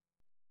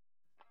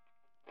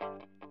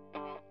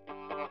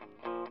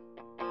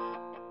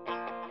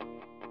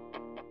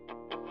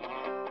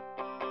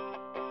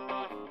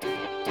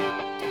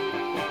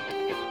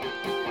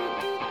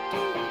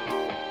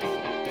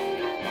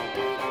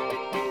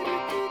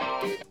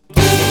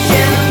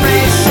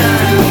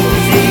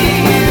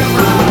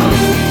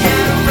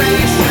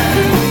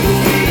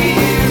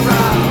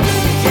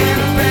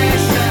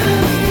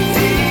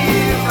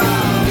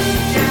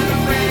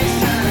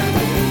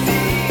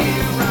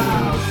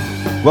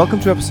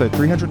Welcome to episode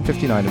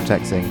 359 of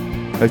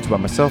Texting, hosted by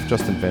myself,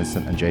 Justin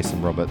Vincent, and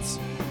Jason Roberts.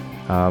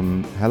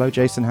 Hello,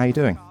 Jason. How you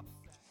doing?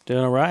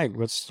 Doing all right.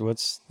 What's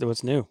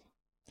new?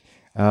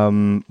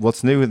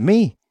 What's new with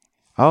me?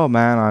 Oh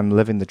man, I'm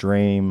living the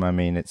dream. I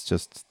mean, it's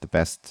just the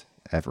best.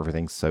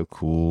 Everything's so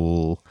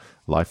cool.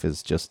 Life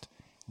is just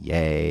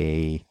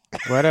yay.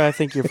 Why do I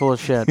think you're full of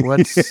shit?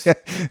 What's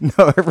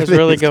No,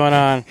 really going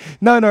on?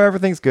 No,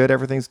 everything's good.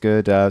 Everything's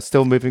good.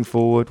 Still moving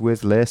forward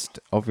with List,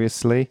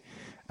 obviously.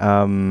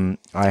 By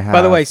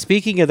the way,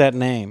 speaking of that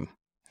name,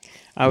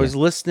 I was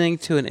listening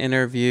to an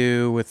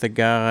interview with the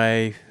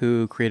guy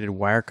who created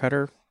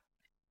Wirecutter.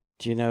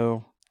 Do you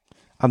know?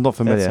 I'm not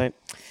familiar. That site?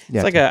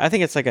 Yeah, it's I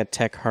think it's like a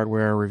tech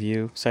hardware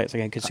review site. It's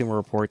like a Consumer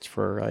Reports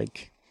for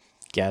like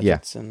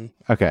gadgets and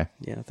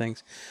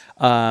things.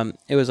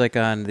 It was like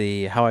on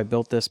the How I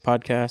Built This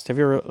podcast. Have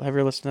you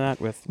ever listened to that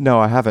with?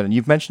 No, I haven't. And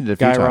you've mentioned it a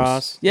few Guy times.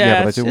 Ross.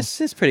 Yeah, but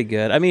it's pretty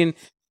good. I mean,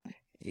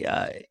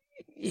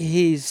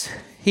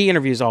 he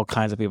interviews all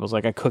kinds of people. It's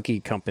like a cookie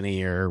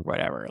company or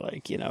whatever.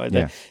 Like,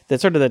 the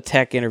sort of the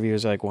tech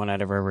interviews, like 1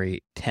 out of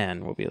every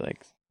 10 will be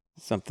like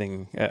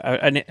something,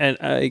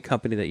 a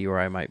company that you or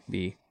I might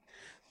be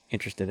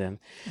interested in.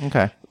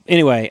 Okay.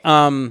 Anyway,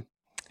 so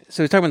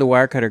he's talking with the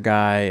Wirecutter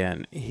guy,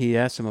 and he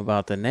asked him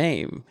about the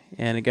name,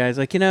 and the guy's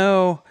like,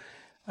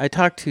 I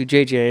talked to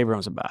J.J.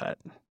 Abrams about it.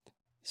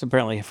 So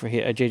apparently,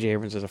 J.J.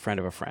 Abrams is a friend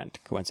of a friend,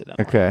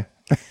 coincidentally. Okay.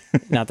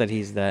 Not that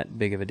he's that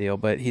big of a deal,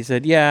 but he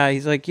said,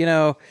 he's like,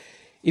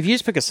 if you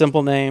just pick a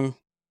simple name,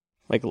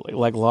 like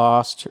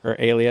Lost or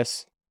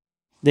Alias,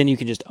 then you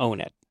can just own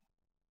it.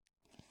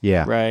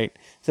 Yeah. Right?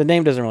 So the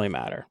name doesn't really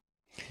matter.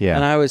 Yeah.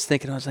 And I was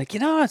like,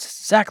 it's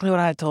exactly what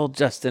I told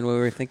Justin when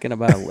we were thinking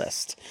about a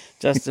list.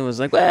 Justin was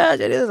like, well,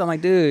 it is. I'm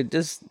like, dude,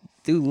 just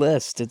do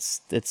List.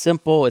 It's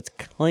simple. It's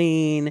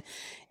clean.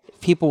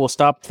 People will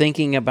stop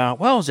thinking about,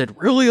 well, is it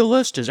really a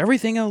list? Is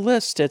everything a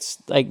list? It's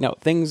like, no,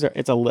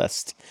 it's a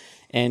list.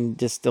 And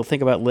just they'll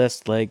think about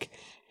List like,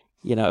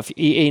 if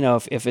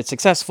it's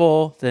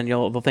successful, then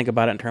they'll think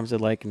about it in terms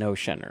of like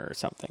Notion or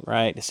something,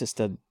 right? It's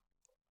just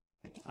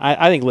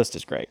I think List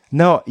is great.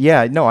 No, I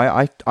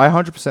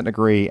 100%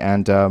 agree,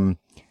 and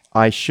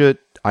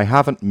I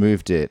haven't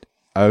moved it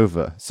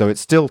over, so it's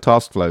still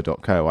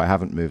taskflow.co. I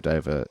haven't moved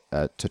over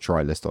to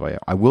try List.io.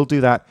 I will do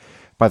that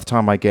by the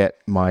time I get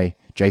my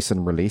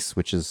JSON release,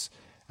 which is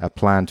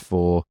planned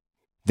for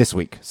this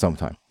week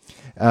sometime.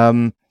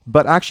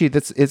 But actually,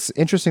 it's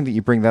interesting that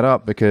you bring that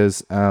up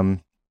because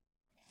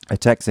a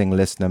texting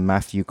listener,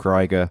 Matthew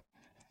Krieger,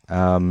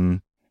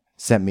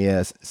 sent me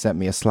a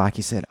Slack.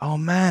 He said, "Oh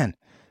man,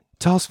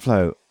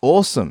 TaskFlow,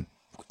 awesome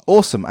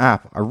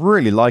app. I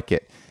really like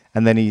it."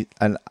 And then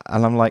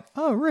I'm like,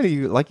 "Oh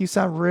really? Like you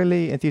sound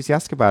really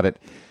enthusiastic about it.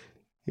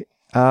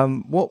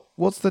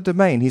 What's the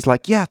domain?" He's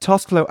like, "Yeah,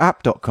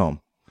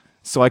 taskflowapp.com."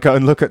 So I go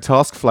and look at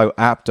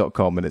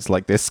taskflowapp.com, and it's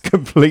like this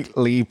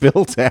completely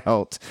built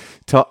out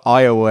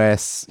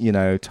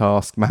iOS,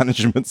 task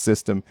management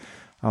system.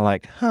 I'm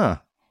like,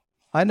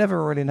 I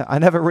never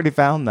really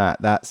found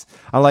that.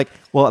 I'm like,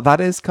 well,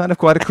 that is kind of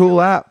quite a cool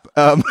app,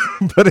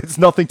 but it's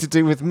nothing to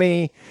do with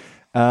me.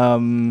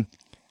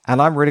 And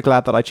I'm really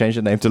glad that I changed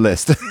the name to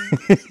List.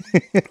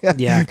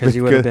 Yeah, because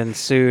you would have been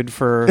sued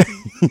for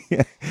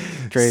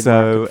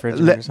trademark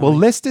infringement. Well,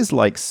 List is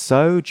like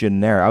so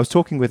generic. I was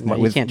talking with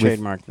you can't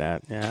trademark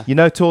that. Yeah,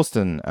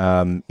 Torsten.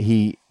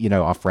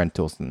 Our friend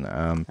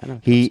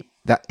Torsten.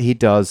 He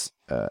does.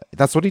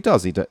 That's what he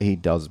does. He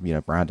does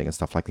branding and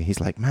stuff like that. He's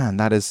like, man,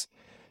 that is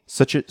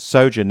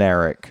so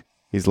generic.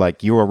 He's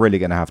like, you are really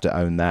going to have to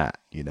own that.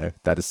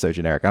 That is so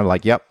generic. I'm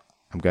like, yep.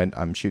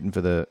 I'm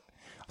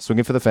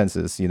swinging for the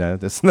fences.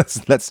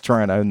 Let's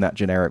try and own that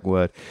generic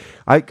word.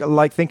 I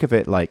think of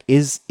it like,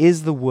 is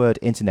the word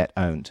internet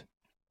owned?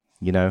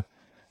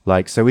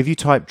 So if you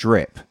type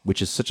drip,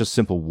 which is such a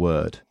simple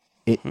word,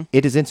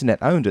 it is internet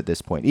owned at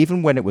this point.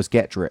 Even when it was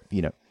get drip,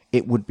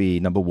 it would be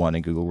number one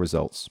in Google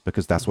results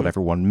because that's what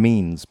everyone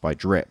means by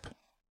drip.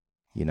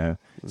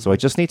 So I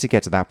just need to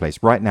get to that place.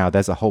 Right now,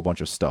 there's a whole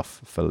bunch of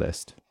stuff for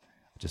List.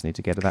 I just need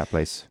to get to that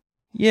place.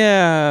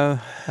 Yeah.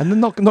 And they're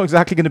not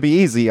exactly going to be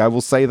easy, I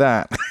will say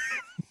that.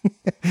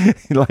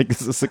 Like,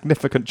 there's a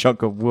significant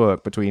chunk of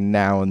work between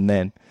now and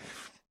then.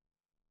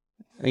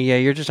 Yeah,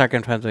 you're just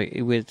talking about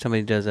with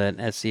somebody who does an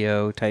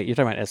SEO type. You're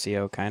talking about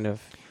SEO kind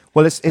of.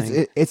 Well,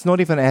 it's not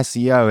even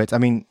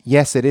SEO.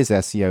 Yes, it is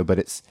SEO, but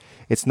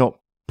it's not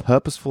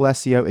purposeful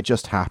SEO. It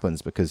just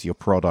happens because your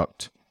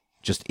product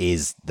just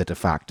is the de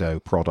facto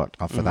product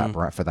for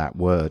that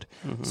word.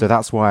 Mm-hmm. So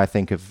that's why I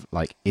think of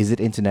like, is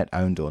it internet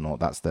owned or not?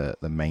 That's the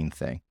main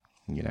thing,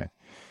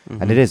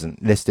 And it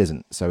isn't. List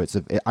isn't. So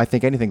I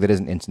think anything that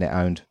isn't internet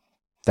owned,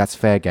 that's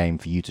fair game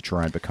for you to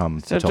try and become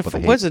the top of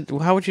the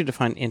heap. How would you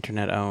define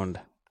internet owned?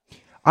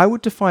 I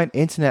would define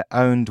internet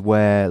owned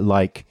where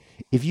like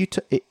if you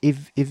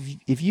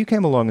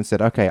came along and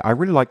said, okay, I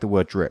really like the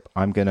word drip,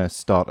 I'm gonna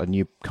start a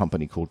new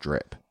company called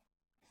Drip.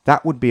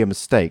 That would be a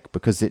mistake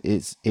because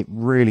it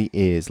really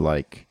is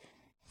like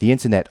the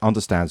internet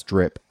understands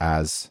Drip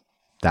as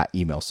that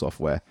email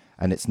software,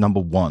 and it's number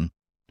one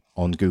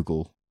on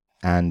Google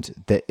and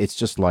that it's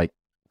just like,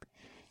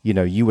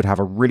 you would have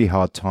a really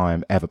hard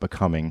time ever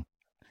becoming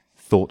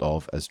thought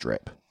of as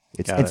drip.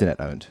 It's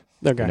internet owned.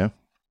 Okay.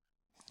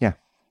 Yeah,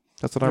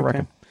 that's what I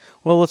reckon.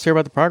 Well, let's hear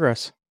about the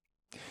progress.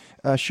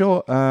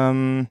 Sure.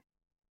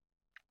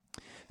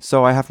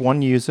 So I have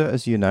one user,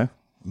 as you know,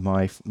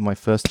 my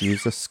first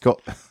user,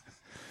 Scott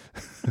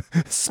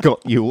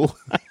Ewell,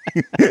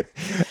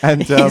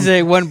 and he's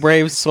a one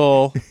brave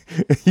soul.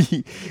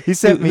 he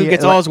sent me who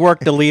gets all his work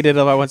deleted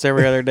about once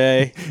every other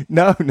day.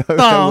 No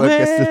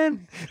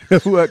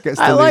work gets deleted.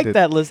 I like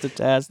that list of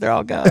tasks. They're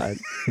all gone.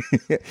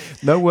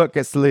 No work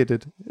gets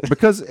deleted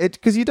because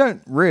you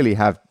don't really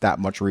have that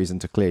much reason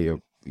to clear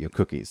your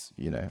cookies.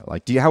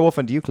 Like, how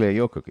often do you clear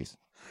your cookies?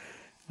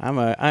 I'm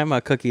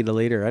a cookie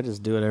deleter. I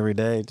just do it every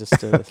day just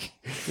to.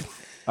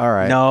 All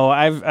right. No,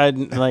 I've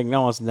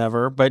almost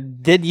never.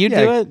 But did you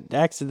do it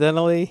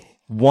accidentally?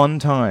 One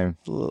time.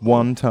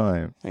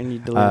 And you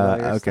deleted all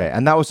your okay, stuff.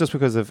 and that was just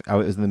because I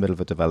was in the middle of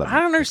a development.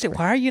 I don't understand.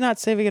 Why are you not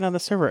saving it on the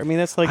server? I mean,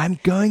 that's like I'm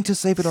going to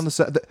save it on the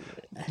server.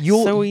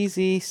 so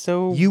easy.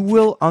 So you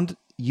will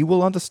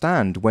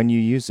understand when you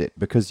use it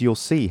because you'll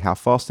see how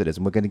fast it is,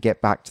 and we're going to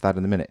get back to that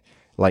in a minute.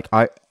 Like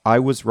I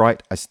was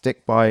right. I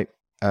stick by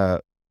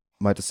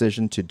my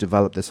decision to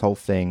develop this whole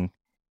thing,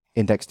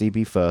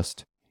 IndexedDB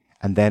first,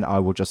 and then I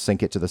will just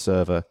sync it to the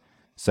server.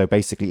 So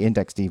basically,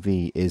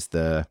 IndexedDB is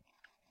the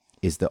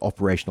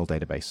operational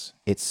database.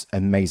 It's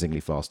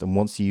amazingly fast, and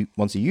once you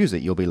use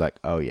it, you'll be like,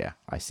 oh yeah,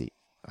 I see.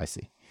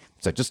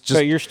 So so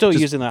you're still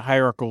using the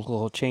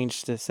hierarchical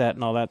change to set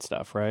and all that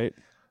stuff, right?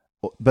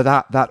 But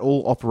that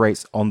all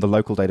operates on the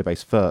local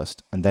database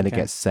first, and then it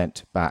gets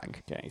sent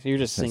back. Okay, so you're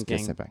just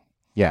syncing.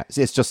 Yeah,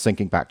 it's just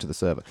syncing back to the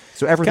server.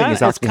 So everything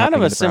is actually it's kind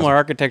of a similar browser.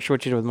 architecture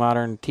what you did with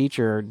Modern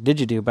Teacher. Did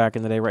you do back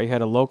in the day, right? You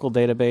had a local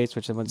database,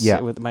 which would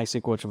with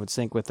MySQL, which would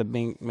sync with the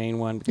main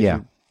one because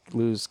you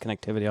lose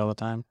connectivity all the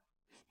time.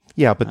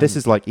 Yeah, but this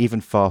is like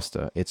even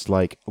faster. It's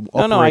like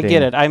No, I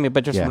get it. I mean,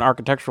 but just from an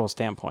architectural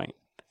standpoint,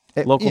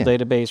 local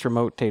database,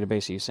 remote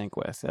database you sync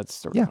with. That's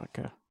sort of like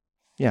a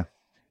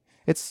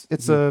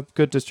It's a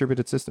good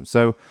distributed system.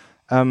 So,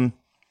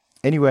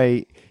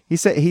 anyway, he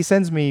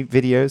sends me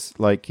videos,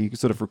 like he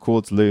sort of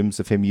records looms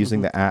of him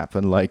using the app,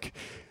 and like,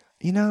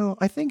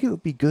 I think it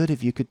would be good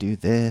if you could do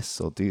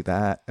this or do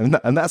that, and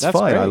that's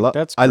fine.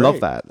 Great. I love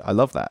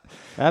that.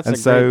 That's and a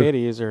great beta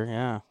user.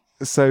 Yeah.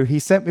 So he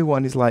sent me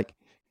one. He's like,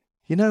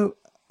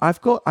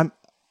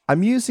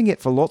 I'm using it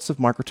for lots of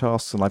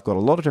microtasks, and I've got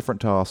a lot of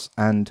different tasks,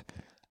 and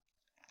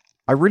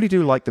I really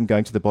do like them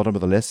going to the bottom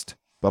of the list,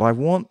 but I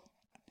want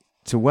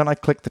to, when I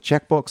click the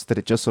checkbox, that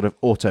it just sort of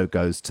auto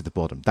goes to the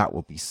bottom. That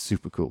would be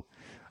super cool.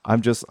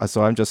 I'm just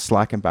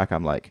slacking back.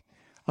 I'm like,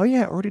 oh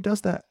yeah, it already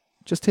does that.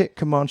 Just hit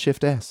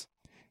Command-Shift-S.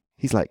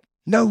 He's like,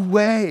 no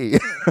way.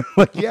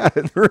 Like, yeah,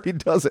 it already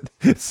does it.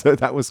 So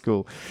that was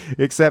cool.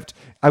 Except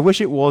I wish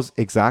it was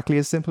exactly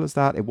as simple as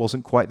that. It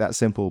wasn't quite that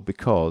simple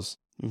because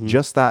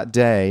just that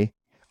day,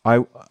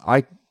 I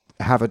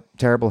have a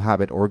terrible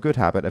habit or a good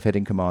habit of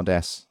hitting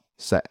Command-S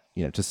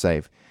to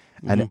save.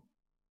 And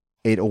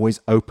it always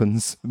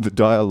opens the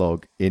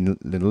dialogue in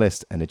the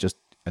list, and it just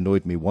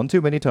annoyed me one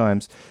too many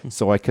times.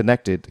 So I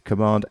connected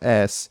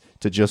Command-S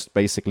to just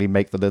basically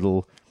make the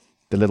little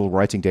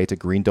writing data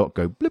green dot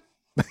go blip.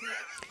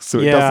 So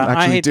it doesn't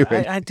actually do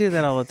it. I do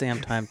that all the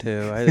damn time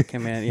too. I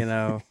command,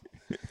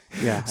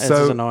 it's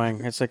just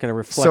annoying. It's like a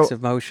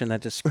reflexive motion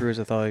that just screws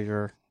with all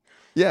your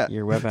web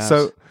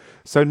apps.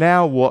 So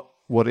now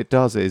what it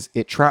does is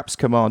it traps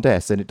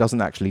Command-S, and it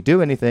doesn't actually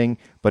do anything,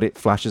 but it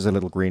flashes a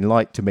little green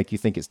light to make you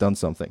think it's done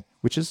something,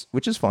 which is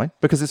fine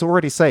because it's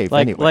already saved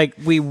anyway. Like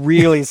we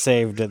really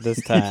saved it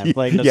this time.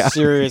 Like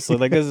seriously,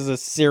 like this is a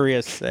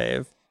serious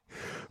save.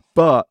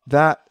 But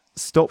that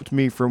stopped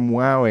me from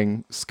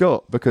wowing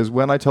Scott, because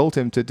when I told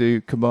him to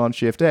do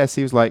Command-Shift-S,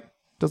 he was like,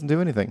 doesn't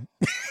do anything.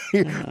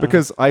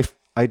 Because I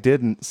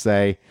didn't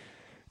say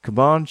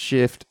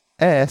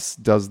Command-Shift-S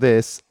does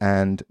this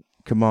and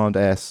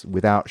Command-S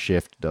without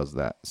Shift does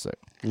that.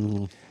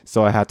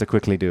 So I had to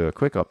quickly do a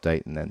quick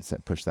update and then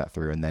push that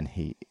through, and then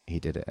he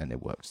did it and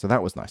it worked. So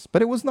that was nice.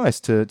 But it was nice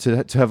to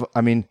have,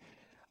 I mean,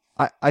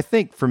 I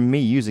think from me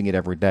using it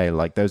every day,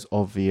 like those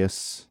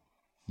obvious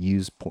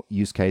use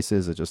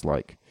cases are just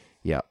like,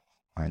 yeah,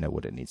 I know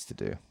what it needs to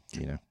do,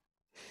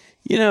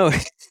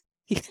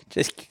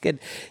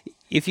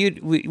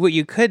 what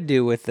you could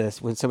do with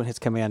this when someone hits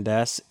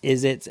Command-S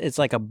is it's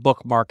like a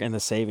bookmark in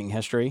the saving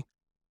history.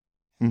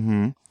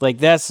 Like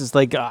this is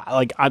like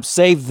I've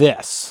saved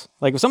this.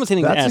 Like if someone's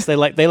hitting the S, they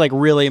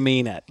really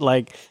mean it.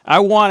 Like I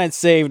want it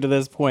saved to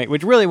this point,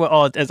 which really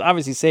it's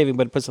obviously saving,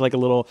 but it puts like a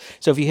little.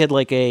 So if you hit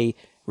like a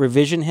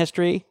revision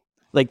history,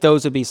 like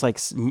those would be like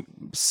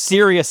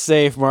serious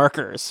save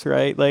markers,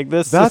 right? Like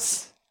this.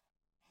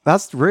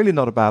 That's really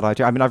not a bad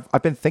idea. I mean,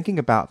 I've been thinking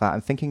about that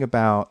and thinking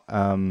about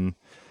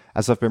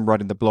as I've been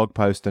writing the blog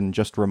post and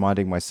just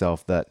reminding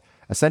myself that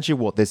essentially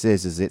what this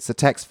is it's a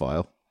text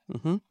file,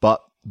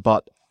 but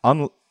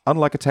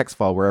unlike a text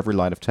file where every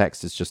line of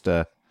text is just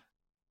a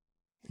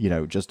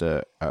just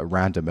a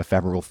random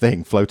ephemeral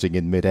thing floating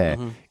in midair.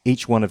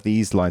 Each one of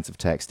these lines of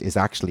text is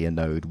actually a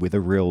node with a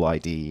real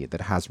ID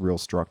that has real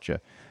structure.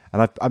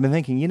 And I've been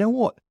thinking, you know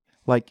what?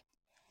 Like,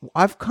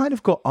 I've kind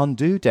of got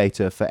undo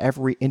data for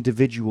every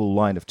individual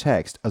line of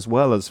text as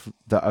well as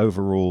the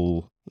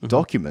overall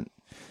document.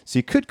 So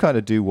you could kind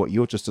of do what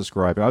you're just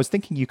describing. I was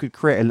thinking you could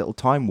create a little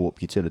time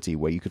warp utility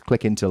where you could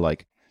click into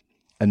like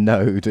a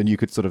node and you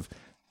could sort of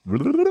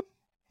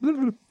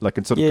like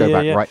and sort of go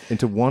back right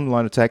into one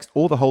line of text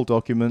or the whole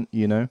document,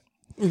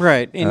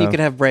 Right. And you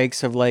could have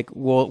breaks of like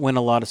when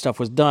a lot of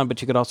stuff was done,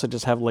 but you could also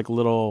just have like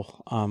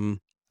little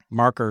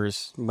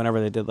markers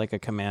whenever they did like a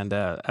command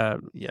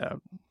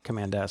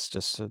command S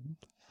just to,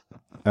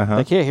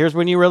 like, here's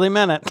when you really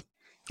meant it.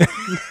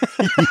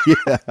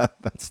 Yeah,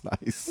 that's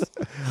nice.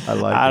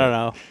 I don't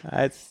know.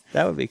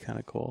 That would be kind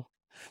of cool.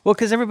 Well,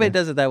 because everybody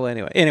does it that way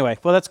anyway. Anyway,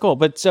 well, that's cool.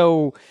 But so,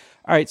 all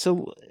right.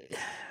 So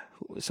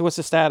what's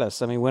the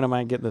status? I mean, when am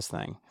I getting this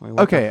thing? I mean,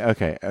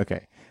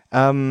 okay.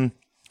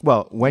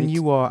 Well, when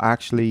you are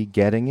actually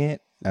getting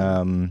it,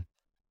 when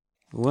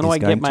do I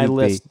get my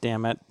list?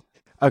 Damn it.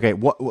 Okay.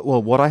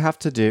 What I have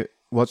to do?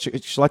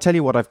 Shall I tell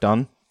you what I've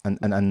done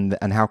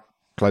and how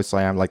close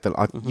I am? Like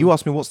you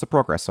asked me what's the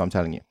progress, so I'm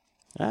telling you.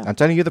 I'm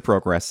telling you the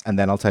progress, and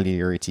then I'll tell you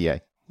your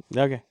ETA.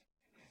 Okay.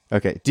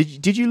 Okay.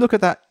 Did you look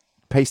at that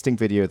pasting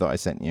video that I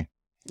sent you?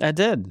 I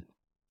did.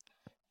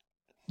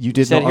 You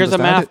did said, not here's a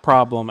understand math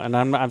problem, and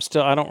I'm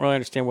still, I don't really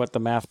understand what the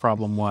math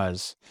problem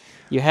was.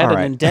 You had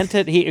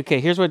indented,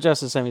 here's what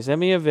Justin sent me. He sent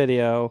me a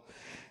video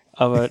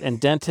of an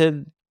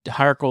indented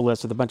hierarchical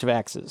list with a bunch of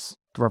X's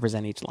to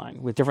represent each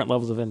line with different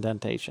levels of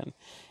indentation.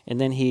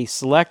 And then he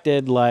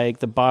selected like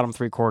the bottom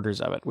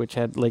 3/4 of it, which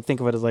had like, think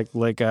of it as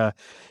like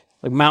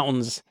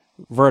mountains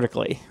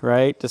vertically,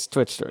 right? Just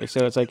Twitch story.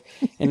 So it's like,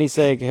 and he's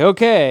like,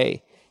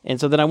 okay. And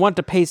so then I want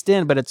to paste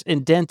in, but it's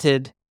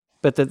indented.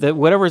 But the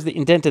whatever is the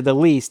indented the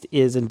least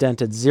is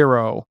indented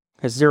 0,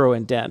 has 0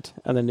 indent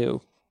on the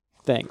new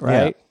thing,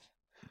 right?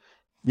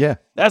 Yeah.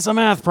 That's a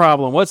math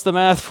problem. What's the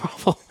math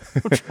problem?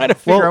 I'm trying to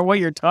figure out what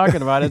you're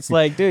talking about. It's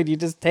like, dude, you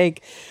just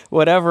take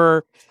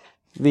whatever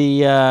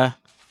the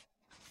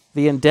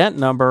indent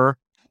number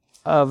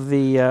of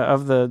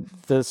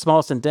the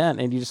smallest indent,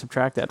 and you just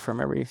subtract that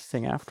from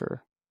everything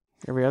after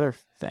every other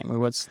thing. I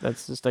mean,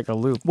 that's just like a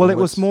loop. Well, it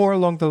was more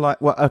along the line.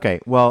 Well, okay.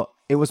 Well,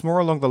 it was more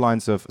along the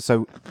lines of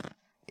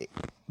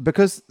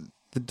because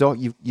the dog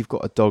you've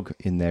got a dog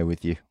in there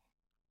with you.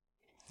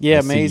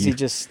 Yeah, Maisie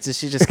just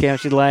came.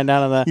 She's laying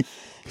down on the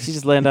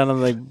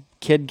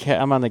kid.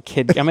 I'm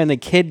in the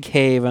kid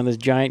cave on this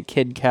giant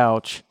kid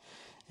couch,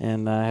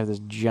 and I have this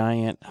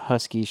giant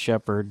husky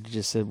shepherd.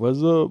 Just said,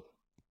 "What's up?"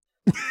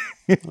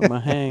 I'm gonna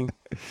hang.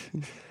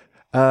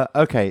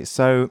 Okay,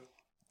 so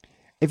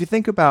if you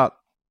think about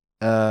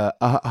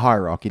a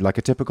hierarchy, like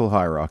a typical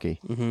hierarchy,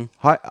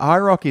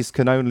 hierarchies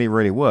can only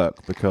really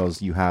work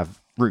because you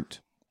have root.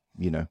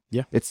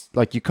 Yeah. It's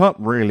like you can't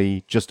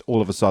really just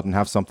all of a sudden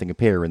have something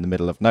appear in the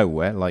middle of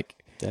nowhere. Like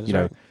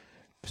right.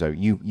 So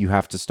you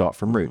have to start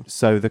from root.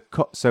 So the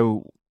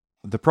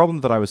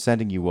problem that I was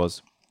sending you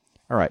was,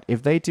 all right,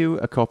 if they do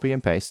a copy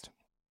and paste,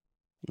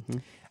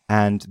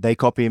 and they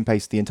copy and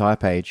paste the entire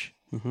page,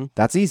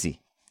 that's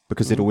easy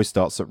because it always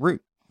starts at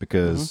root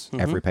because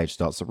every page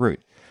starts at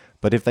root.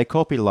 But if they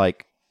copy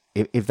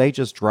if they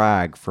just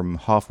drag from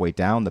halfway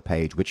down the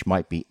page, which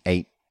might be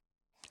eight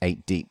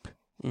deep,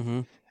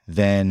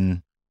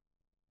 then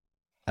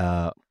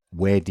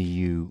where do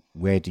you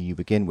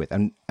begin with?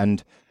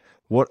 And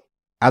what,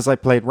 as I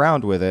played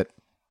around with it,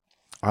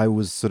 I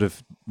was sort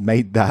of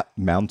made that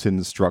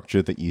mountain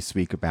structure that you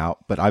speak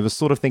about, but I was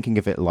sort of thinking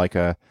of it like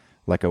a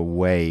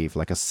wave,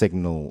 like a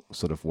signal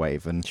sort of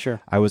wave. And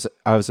sure. I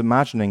was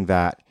imagining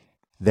that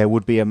there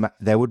would be a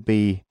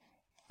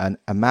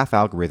math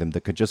algorithm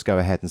that could just go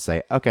ahead and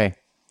say, okay,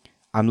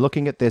 I'm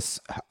looking at this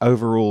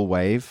overall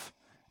wave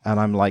and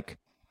I'm like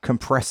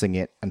compressing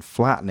it and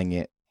flattening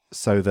it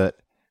so that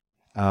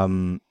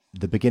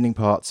the beginning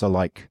parts are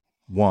like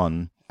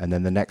 1 and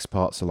then the next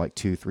parts are like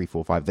 2, 3,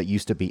 4, 5. That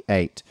used to be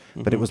 8,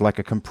 but it was like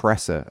a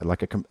compressor,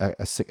 like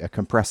a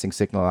compressing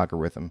signal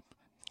algorithm,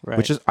 right.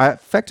 Which is I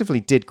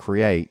effectively did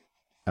create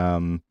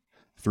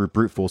through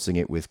brute forcing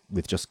it with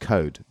just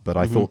code. But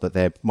I thought that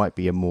there might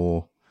be a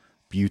more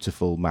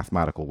beautiful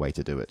mathematical way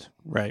to do it.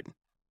 Right.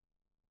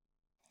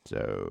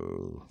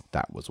 So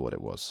that was what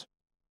it was.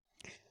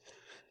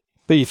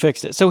 But you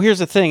fixed it. So here's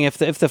the thing: if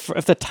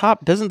the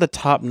top doesn't the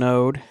top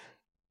node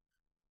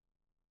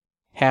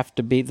have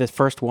to be the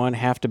first one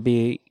have to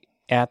be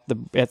at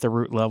the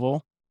root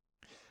level?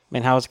 I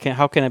mean, how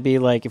can it be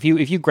like if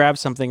you grab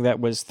something that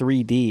was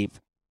 3 deep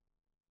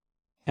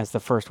as the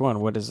first one?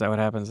 What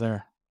happens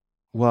there?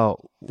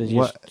 Well, did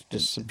you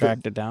just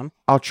subtract it down?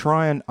 I'll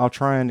try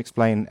and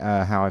explain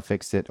how I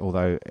fixed it.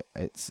 Although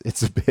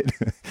it's a bit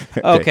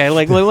okay.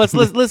 Like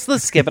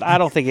let's skip it. I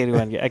don't think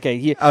anyone.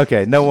 Okay.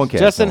 Okay. No one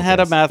cares. Justin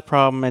had a math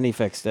problem and he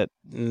fixed it.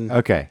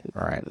 Okay.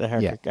 All right.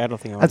 Yeah. I don't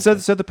think. And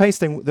so the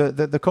pasting,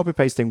 the copy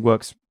pasting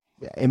works,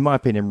 in my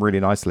opinion, really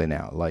nicely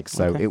now. Like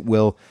so,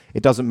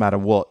 it doesn't matter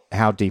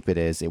how deep it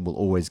is. It will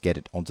always get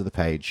it onto the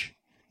page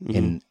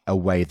in a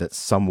way that's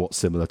somewhat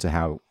similar to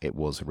how it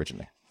was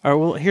originally. All right,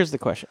 well, here's the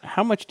question.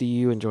 How much do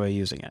you enjoy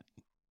using it?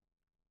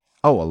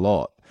 Oh, a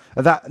lot.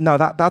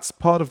 That's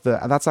part of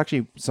that's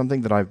actually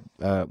something that I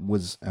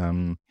was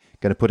going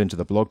to put into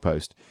the blog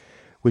post,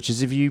 which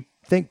is if you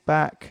think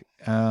back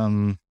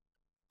 5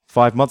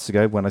 months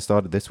ago when I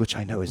started this, which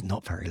I know is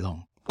not very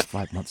long.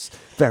 5 months,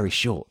 very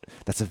short.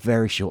 That's a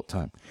very short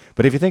time.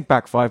 But if you think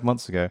back 5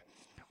 months ago,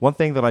 one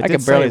thing that I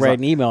could barely write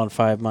an email in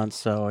 5 months,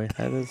 so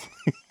that is.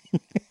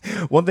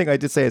 One thing I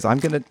did say is I'm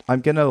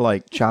gonna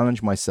like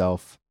challenge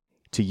myself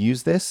to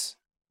use this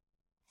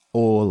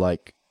or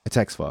like a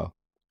text file.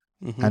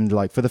 Mm-hmm. And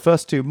like for the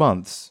first 2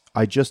 months,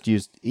 I just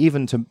used,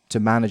 even to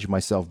manage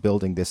myself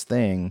building this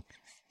thing,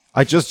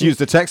 I just used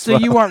a text file.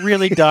 So you weren't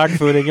really dog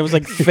fooding. It was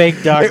like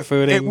fake dog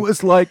fooding. It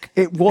was like,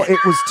 it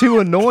was too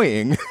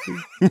annoying.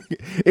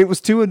 It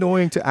was too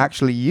annoying to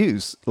actually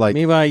use. Like,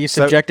 meanwhile, you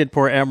subjected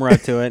poor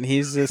Emra to it, and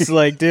he's just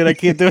like, dude, I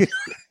can't do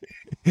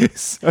it.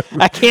 So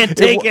I can't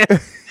take it.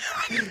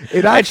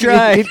 It actually,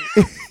 I tried.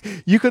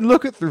 You can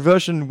look at the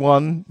version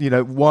 1,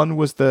 1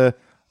 was the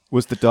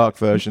dark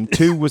version,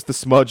 2 was the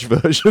smudge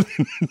version.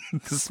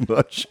 The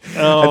smudge.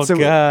 Oh, so,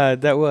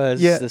 God, that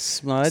was the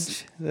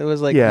smudge? That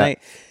was like...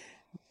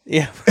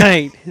 Yeah,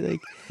 right.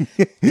 Like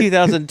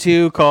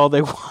 2002 called,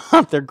 they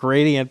want their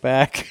gradient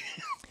back.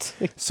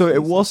 So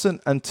it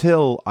wasn't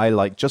until I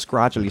like just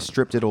gradually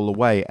stripped it all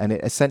away, and it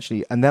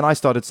essentially, and then I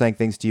started saying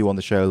things to you on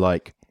the show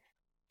like,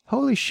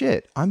 holy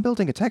shit, I'm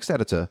building a text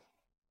editor.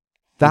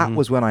 That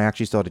was when I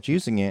actually started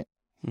using it,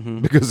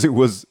 because it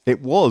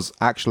was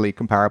actually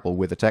comparable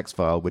with a text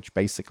file, which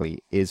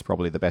basically is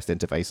probably the best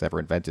interface ever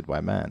invented by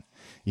man.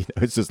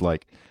 It's just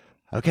like,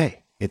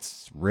 okay,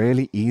 it's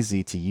really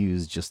easy to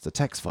use just a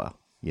text file.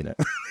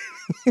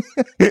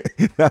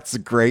 That's a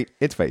great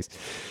interface.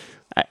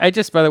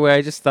 By the way,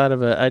 I just thought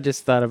of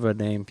a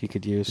name you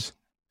could use.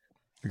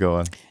 Go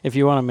on. If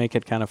you want to make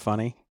it kind of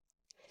funny,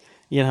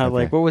 okay.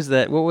 Like what was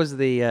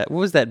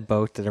that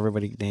boat that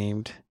everybody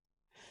named?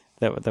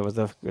 That was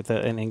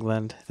in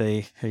England.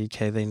 They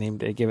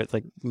named it. Give it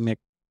like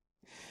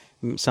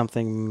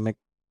McFace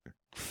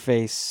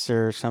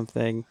or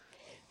something.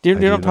 Do you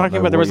know what I'm talking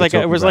about? There was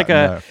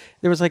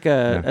like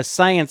a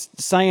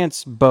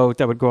science boat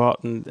that would go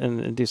out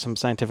and do some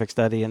scientific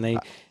study, and they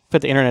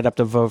put the internet up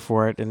to vote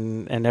for it,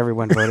 and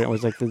everyone voted. It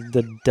was like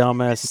the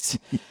dumbest,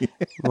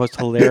 most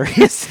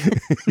hilarious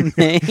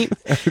name.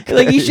 Okay.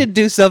 Like, you should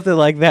do something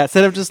like that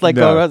instead of just like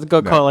call it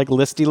like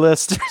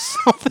ListyList or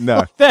something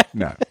like that.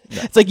 No,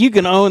 it's like you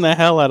can own the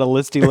hell out of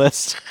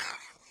ListyList.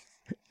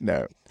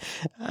 No,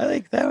 I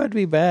think that would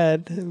be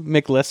bad.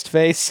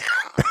 McListface.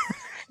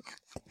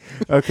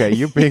 Okay,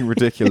 you're being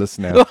ridiculous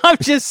now. Well, I'm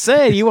just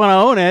saying, you want to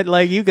own it,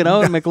 like you can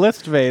own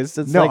McListface.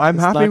 I'm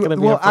happy.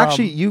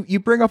 Actually, you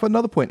bring up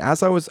another point.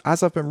 As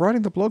I've been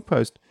writing the blog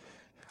post,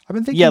 I've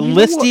been thinking. Yeah,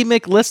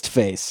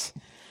 ListyMcListface.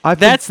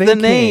 That's the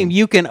name.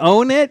 You can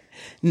own it.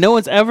 No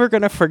one's ever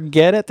gonna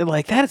forget it. They're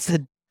like, that's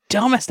the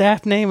dumbest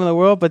app name in the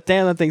world, but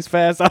damn, that thing's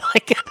fast. I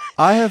like it.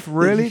 I have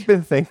really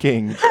been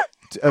thinking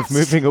of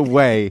moving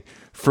away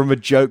from a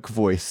joke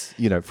voice,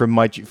 from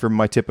my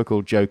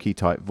typical jokey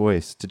type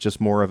voice to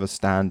just more of a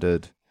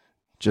standard,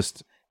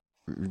 just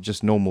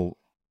normal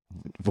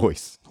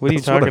voice. What are you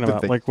talking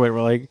about? Like,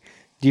 wait,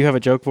 do you have a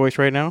joke voice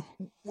right now?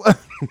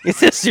 Is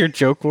this your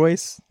joke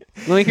voice?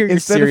 Let me hear your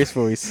serious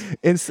voice.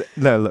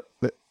 No,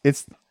 look,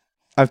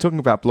 I'm talking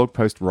about blog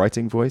post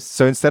writing voice.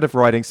 So instead of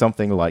writing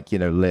something like,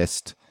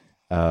 list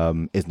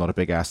is not a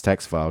big ass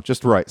text file,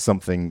 just write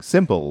something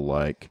simple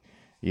like,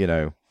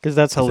 because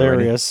that's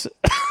hilarious.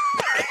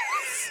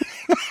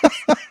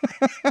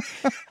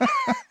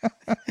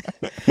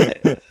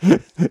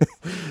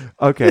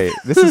 Okay,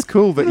 this is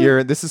cool that you're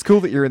in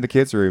the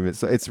kids' room.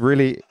 It's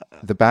really,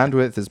 the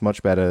bandwidth is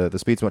much better, the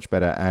speed's much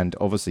better, and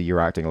obviously you're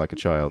acting like a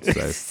child, so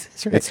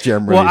right. It's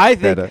generally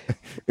better.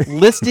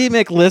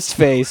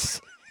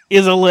 ListyMcListface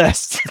is a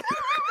list.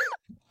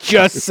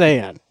 Just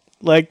saying.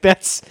 Like,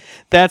 that's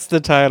the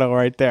title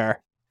right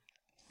there.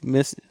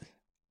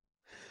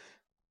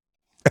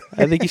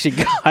 I think you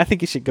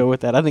should go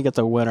with that. I think it's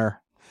a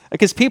winner.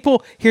 Because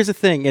here's the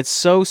thing, it's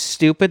so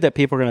stupid that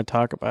people are going to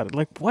talk about it.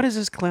 Like, what is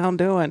this clown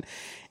doing?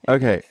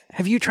 Okay.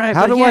 Have you tried?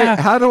 How do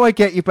I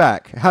get you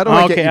back? How do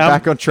I get you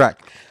back on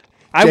track?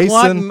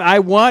 Jason, I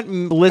want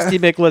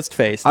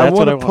ListyMcListface. I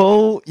want to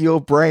pull your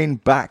brain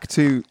back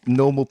to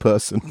normal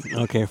person.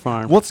 Okay,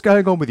 fine. What's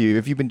going on with you?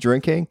 Have you been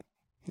drinking?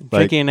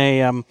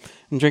 I'm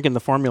drinking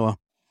the formula.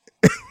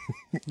 You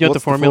know what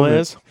the formula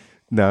is?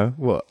 No,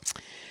 what?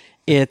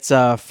 It's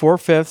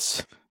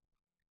 4/5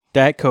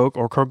 Diet Coke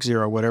or Coke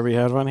Zero, whatever you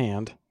have on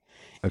hand,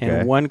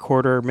 and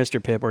 1/4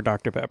 Mr. Pibb or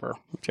Dr. Pepper,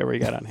 whichever you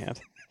got on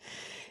hand.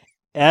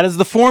 That is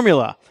the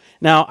formula.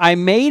 Now, I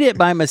made it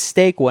by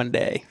mistake one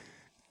day.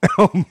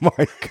 Oh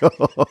my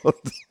God.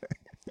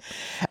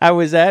 I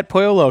was at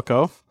Pollo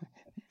Loco,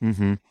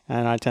 and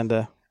I tend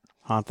to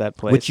haunt that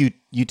place. Which you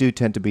do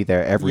tend to be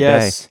there every day.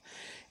 Yes.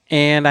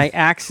 And I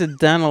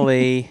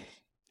accidentally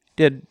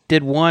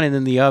did one and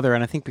then the other,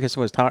 and I think because it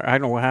was I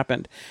don't know what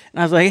happened,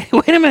 and I was like,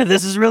 wait a minute,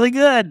 this is really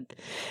good.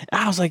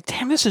 And I was like,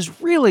 damn, this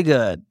is really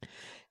good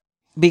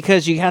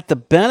because you got the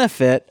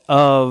benefit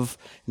of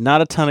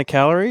not a ton of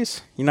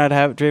calories. You're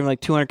not drinking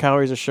like 200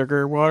 calories of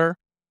sugar or water,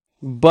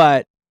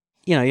 but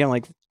you have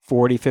like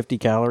 40, 50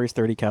 calories,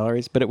 30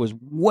 calories, but it was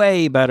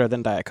way better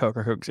than Diet Coke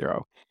or Coke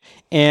Zero.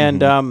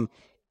 And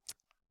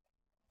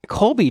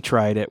Colby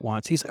tried it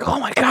once. He's like, "Oh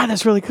my god,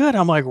 that's really good."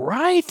 I'm like,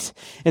 "Right?"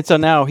 And so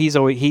now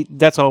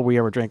that's all we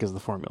ever drink is the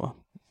formula.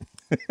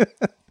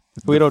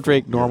 We don't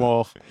drink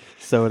normal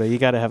soda. You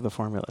got to have the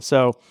formula.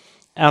 So,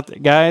 out there,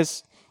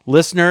 guys,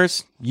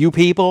 listeners, you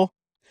people,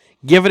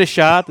 give it a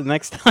shot the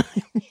next time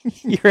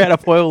you're at a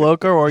Pollo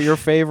Loco or your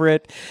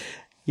favorite,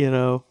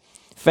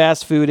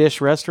 fast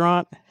food-ish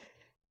restaurant.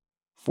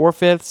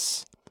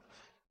 4/5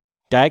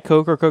 Diet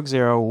Coke or Coke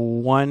Zero,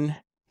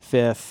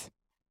 1/5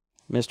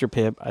 Mr.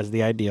 Pibb as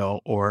the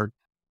ideal, or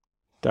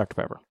Dr.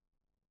 Pepper.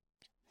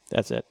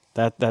 That's it.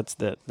 That's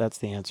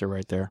the answer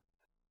right there.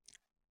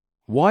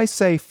 Why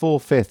say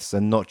 4/5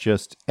 and not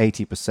just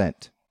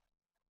 80%?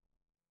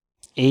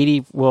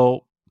 80.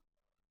 Well,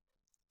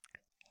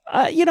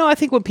 I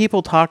think when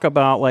people talk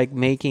about like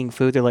making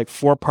food, they're like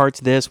 4 parts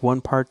this,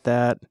 1 part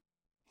that.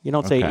 You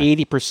don't say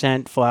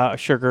 80% flour,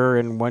 sugar,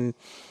 and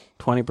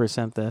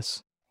 20%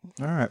 this.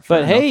 All right.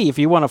 But hey, if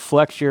you want to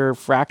flex your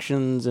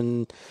fractions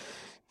and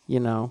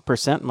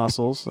percent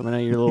muscles. I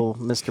mean, you're a little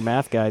Mr.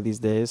 Math guy these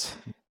days.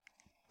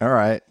 All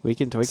right, we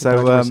can talk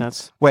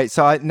percents. Wait,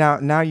 so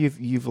now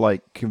you've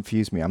like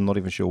confused me. I'm not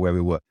even sure where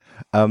we were.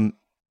 What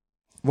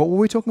were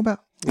we talking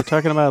about? We're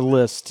talking about a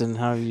list and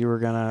how you were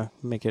gonna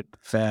make it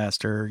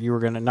fast, or you were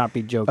gonna not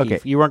be jokey.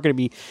 Okay. You weren't gonna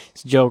be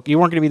joke. You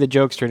weren't gonna be the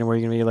jokester anymore.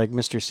 You're gonna be like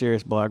Mr.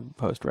 Serious blog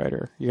post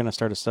writer. You're gonna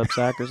start a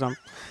Substack or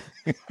something.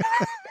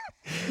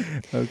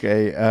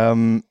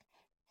 Okay.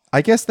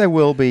 I guess there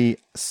will be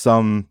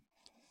some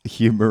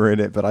humor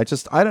in it, but I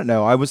don't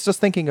know. I was just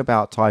thinking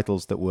about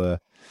titles that were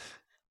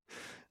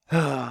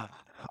I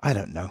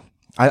don't know.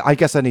 I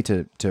guess I need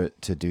to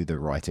do the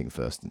writing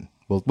first, and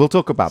we'll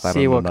talk about that.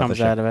 See on what another comes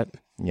show. out of it.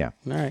 Yeah.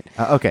 All right.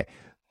 Okay.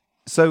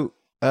 So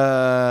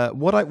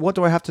what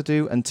do I have to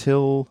do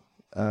until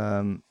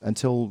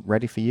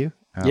ready for you?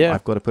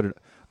 I've got to put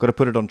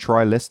it on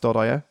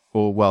trylist.io,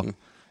 or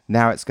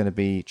now it's going to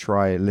be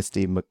try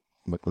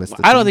ListyMcListface.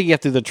 I don't think you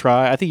have to do the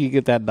try. I think you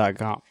get that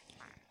 .com.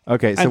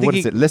 Okay, so what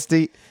is it?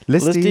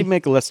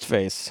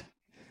 ListyMcListface.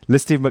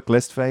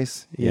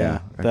 ListyMcListface? Yeah,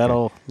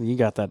 okay. You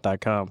got that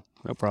 .com.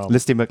 No problem.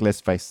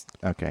 ListyMcListface.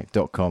 Okay,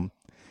 .com.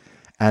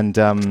 And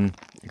you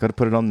got to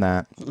put it on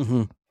that.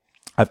 Mm-hmm.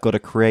 I've got to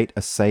create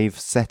a save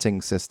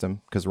setting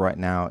system because right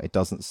now it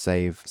doesn't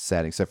save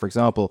settings. So, for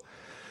example,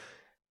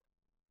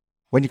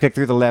 when you click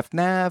through the left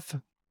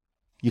nav,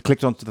 you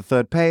clicked onto the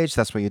third page.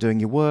 That's where you're doing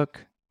your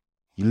work.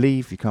 You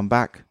leave, you come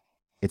back.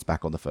 It's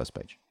back on the first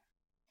page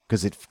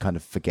because it kind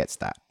of forgets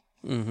that.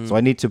 Mm-hmm. So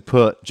I need to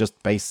put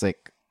just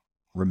basic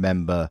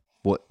remember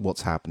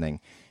what's happening.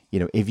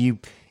 If you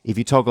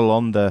toggle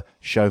on the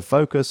show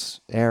focus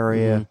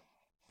area,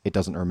 it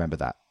doesn't remember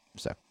that.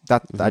 So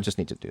I just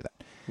need to do that.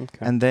 Okay.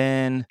 And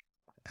then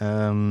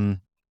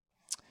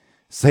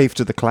save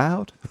to the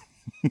cloud,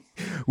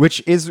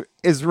 which is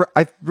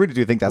I really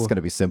do think that's going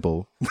to be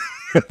simple.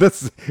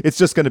 It's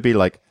just going to be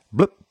like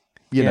bloop.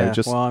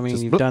 Well, I mean,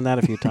 you've done that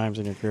a few times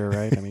in your career,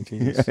 right? I mean,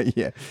 Jesus.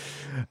 Yeah.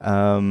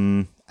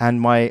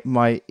 And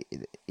my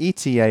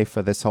ETA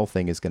for this whole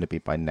thing is going to be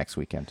by next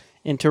weekend.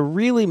 And to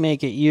really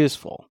make it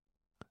useful,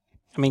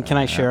 I mean, can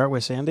I share it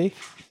with Sandy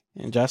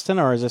and Justin,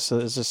 or is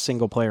this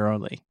single player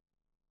only?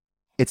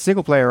 It's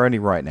single player only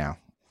right now.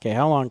 Okay,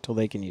 how long till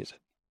they can use it?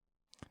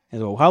 And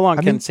so how long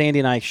can Sandy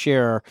and I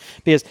share?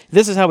 Because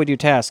this is how we do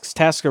tasks.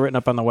 Tasks are written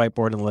up on the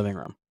whiteboard in the living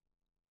room.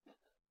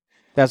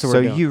 That's what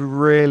we're doing. So you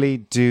really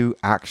do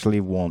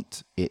actually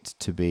want it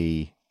to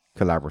be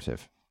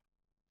collaborative.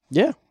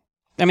 Yeah.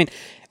 I mean,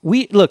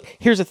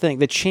 here's the thing.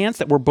 The chance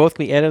that we're both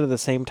going to be edited at the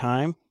same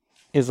time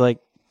is like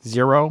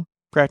 0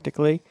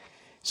 practically.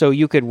 So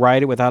you could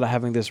write it without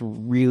having this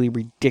really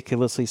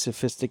ridiculously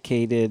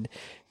sophisticated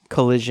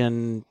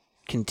collision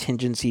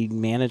contingency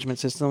management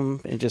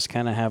system, and just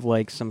kind of have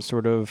like some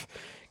sort of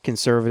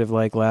conservative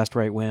like last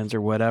right wins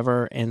or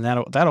whatever, and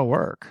that'll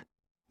work.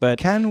 But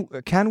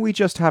can we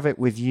just have it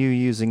with you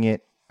using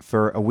it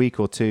for a week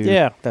or two?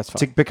 Yeah, that's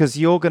fine. Because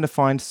you're going to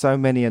find so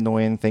many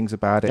annoying things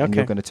about it, and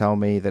you're going to tell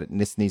me that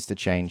this needs to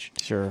change,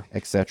 sure,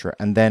 etc.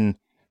 And then,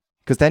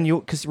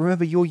 because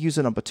remember, you're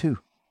user number 2.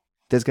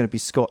 There's going to be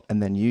Scott,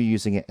 and then you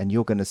using it, and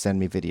you're going to send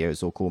me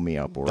videos or call me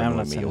up or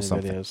annoy me or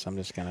something. Videos. I'm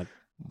just going to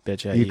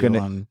bitch at you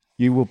on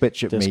You will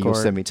bitch at Discord. me. You'll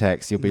send me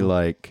texts. You'll be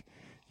like,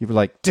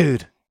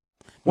 dude,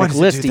 why does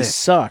McListy it do this?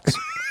 Sucks.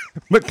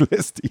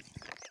 McListy.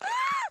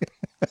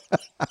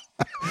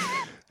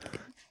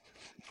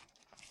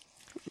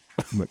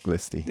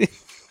 McListy.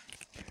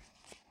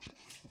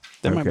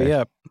 That might be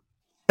up.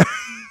 I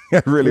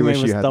really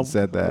wish you hadn't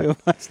said that.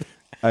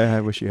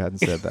 I wish you hadn't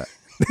said that.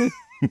 I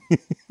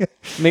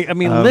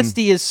mean,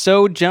 Listy is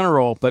so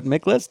general, but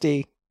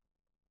McListy.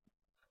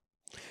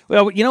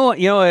 Well, you know what?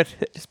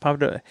 Just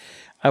popped up.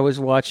 I was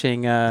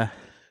watching some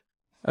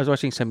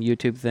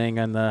YouTube thing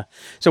on the.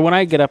 So when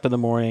I get up in the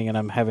morning and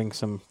I'm having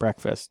some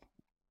breakfast,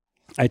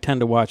 I tend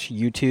to watch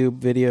YouTube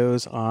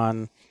videos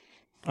on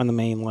the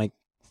main like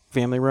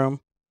family room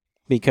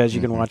because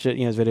you can watch it.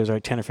 His videos are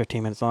like 10 or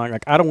 15 minutes long.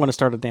 Like I don't want to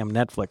start a damn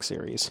Netflix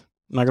series.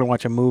 I'm not going to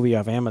watch a movie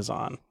off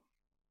Amazon.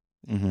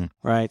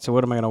 Right. So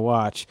what am I going to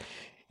watch?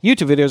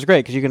 YouTube videos are great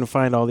because you can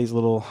find all these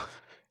little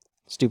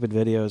stupid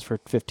videos for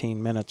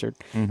 15 minutes or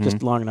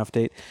just long enough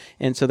date.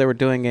 And so they were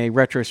doing a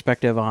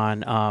retrospective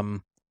on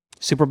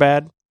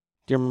Superbad.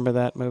 Do you remember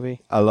that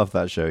movie? I love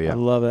that show, yeah. I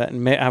love it.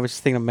 And I was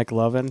thinking of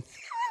McLovin.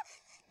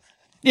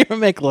 You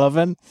remember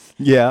McLovin?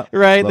 Yeah.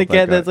 Right? The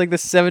kid that's like the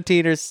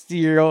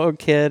 17-year-old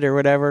kid or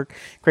whatever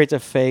creates a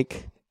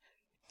fake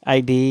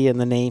ID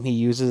and the name he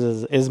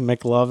uses is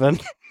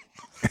McLovin.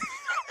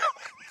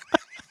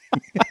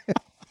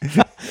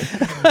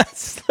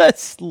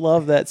 Let's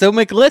love that. So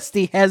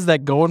McListy has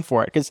that going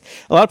for it because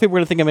a lot of people are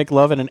going to think of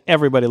McLovin and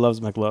everybody loves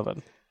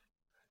McLovin.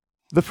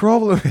 The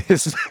problem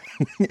is,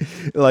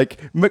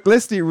 like,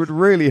 McListy would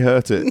really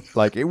hurt it.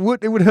 Like, it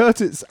would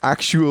hurt its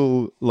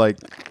actual, like,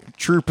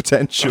 true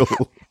potential.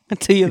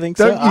 Until you think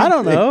so? I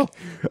don't know.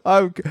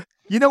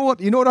 You know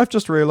what? You know what I've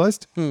just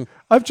realized?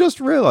 I've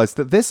just realized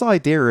that this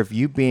idea of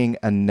you being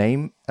a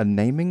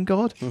naming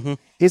god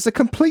is a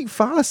complete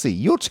fallacy.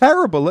 You're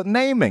terrible at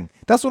naming.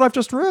 That's what I've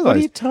just realized. What are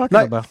you talking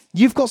about?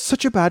 You've got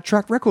such a bad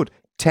track record.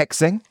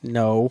 Texing.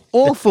 No.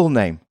 Awful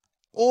name.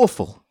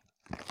 Awful.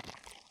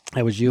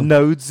 That was you.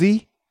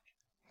 Nodesy.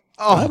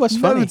 Oh, that was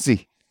funny.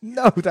 Nodesy.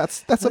 No,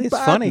 that's a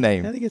bad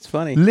name. I think it's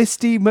funny.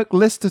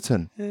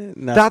 ListyMcListface.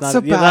 No, that's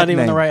a bad name. Not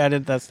even the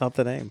right. That's not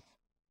the name.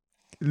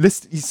 You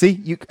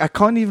see, I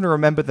can't even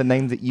remember the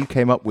name that you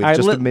came up with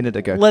a minute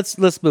ago. Let's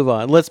move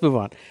on.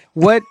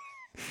 What?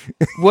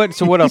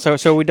 So what else?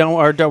 So are we done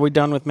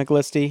with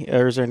McListy,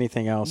 or is there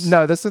anything else?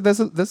 No, there's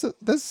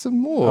some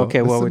more.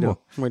 Okay, what are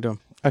we doing?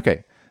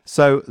 Okay,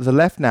 so the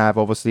left nav,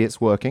 obviously,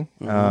 it's working.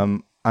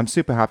 I'm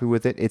super happy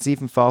with it. It's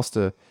even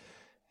faster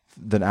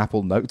than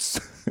Apple Notes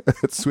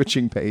at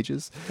switching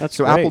pages. That's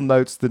so great. Apple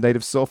Notes, the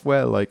native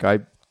software, like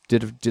I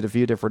did a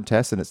few different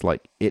tests, and it's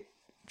like it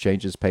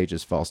changes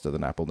pages faster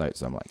than Apple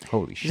Notes. I'm like,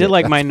 holy shit! Is it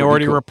like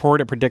Minority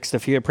Report? It predicts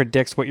what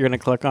you're going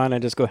to click on,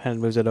 and just go ahead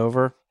and moves it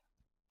over.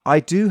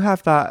 I do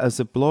have that as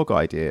a blog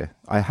idea.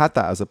 I had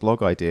that as a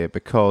blog idea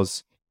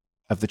because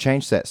of the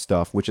change set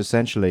stuff, which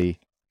essentially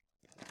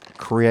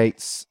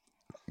creates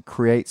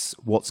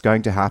what's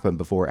going to happen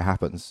before it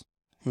happens.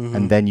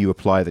 And then you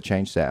apply the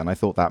change set, and I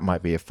thought that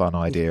might be a fun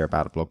idea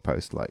about a blog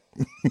post, like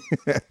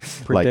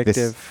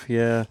predictive,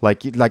 yeah,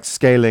 like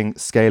scaling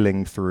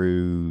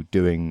through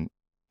doing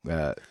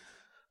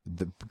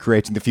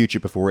creating the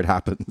future before it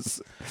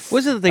happens.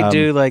 What's it that they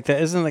do like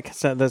that? Isn't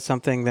that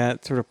something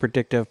that sort of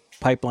predictive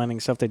pipelining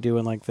stuff they do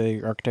in like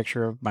the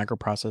architecture of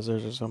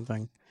microprocessors or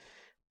something?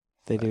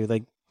 They do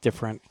like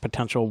different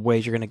potential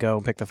ways you're going to go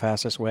and pick the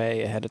fastest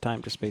way ahead of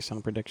time just based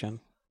on prediction.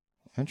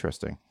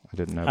 Interesting. I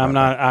didn't know.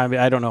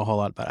 I don't know a whole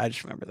lot about it. I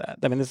just remember that.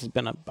 I mean, this has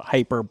been a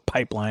hyper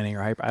pipelining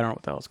or hyper. I don't know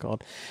what the hell it's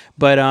called,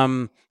 but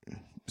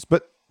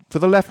for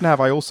the left nav,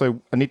 I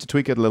need to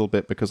tweak it a little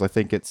bit because I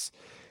think it's,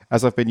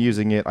 as I've been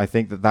using it, I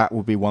think that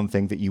would be one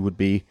thing that you would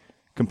be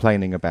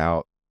complaining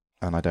about,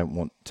 and I don't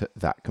want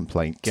that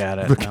complaint. Got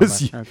it.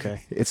 Because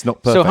okay, it's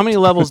not perfect. So how many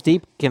levels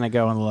deep can I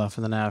go on the left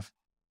of the nav?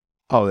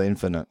 Oh,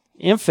 infinite.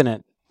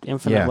 Infinite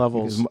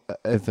levels.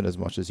 Infinite as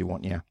much as you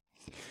want. Yeah.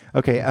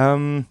 Okay.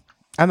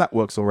 And that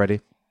works already.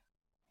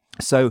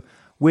 So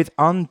with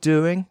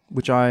undoing,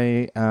 which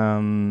I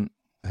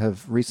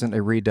have recently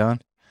redone,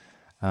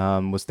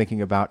 was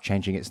thinking about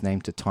changing its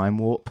name to Time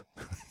Warp,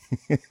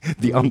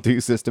 the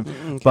undo system.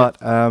 Okay.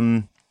 But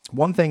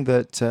one thing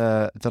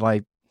that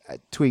I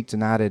tweaked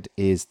and added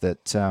is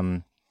that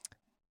the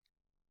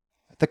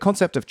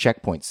concept of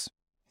checkpoints.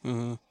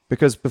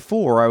 Because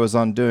before I was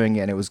undoing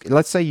it, and it was,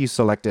 let's say you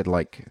selected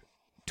like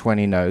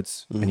 20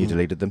 nodes and you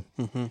deleted them.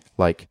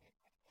 Like,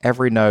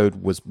 every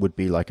node would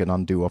be like an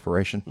undo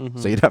operation.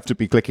 So you'd have to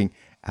be clicking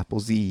Apple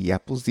Z,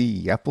 Apple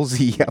Z, Apple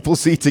Z, Apple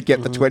Z to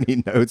get the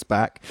 20 nodes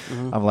back.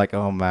 I'm like,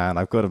 oh man,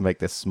 I've got to make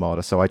this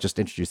smarter. So I just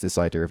introduced this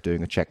idea of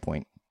doing a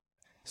checkpoint.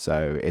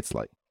 So it's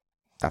like,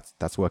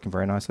 that's working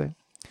very nicely.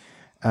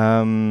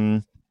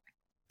 And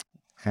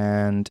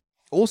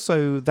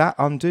also that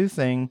undo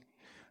thing,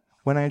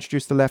 when I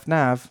introduced the left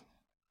nav,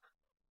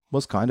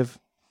 was kind of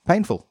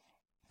painful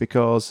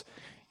because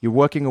you're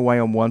working away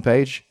on one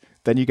page,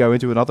 then you go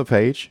into another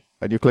page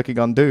and you're clicking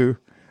undo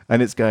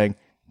and it's going,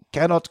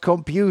 cannot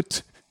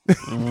compute.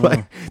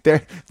 Like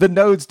the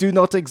nodes do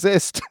not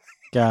exist.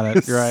 Got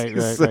it. Right.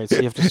 So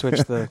you have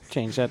to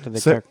change that to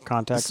the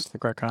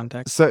correct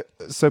context.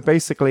 So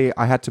basically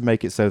I had to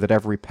make it so that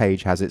every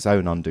page has its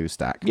own undo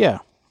stack. Yeah.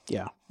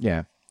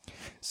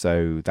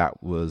 So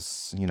that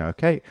was,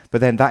 okay.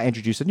 But then that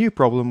introduced a new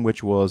problem,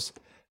 which was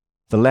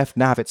the left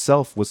nav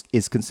itself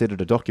is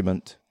considered a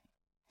document.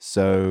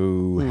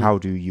 So how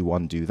do you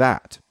undo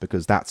that?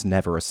 Because that's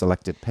never a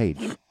selected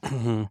page.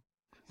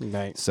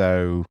 Right.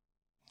 So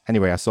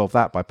anyway, I solved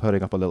that by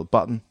putting up a little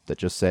button that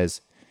just says,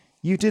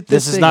 you did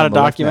this is not a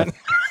document.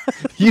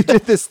 You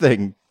did this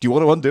thing. Do you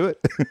want to undo it?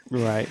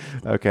 Right.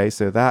 Okay,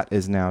 so that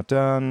is now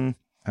done.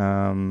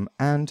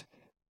 And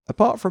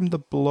apart from the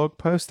blog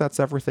post, that's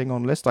everything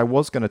on List. I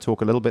was going to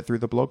talk a little bit through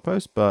the blog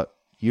post, but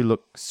you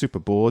look super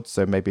bored,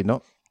 so maybe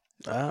not.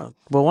 Well,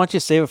 why don't you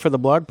save it for the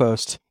blog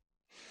post?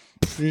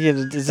 If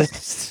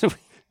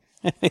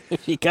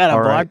you got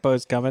a blog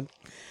post coming,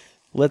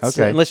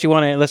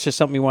 unless just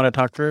something you want to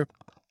talk through.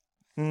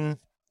 No,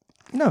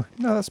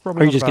 that's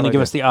probably. Or are you just going to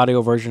give us the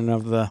audio version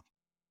of the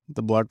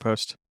blog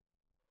post?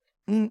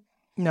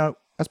 No,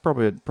 that's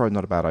probably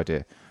not a bad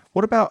idea.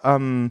 What about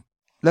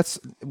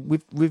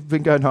we've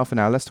been going half an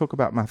hour. Let's talk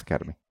about Math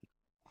Academy.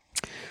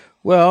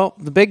 Well,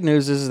 the big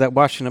news is that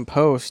Washington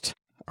Post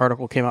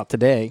article came out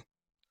today.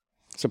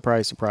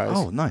 Surprise, surprise.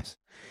 Oh, nice.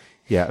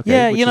 Yeah. Okay.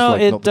 Yeah, Which you know,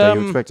 is not the day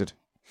you expected.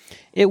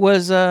 It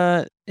was.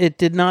 It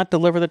did not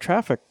deliver the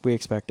traffic we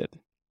expected.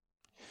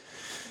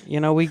 You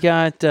know, we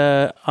got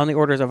on the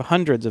orders of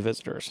hundreds of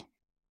visitors.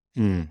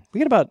 We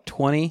got about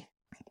 20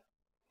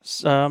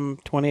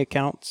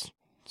 accounts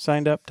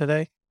signed up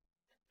today.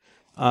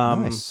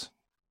 Nice.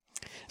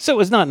 So it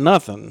was not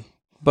nothing,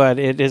 but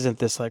it isn't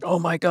this like, oh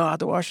my God,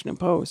 the Washington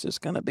Post is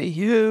going to be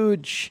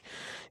huge.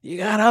 You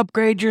got to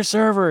upgrade your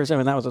servers. I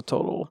mean, that was a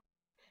total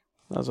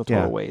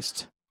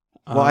waste.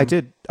 Well, I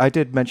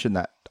did mention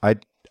that.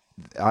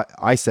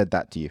 I said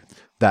that to you,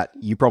 that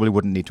you probably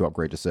wouldn't need to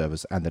upgrade your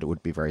servers and that it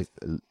would be very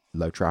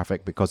low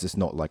traffic because it's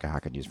not like a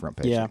Hacker News front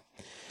page. Yeah.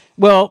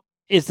 Well,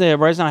 it's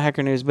not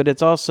Hacker News, but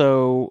it's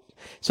also,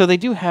 so they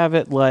do have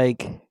it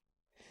like,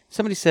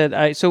 somebody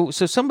said, so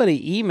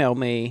somebody emailed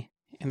me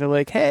and they're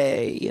like,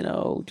 hey, you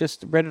know,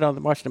 just read it on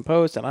the Washington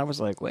Post. And I was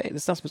like, wait,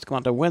 this stuff's supposed to come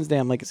out on Wednesday.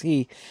 I'm like,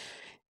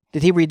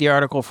 did he read the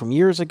article from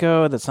years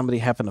ago that somebody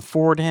happened to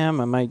forward him?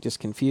 Am I just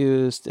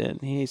confused?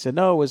 And he said,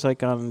 no, it was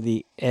like on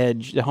the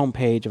Edge, the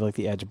homepage of like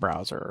the Edge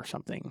browser or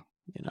something,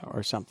 you know,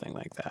 or something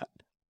like that.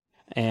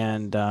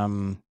 And,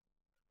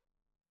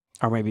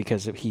 or maybe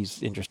because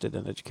he's interested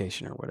in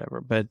education or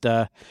whatever.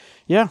 But,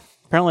 yeah,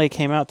 apparently it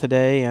came out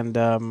today and,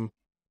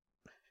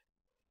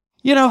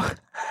 you know,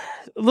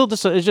 it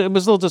was a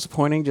little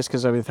disappointing just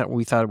because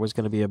we thought it was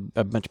going to be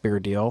a much bigger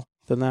deal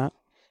than that.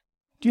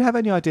 Do you have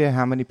any idea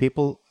how many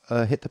people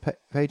hit the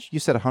page? You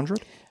said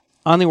 100?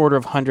 On the order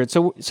of 100.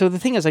 So the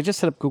thing is, I just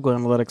set up Google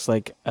Analytics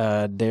like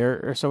a day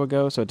or so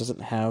ago, so it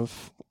doesn't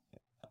have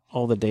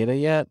all the data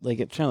yet. Like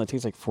it generally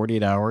takes like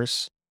 48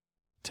 hours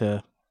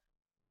to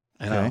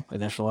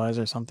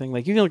initialize or something.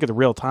 Like you can look at the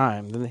real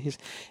time.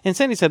 And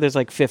Sandy said there's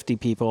like 50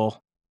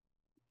 people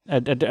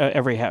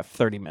every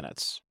 30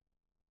 minutes.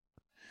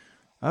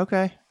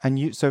 Okay, and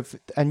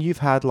you've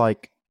had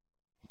like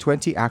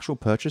 20 actual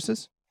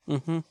purchases?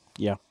 Mm-hmm.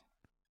 Yeah.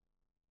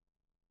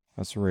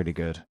 That's really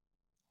good.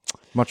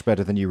 Much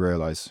better than you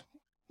realize.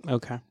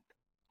 Okay.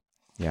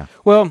 Yeah.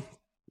 Well,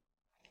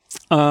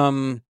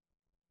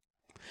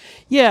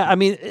 yeah. I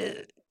mean,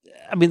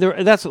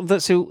 that's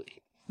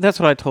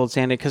what I told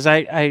Sandy because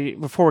I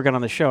before we got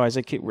on the show, I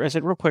said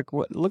real quick,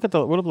 look at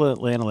the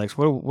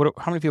analytics.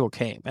 How many people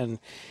came? And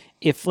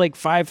if like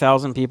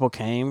 5,000 people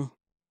came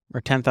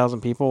or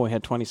 10,000 people, we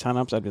had 20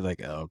 signups, I'd be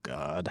like, oh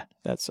God,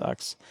 that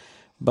sucks.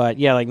 But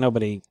yeah, like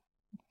nobody.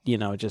 You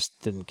know, it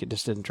just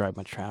didn't drive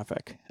much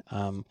traffic.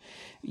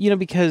 You know,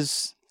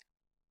 because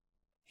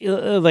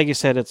like you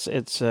said, it's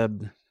not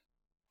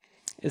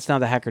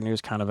the Hacker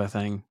News kind of a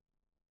thing.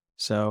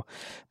 So,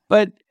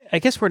 but I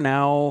guess we're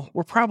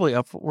probably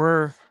up.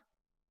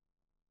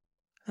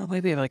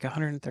 Maybe like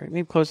 130,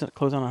 maybe close on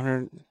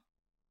 100,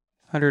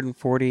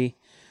 140.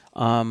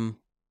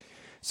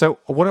 So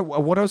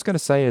what I was going to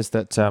say is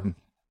that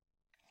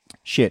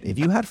if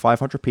you had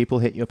 500 people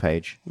hit your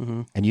page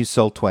and you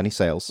sold 20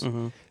 sales,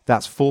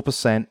 that's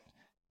 4%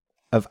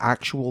 of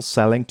actual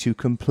selling to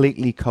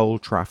completely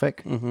cold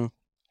traffic.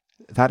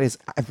 That is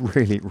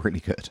really, really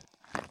good.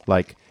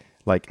 Like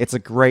it's a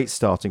great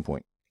starting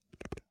point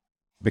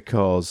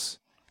because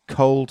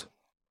cold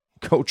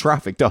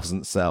traffic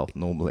doesn't sell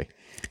normally.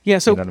 Yeah.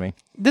 So you know what I mean?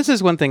 This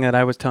is one thing that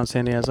I was telling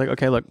Sandy. I was like,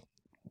 okay, look,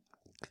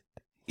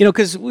 you know,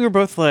 because we were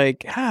both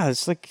like,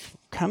 it's like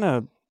kind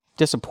of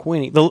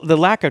disappointing. The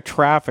lack of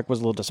traffic was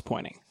a little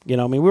disappointing. You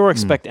know, I mean, we were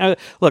expecting.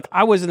 Look,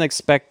 I wasn't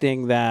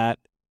expecting that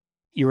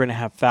you were going to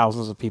have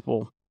thousands of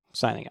people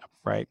signing up.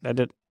 Right?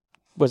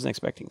 Wasn't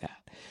expecting that.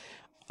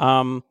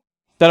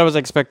 That I was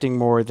expecting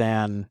more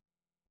than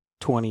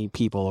 20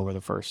 people over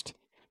the first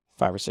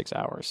 5 or 6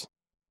 hours.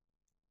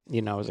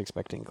 You know, I was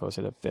expecting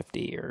closer to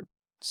 50 or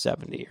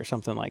 70 or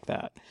something like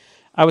that.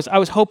 I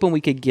was hoping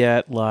we could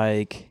get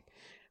like,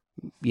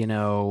 you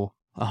know,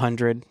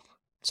 100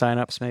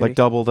 signups maybe. Like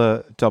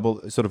almost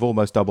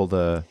double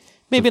the.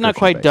 Maybe not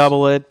quite base.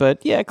 Double it,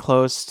 but yeah,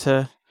 close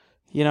to.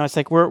 You know, it's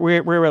like we're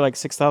like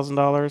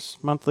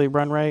 $6,000 monthly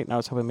run rate, and I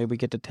was hoping maybe we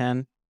get to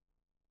 10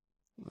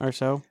 or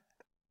so.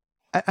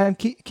 And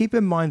keep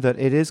in mind that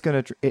it is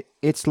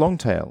it's long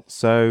tail,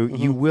 so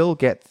you will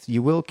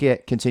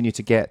continue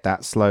to get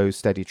that slow,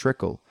 steady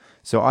trickle.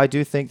 So I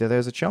do think that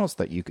there's a chance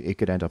that it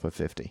could end up at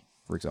 50,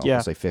 for example,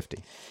 say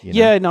 50. You know?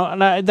 Yeah,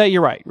 no, that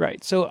you're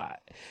right. So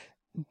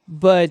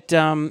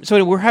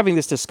So we're having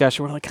this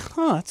discussion. We're like,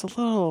 it's a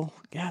little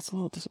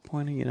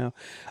disappointing,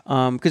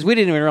 because we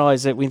didn't even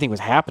realize that anything was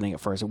happening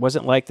at first. It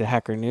wasn't like the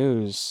Hacker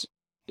News,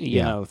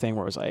 thing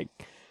where it was like,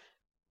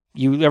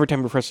 every time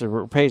you refresh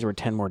the page, there were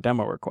 10 more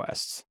demo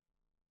requests.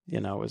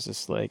 It was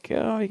just like,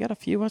 oh, you got a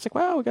few. I was like,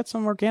 wow, we got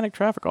some organic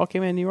traffic. All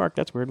came in New York.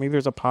 That's weird. Maybe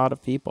there's a pod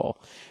of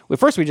people. At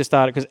first, we just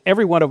thought it because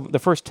every one of the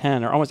first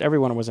 10, or almost every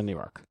one was in New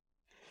York.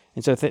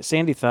 And so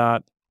Sandy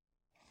thought,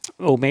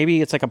 oh,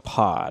 maybe it's like a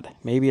pod.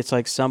 Maybe it's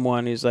like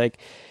someone who's like,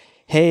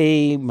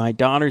 hey, my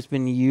daughter's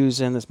been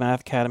using this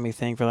Math Academy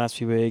thing for the last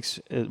few weeks.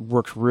 It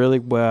works really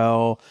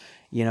well.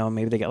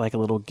 Maybe they got like a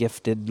little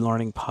gifted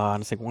learning pod.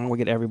 It's like, why don't we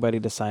get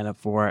everybody to sign up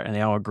for it? And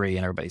they all agree,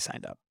 and everybody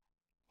signed up.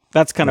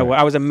 That's kind of what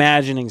I was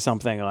imagining,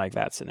 something like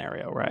that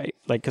scenario, right?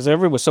 Like, because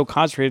everyone was so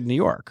concentrated in New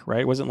York,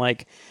 right? It wasn't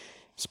like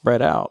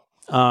spread out.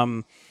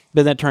 But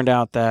then it turned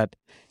out that,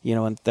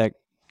 and that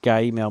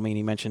guy emailed me and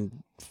he mentioned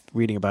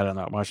reading about it on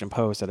the Washington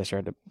Post, that I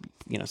started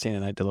to, Sandy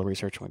and I did a little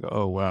research and we go,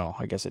 oh, wow,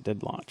 I guess it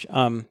did launch,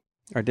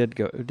 or did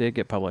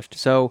get published.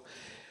 So,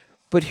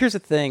 but here's the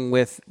thing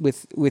with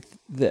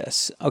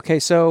this. Okay,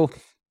 so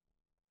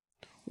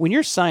when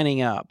you're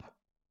signing up,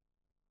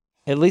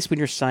 at least when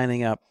you're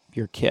signing up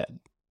your kid,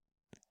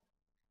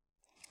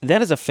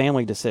 that is a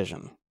family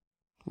decision,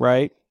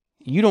 right?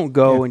 You don't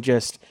go and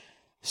just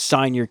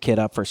sign your kid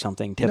up for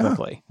something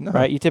typically,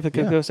 right? You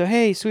typically go, so,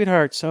 hey,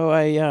 sweetheart, so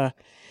you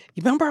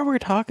remember we were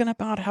talking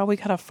about how we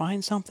got to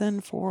find something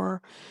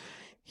for,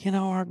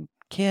 our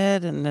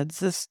kid, and it's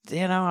this,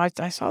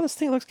 I saw this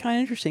thing, looks kind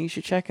of interesting. You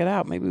should check it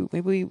out. Maybe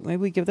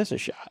we give this a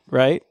shot,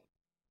 right?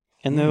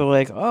 And they're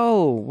like,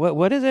 oh,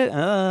 what is it?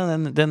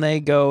 And then they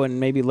go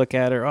and maybe look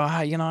at it. Oh,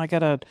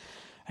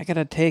 I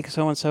gotta take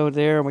so and so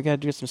there, and we gotta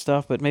do some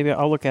stuff. But maybe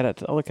I'll look at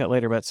it. I'll look at it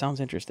later. But it sounds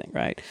interesting,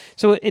 right?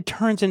 So it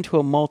turns into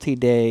a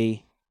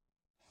multi-day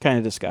kind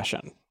of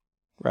discussion,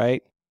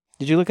 right?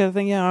 Did you look at the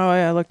thing? Yeah,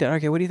 I looked at it.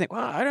 Okay, what do you think?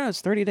 Well, I don't know. It's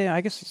 30 days.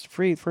 I guess it's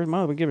free for a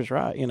month. We give it a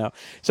try,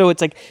 So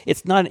it's like,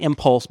 it's not an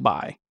impulse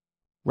buy,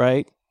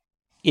 right?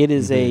 It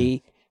is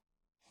is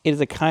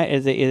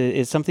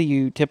something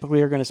you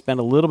typically are going to spend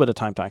a little bit of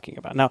time talking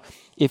about. Now,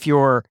 if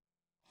your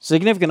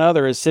significant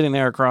other is sitting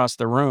there across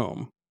the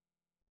room,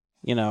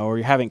 or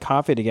you're having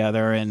coffee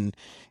together and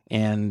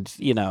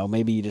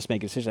maybe you just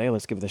make a decision, hey,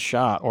 let's give it a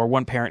shot. Or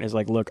one parent is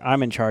like, look,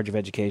 I'm in charge of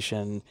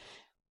education.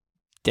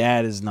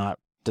 Dad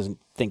doesn't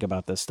think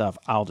about this stuff.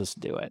 I'll just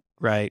do it,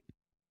 right?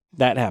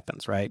 That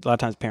happens, right? A lot of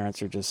times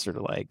parents are just sort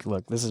of like,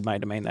 look, this is my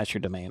domain, that's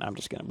your domain. We're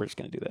just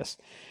gonna do this.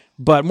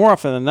 But more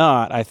often than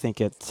not, I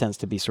think it tends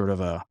to be sort of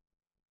a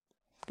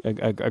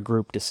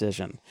group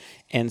decision.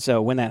 And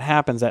so when that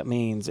happens, that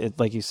means it,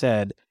 like you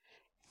said,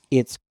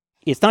 it's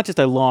not just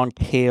a long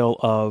tail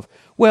of,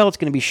 well, it's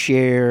going to be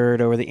shared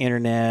over the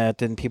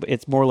internet and people.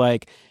 It's more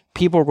like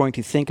people are going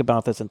to think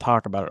about this and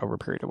talk about it over a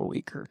period of a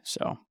week or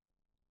so.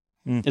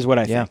 Is what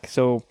I think.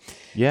 So,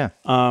 at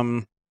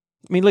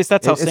least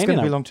that's how Sandy. It's going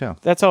to be long tail.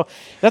 That's how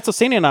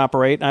Sandy and I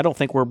operate. And I don't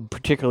think we're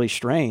particularly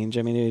strange.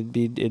 I mean,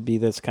 it'd be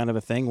this kind of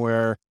a thing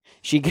where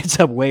she gets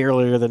up way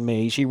earlier than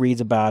me. She reads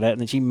about it and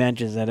then she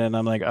mentions it, and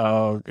I'm like,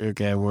 oh,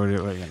 okay,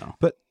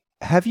 But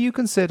have you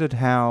considered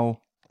how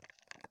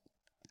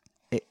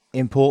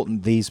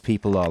important these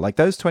people are? Like,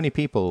 those 20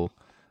 people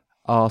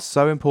are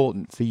so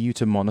important for you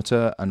to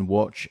monitor and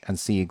watch and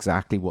see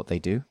exactly what they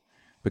do,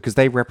 because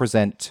they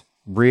represent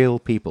real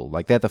people.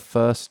 Like, they're the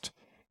first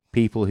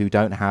people who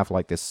don't have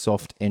like this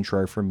soft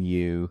intro from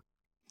you.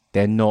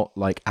 They're not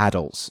like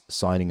adults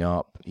signing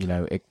up,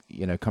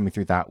 coming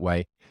through that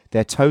way.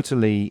 They're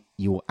totally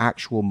your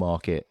actual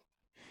market.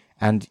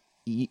 And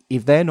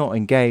if they're not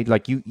engaged,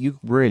 like you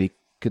really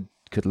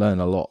could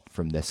learn a lot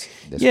from this.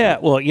 Yeah.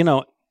 Group.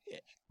 Well,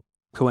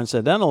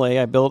 coincidentally,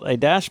 I built a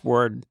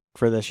dashboard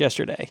for this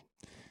yesterday.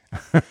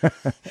 Nice.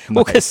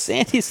 Well, because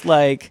Sandy's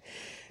like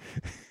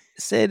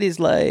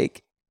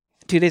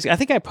 2 days ago, I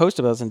think I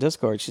posted about this in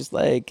Discord. She's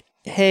like,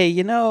 hey,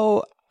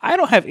 I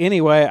don't have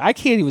any way. I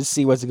can't even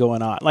see what's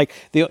going on. Like,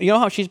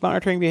 how she's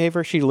monitoring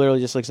behavior? She literally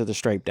just looks at the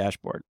straight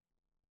dashboard,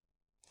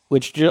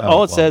 which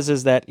all it says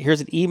is that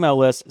here's an email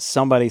list.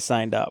 Somebody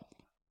signed up.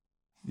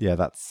 Yeah,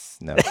 that's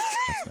not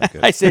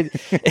good. I said,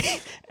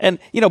 and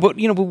but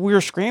we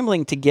were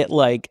scrambling to get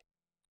like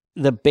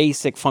the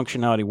basic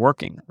functionality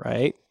working,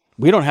 right?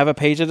 We don't have a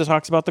page that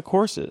talks about the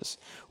courses.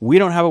 We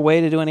don't have a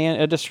way to do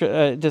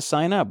to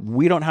sign up.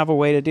 We don't have a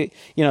way to do,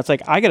 it's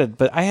like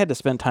but I had to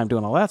spend time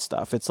doing all that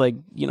stuff. It's like,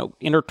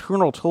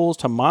 internal tools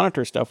to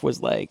monitor stuff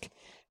was like,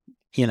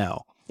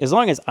 as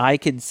long as I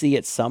could see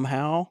it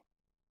somehow,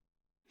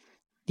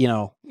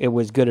 it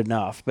was good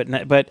enough.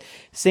 But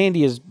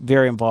Sandy is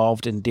very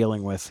involved in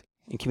dealing with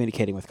and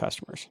communicating with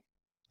customers,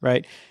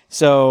 right?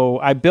 So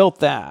I built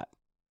that.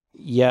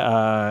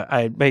 Yeah,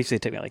 I basically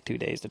took me like 2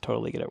 days to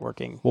totally get it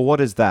working. Well,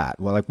 what is that?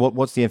 Well, like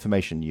what's the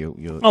information you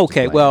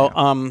Okay, well,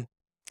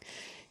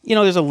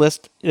 there's a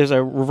list. There's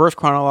a reverse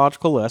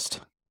chronological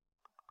list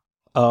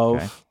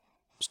of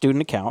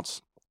student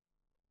accounts.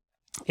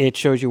 It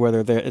shows you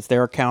whether it's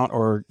their account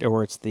or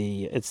it's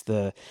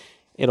the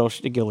it'll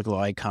give a little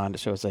icon to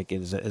show it's like,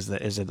 is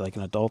it like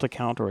an adult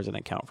account or is it an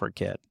account for a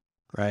kid,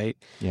 right?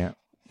 Yeah.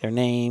 Their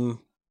name,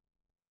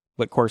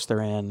 what course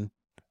they're in,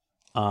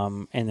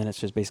 and then it's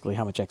just basically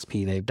how much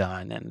XP they've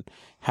done and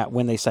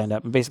when they signed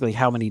up, and basically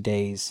how many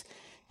days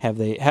have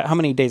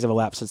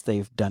elapsed since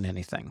they've done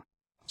anything.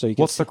 So you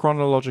can What's the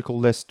chronological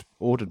list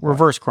ordered by?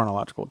 Reverse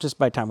chronological, just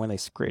by time when they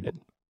created.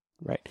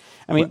 Right.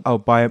 I mean,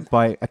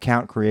 by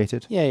account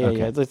created. Yeah.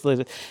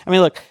 I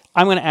mean, look,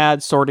 I'm going to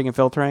add sorting and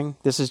filtering.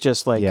 This is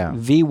just like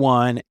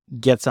V1,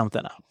 get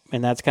something up,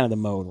 and that's kind of the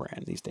mode we're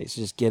in these days.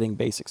 Just getting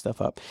basic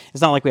stuff up.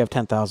 It's not like we have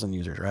 10,000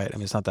 users, right? I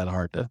mean, it's not that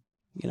hard to,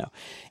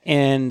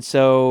 And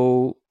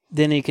so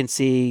then you can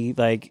see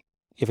like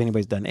if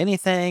anybody's done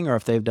anything or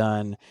if they've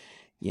done,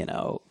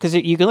 because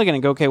you can look at it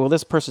and go, okay, well,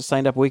 this person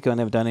signed up a week ago and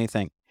they've done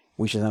anything.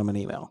 We should send them an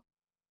email,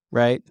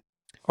 right?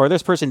 Or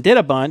this person did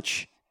a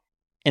bunch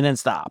and then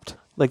stopped.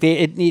 Like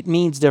it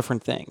means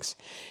different things.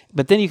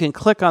 But then you can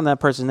click on that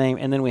person's name,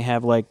 and then we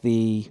have like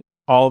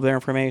all of their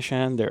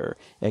information, their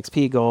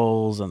XP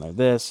goals, and their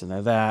this and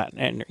their that,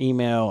 and their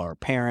email or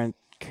parent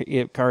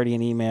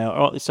guardian email,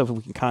 all this stuff.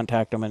 We can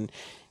contact them, and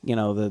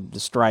the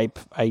Stripe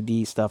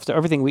ID stuff. So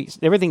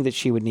everything that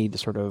she would need to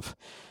sort of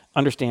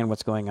understand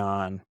what's going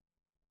on.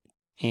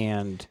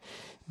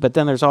 But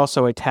then there's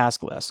also a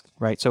task list,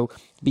 right? So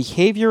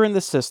behavior in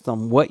the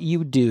system, what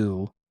you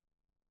do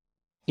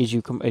is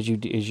you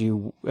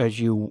complete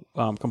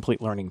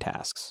learning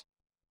tasks,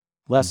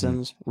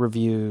 lessons,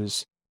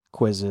 reviews,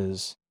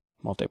 quizzes,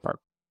 multi-part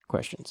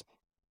questions,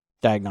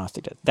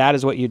 diagnostic. That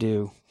is what you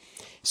do.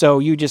 So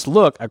you just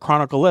look a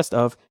chronicle list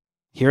of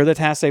here are the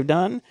tasks they've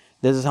done.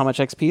 This is how much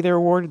XP they're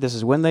awarded. This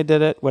is when they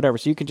did it, whatever.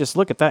 So you can just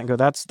look at that and go,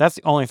 that's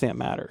the only thing that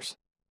matters.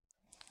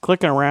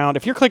 Clicking around.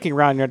 If you're clicking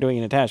around and you're not doing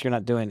any task, you're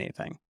not doing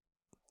anything.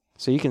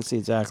 So you can see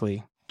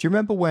exactly. Do you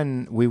remember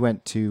when we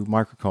went to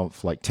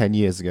MicroConf like 10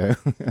 years ago?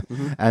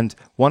 And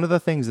one of the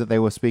things that they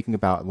were speaking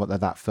about,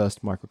 that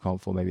first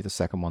MicroConf or maybe the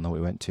second one that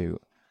we went to,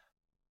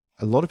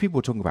 a lot of people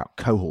were talking about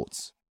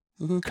cohorts.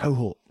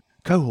 Cohort.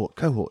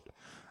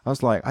 I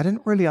was like, I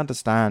didn't really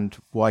understand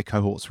why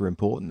cohorts were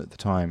important at the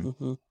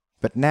time.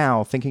 But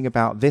now, thinking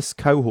about this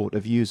cohort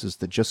of users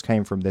that just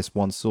came from this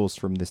one source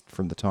from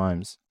the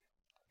Times,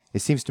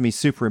 it seems to me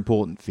super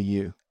important for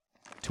you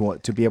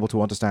to be able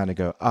to understand and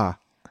go,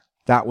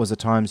 that was a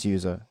Times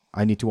user.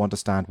 I need to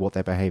understand what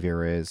their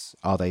behavior is.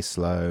 Are they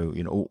slow?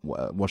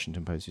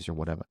 Washington Post user or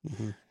whatever.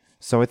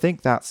 So I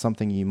think that's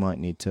something you might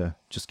need to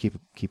just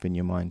keep in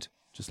your mind.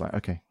 Just like,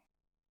 okay,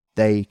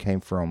 they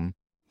came from.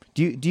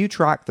 Do you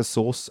track the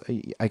source?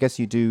 I guess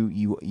you do.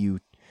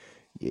 You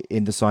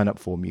in the sign up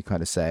form, you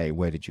kind of say,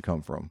 where did you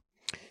come from?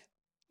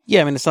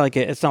 Yeah, I mean, it's not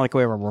like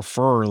we have a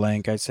refer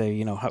link. I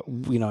say,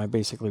 I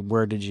basically,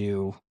 how'd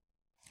you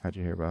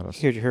hear about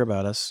us? Heard you hear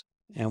about us?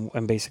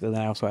 And basically,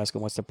 then I also ask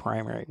them what's the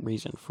primary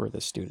reason for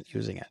the student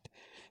using it.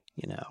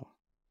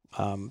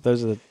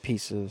 Those are the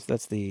pieces.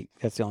 That's the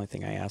only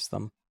thing I ask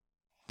them.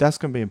 That's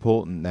going to be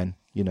important then.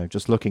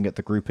 Just looking at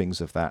the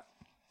groupings of that,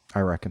 I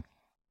reckon.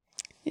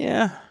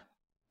 Yeah.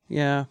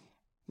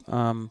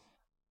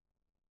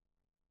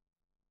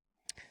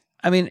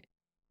 I mean,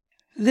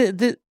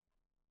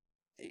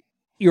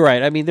 you're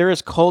right. I mean, there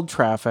is cold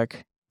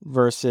traffic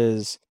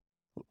versus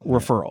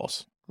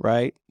referrals,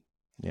 right?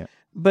 Yeah.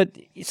 But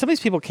some of these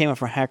people came up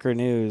from Hacker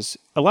News.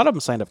 A lot of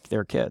them signed up to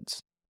their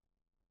kids.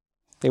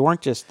 They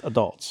weren't just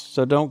adults.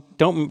 So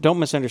don't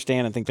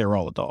misunderstand and think they're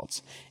all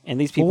adults. And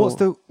these people.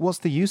 Well, what's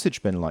the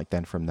usage been like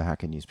then from the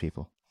Hacker News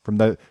people?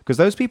 Because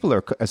those people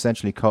are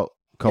essentially cold.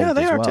 Yeah,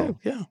 they as are well.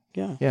 too. Yeah.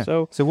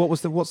 So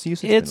what's the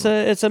usage?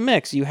 It's a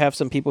mix. You have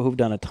some people who've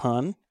done a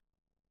ton.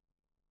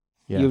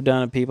 Yeah. You've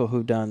done people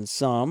who've done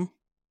some,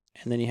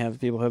 and then you have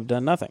people who've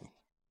done nothing.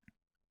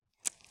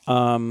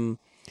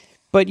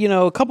 But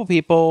a couple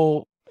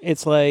people,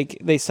 it's like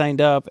they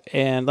signed up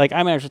and like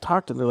I'm actually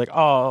talking to them. They're like,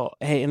 oh,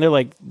 hey, and they're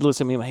like,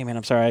 listen to me, hey man,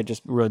 I'm sorry, I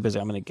just really busy.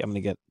 I'm gonna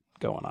get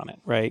going on it,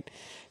 right?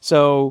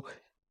 So,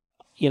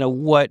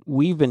 what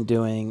we've been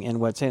doing and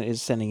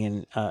is sending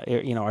in,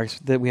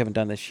 we haven't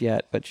done this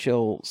yet, but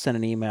she'll send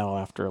an email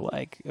after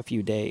like a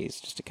few days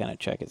just to kind of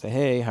check and say,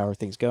 hey, how are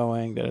things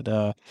going?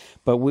 But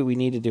what we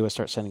need to do is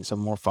start sending some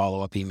more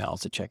follow-up emails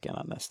to check in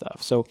on this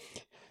stuff. So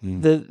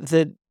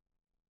the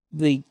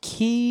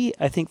key,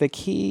 or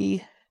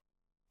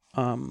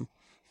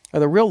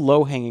the real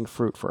low-hanging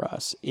fruit for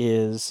us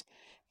is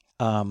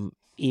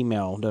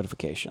email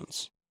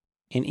notifications.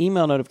 And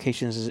email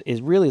notifications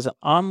is really an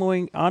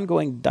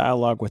ongoing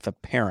dialogue with a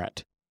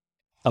parent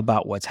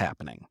about what's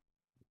happening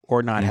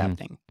or not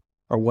happening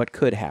or what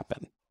could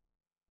happen,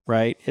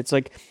 right? It's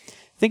like,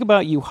 think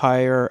about you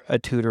hire a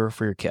tutor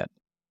for your kid,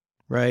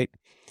 right?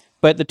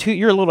 But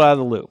you're a little out of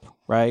the loop,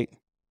 right?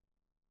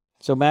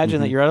 So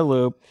imagine that you're out of the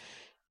loop.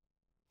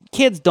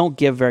 Kids don't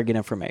give very good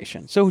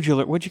information. So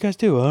what'd you guys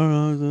do? I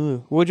don't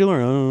know. What'd you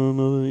learn? I don't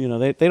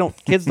know. They don't.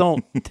 Kids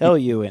don't tell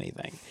you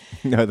anything.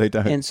 No, they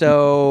don't. And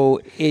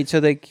so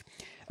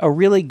a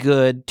really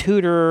good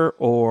tutor,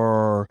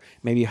 or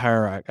maybe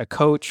hire a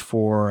coach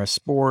for a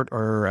sport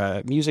or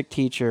a music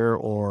teacher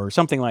or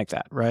something like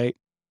that, right?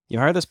 You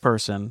hire this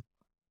person,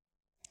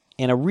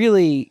 And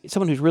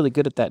someone who's really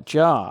good at that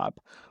job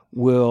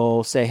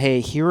will say,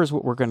 hey, here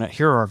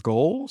are our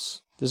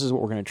goals. This is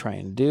what we're going to try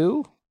and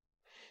do.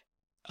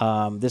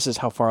 This is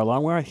how far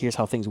along we are. Here's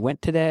how things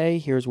went today.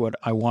 Here's what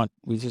I want.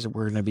 This is what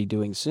we're going to be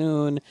doing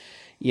soon.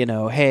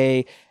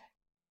 Hey,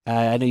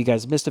 I know you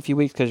guys missed a few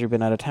weeks because you've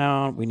been out of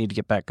town. We need to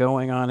get back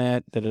going on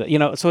it.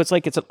 So it's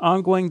like it's an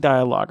ongoing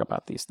dialogue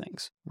about these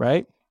things,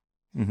 right?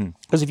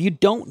 Because if you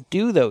don't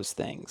do those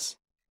things,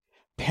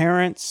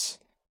 kids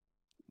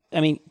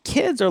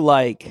are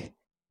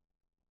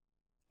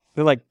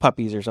they're like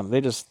puppies or something.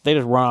 They just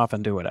run off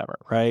and do whatever,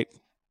 right?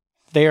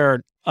 They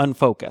are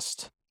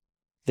unfocused.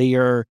 They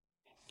are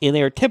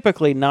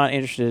typically not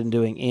interested in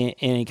doing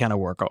any kind of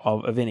work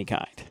of any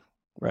kind,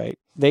 right?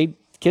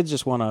 Kids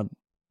just want to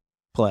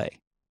play,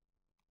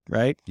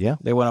 right? Yeah.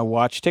 They want to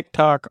watch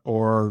TikTok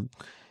or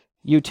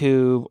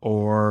YouTube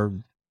or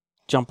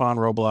jump on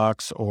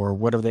Roblox or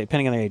whatever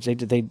depending on their age.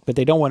 But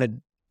they don't want to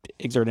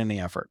exert any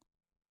effort.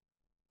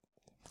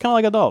 Kind of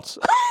like adults,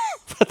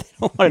 but they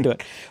don't want to do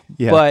it.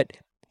 Yeah. But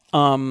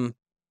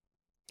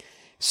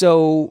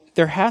so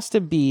there has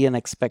to be an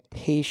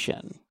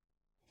expectation,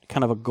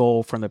 kind of a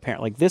goal from the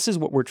parent. Like, this is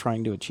what we're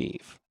trying to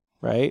achieve,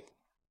 right?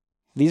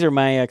 These are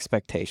my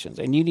expectations.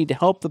 And you need to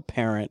help the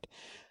parent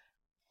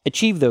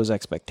achieve those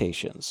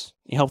expectations.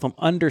 You help them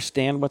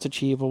understand what's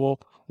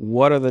achievable,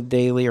 what are the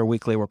daily or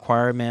weekly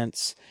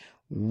requirements,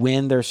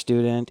 when their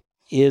student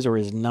is or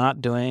is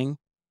not doing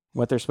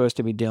what they're supposed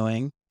to be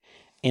doing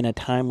in a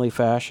timely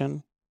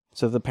fashion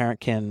so the parent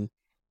can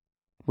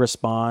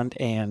respond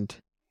and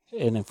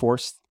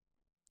enforce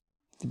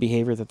the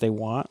behavior that they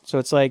want. So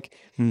it's like,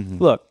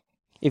 look,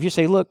 if you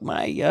say, look,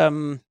 my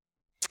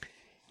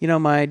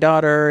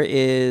daughter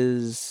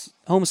is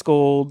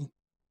homeschooled,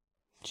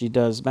 she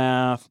does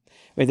math,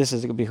 this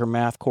is going to be her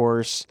math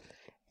course,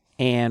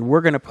 and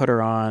we're going to put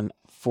her on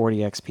 40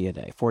 XP a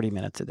day, 40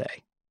 minutes a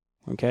day.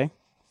 Okay?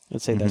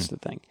 Let's say that's the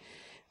thing.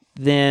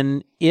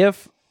 Then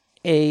if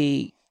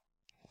a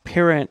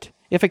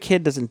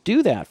kid doesn't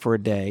do that for a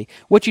day,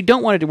 what you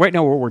don't want to do right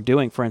now, what we're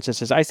doing, for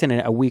instance, is I send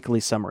a weekly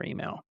summer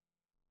email.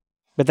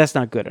 But that's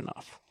not good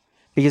enough.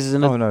 Because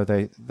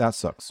that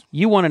sucks.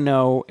 You want to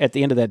know at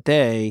the end of that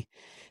day,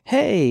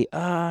 hey,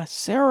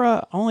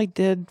 Sarah only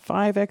did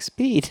 5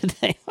 XP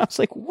today. I was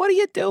like, what are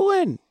you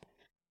doing?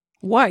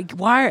 Why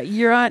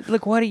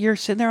you're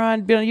sitting there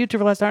been on YouTube for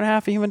the last hour and a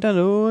half and you haven't done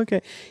it. Oh,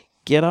 okay.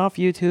 Get off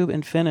YouTube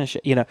and finish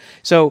it.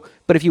 So,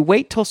 but if you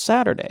wait till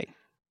Saturday,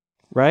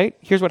 right?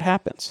 Here's what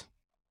happens.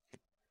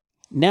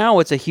 Now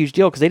it's a huge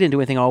deal because they didn't do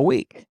anything all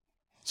week.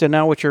 So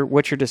now what's your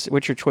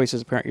choice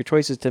as a parent? Your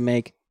choice is to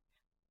make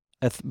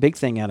a big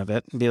thing out of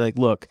it and be like,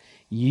 look,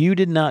 you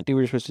did not do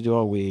what you're supposed to do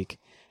all week.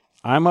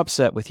 I'm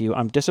upset with you.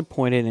 I'm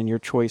disappointed in your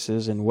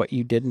choices and what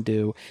you didn't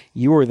do.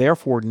 You are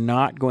therefore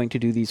not going to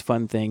do these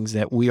fun things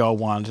that we all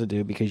wanted to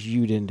do because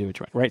you didn't do it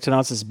right. So now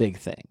it's this big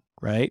thing,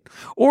 right?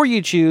 Or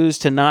you choose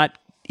to not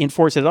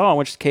enforce it at all, in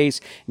which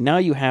case now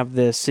you have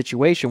this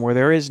situation where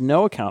there is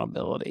no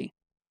accountability.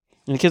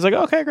 And the kid's like,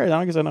 okay, great. I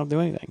don't guess I don't have to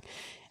do anything.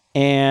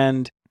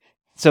 And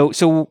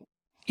so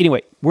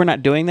anyway, we're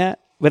not doing that,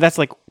 but that's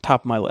like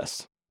top of my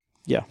list.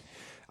 Yeah.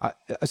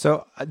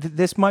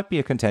 This might be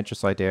a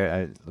contentious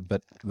idea,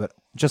 but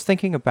just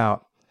thinking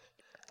about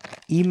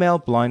email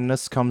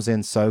blindness comes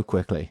in so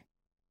quickly.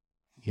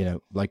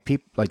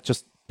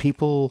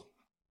 People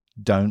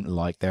don't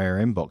like their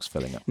inbox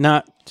filling up.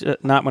 Not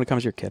when it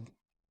comes to your kid.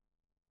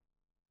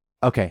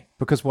 Okay,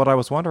 because what I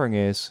was wondering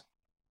is,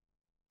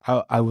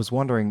 I was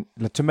wondering,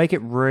 to make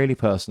it really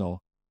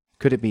personal,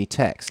 could it be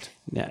text?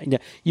 Yeah,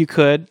 you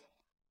could.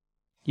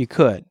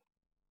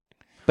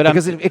 But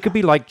because it could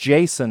be like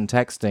Jason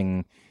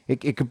texting.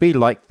 It could be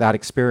like that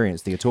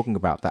experience that you're talking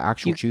about, the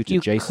actual tutor,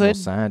 Jason or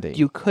Sandy.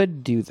 You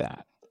could do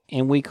that.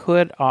 And we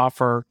could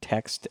offer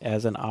text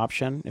as an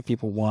option if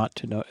people want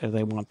to know, if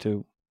they want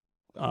to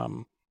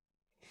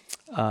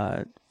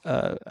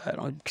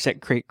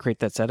create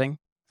that setting,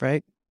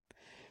 right?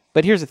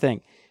 But here's the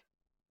thing.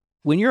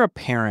 When you're a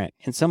parent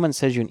and someone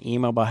sends you an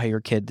email about how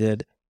your kid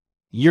did,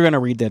 you're going to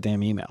read that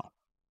damn email.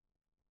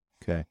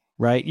 Okay.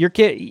 Right? Your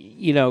kid,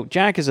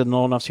 Jack is old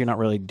enough so you're not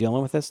really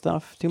dealing with this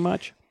stuff too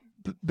much.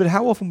 But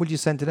how often would you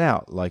send it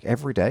out? Like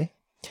every day?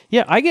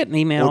 Yeah, I get an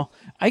email.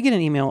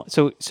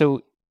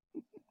 So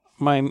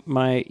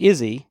my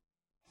Izzy,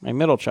 my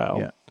middle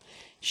child,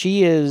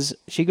 she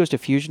goes to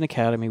Fusion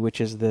Academy,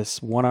 which is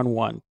this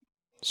one-on-one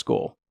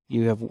school.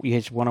 You have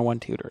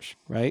one-on-one tutors,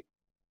 right?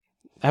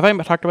 Have I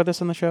talked about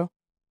this on the show?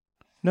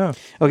 No.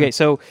 Okay,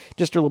 so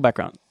just a little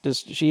background.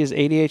 She has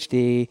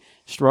ADHD,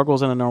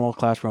 struggles in a normal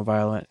classroom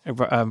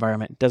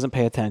environment, doesn't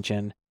pay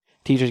attention.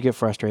 Teachers get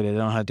frustrated. They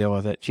don't know how to deal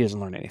with it. She doesn't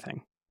learn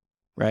anything,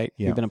 right?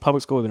 Yeah. We've been in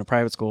public school. We've been in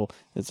private school.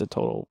 It's a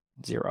total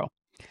zero.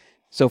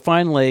 So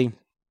finally,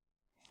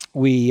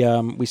 we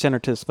sent her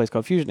to this place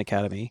called Fusion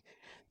Academy,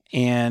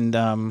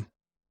 and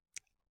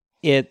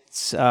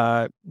it's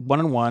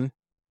one-on-one.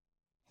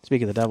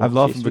 Speak of the devil. I'm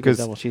laughing because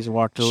she's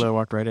walked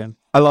right in.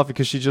 I laugh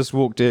because she just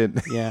walked in.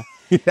 Yeah.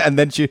 And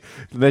then she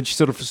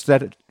sort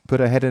of put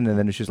her head in, and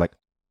then she's like,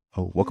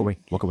 Oh, walk away,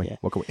 walk away, Yeah.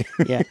 walk away.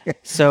 Yeah.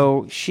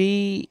 So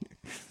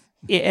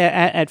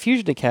at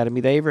Fusion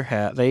Academy,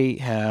 they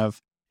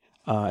have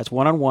it's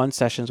one-on-one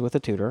sessions with a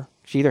tutor.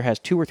 She either has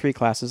 2 or 3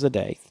 classes a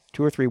day,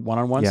 2 or 3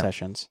 one-on-one Yeah.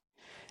 sessions,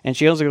 and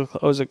she only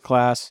goes a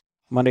class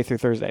Monday through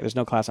Thursday. There's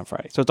no class on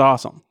Friday, so it's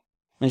awesome.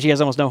 And she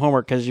has almost no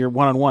homework because you're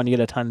one-on-one, you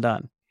get a ton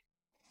done.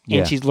 And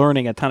Yeah. she's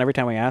learning a ton. Every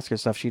time we ask her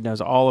stuff, she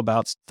knows all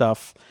about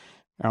stuff.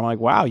 And I'm like,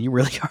 wow, you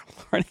really are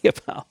learning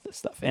about this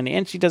stuff.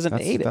 And she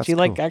doesn't hate it. She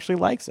cool. actually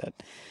likes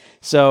it.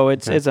 So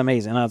it's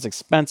amazing. Now it's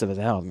expensive as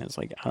hell. I mean, it's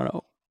like, I don't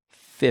know,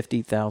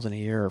 $50,000 a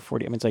year or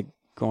 40. I mean, it's like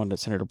going to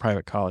send her to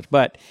private college.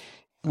 But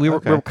we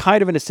were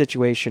kind of in a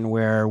situation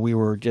where we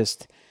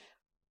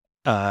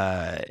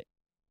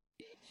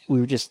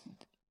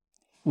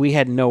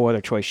had no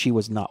other choice. She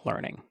was not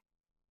learning.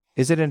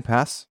 Is it in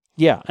Pass?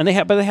 Yeah, and they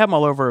have them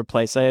all over the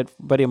place. I had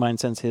a buddy of mine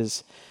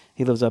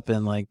he lives up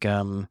in like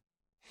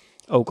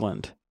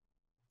Oakland,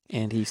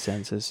 and he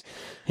sends his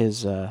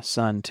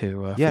son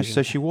to. Yeah,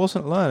 so she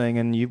wasn't learning,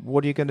 and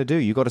what are you going to do?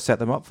 You got to set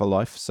them up for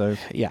life. So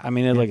yeah, I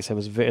mean, like I said,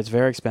 it's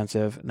very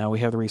expensive. Now we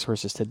have the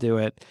resources to do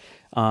it,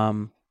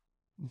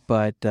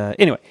 but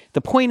anyway,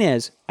 the point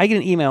is, I get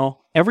an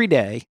email every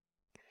day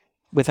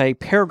with a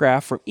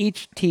paragraph from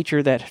each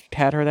teacher that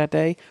had her that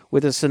day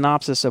with a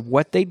synopsis of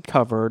what they'd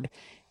covered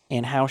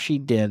and how she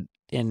did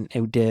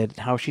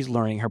how she's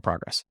learning her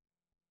progress.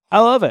 I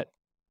love it.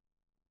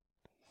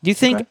 Do you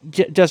think,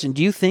 Justin,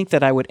 do you think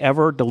that I would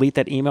ever delete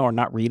that email or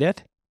not read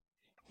it?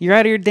 You're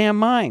out of your damn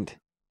mind.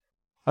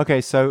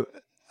 Okay, so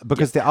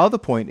because the other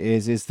point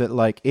is that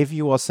like if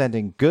you are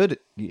sending good,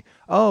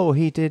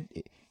 he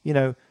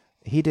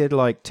did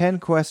like 10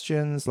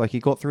 questions, like he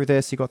got through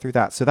this, he got through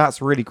that. So that's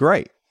really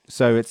great.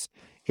 So it's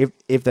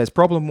if there's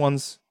problem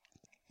ones,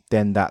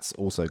 then that's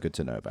also good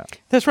to know about.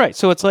 That's right.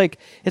 So it's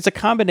a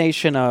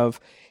combination of,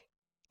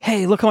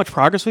 hey, look how much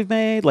progress we've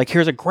made. Like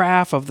here's a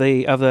graph of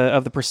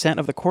the percent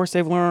of the course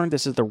they've learned.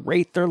 This is the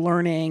rate they're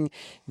learning.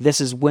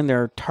 This is when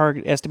they're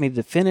estimated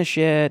to finish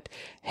it.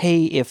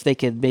 Hey, if they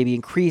could maybe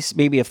increase,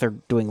 maybe if they're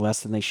doing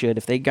less than they should,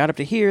 if they got up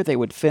to here, they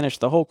would finish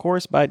the whole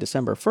course by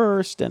December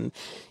 1st,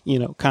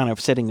 and kind of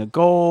setting a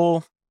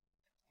goal.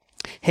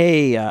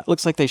 Hey,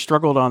 looks like they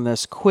struggled on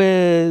this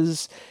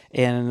quiz,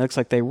 and it looks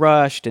like they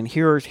rushed, and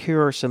here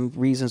are some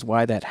reasons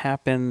why that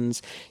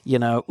happens.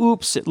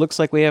 Oops, it looks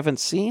like we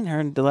haven't seen her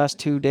in the last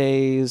 2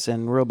 days,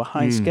 and we're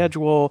behind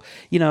schedule.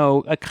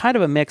 A kind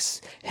of a mix.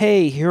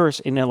 Hey,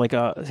 here's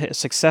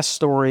success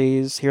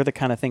stories. Here are the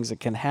kind of things that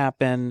can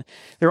happen.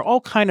 There are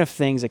all kind of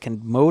things that can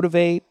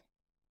motivate,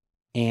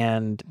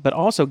 but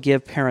also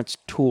give parents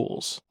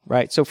tools,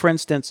 right? So, for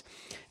instance,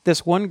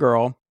 this one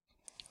girl,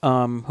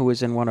 who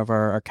was in one of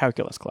our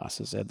calculus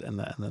classes in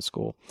the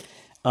school.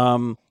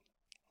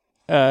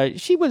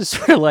 She was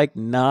sort of like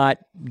not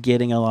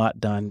getting a lot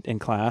done in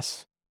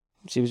class.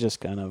 She was just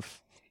kind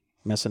of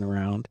messing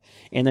around.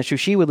 And then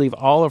she would leave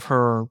all of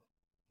her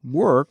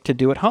work to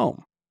do at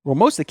home. Well,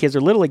 most of the kids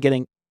are literally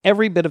getting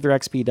every bit of their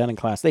XP done in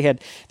class. They're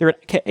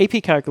at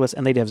AP calculus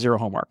and they'd have 0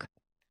 homework.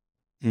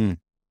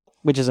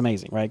 Which is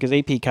amazing, right? Because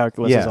AP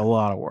calculus is a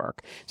lot of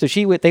work. So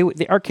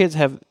our kids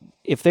have,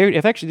 if they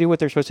actually do what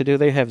they're supposed to do,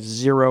 they have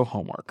 0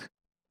 homework,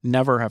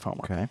 never have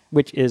homework,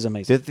 which is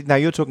amazing. Now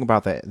you're talking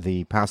about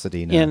the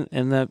Pasadena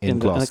in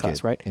the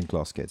class, right? In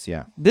class kids,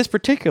 yeah. This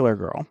particular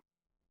girl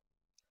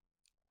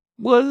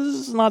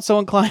was not so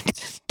inclined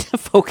to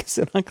focus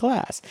in on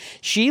class.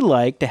 She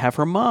liked to have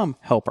her mom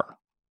help her,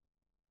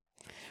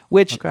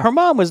 which her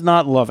mom was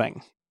not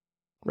loving.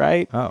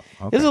 Right? Oh,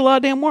 okay. This is a lot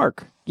of damn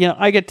work.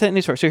 I get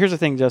tennis for. So here's the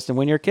thing, Justin.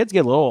 When your kids get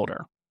a little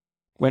older,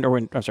 when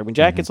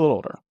Jack gets a little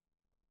older,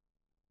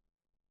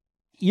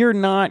 you're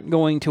not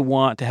going to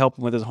want to help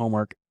him with his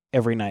homework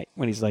every night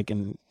when he's like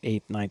in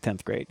 8th, 9th,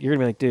 10th grade. You're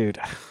gonna be like, dude,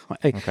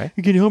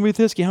 can you help me with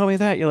this? Can you help me with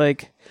that? You're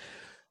like,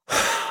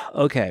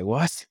 okay,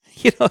 what?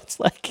 It's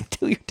like,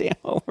 do your damn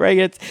homework,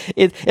 right?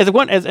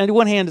 On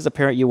one hand, as a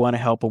parent, you want to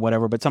help or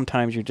whatever, but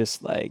sometimes you're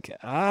just like,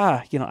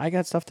 I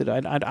got stuff to do.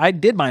 I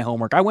did my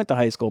homework. I went to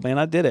high school, man.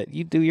 I did it.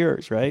 You do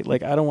yours, right?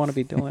 Like, I don't want to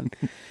be doing,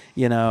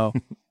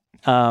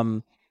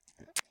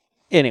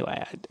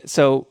 Anyway,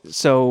 so.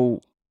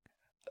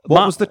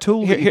 What was the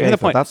tool? Here's the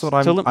point. That's what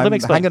I'm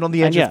hanging on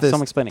the edge of this. So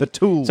I'm explaining. The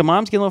tool. So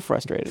mom's getting a little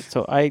frustrated.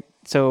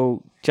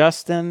 So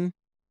Justin.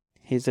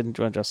 He's in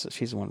one justice.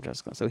 She's in one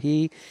justice. So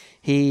he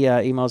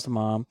emails the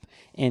mom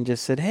and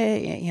just said,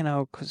 hey,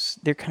 because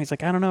he's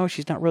like, I don't know.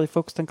 She's not really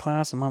focused on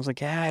class. And mom's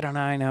like, yeah, I don't know.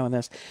 I know. And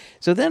this.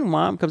 So then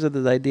mom comes up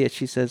with this idea.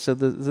 She says, so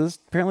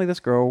apparently this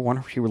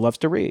girl, she loves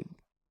to read.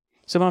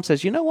 So mom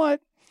says, you know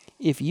what?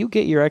 If you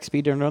get your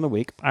XP during the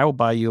week, I will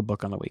buy you a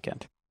book on the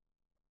weekend.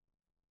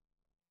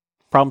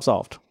 Problem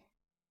solved.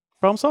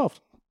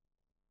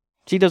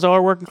 She does all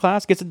her work in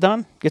class, gets it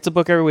done, gets a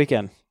book every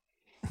weekend.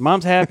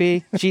 Mom's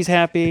happy, she's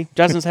happy,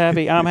 Justin's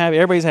happy, I'm happy,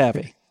 everybody's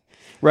happy,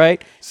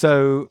 right?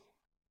 So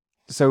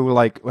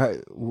like,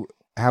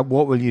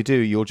 what will you do?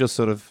 You'll just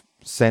sort of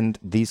send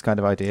these kind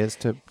of ideas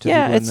to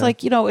yeah, people it's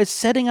like, it's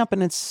setting up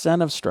an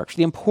incentive structure.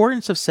 The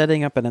importance of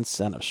setting up an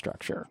incentive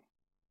structure.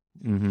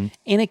 Mm-hmm.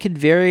 And it could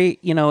vary,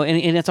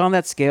 and it's on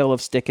that scale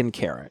of stick and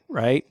carrot,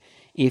 right?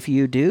 If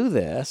you do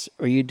this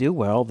or you do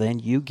well, then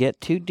you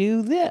get to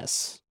do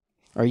this.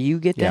 Or you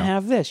get to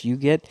have this.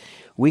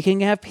 We can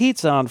have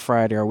pizza on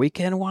Friday, or we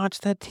can watch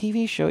that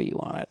TV show you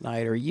want at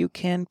night, or you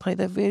can play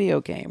the video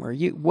game, or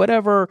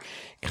whatever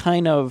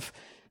kind of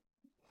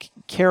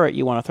carrot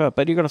you want to throw up.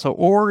 But you're going to say,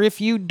 or if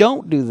you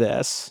don't do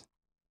this,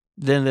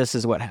 then this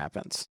is what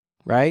happens,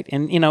 right?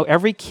 And,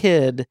 every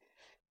kid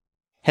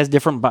has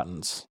different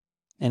buttons,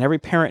 and every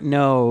parent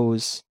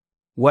knows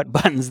what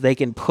buttons they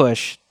can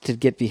push to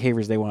get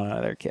behaviors they want out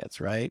of their kids,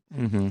 right?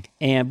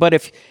 Mm-hmm. But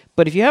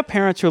if you have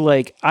parents who are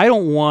like, I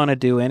don't want to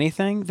do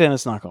anything, then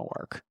it's not going to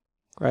work,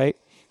 right?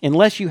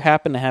 Unless you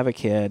happen to have a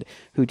kid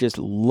who just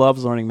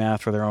loves learning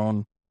math for their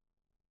own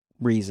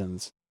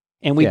reasons.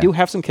 And we do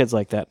have some kids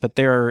like that, but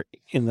they're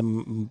in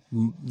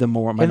the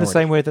more minority. In the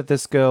same way that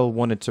this girl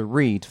wanted to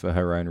read for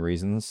her own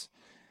reasons,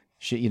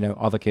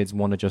 other kids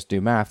want to just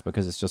do math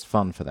because it's just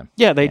fun for them.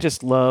 Yeah, they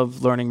just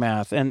love learning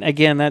math. And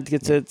again, that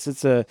gets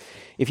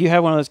if you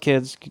have one of those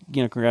kids,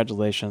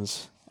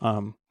 congratulations.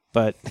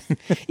 But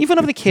even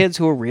of the kids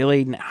who are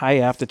really high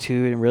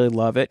aptitude and really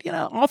love it,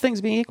 all things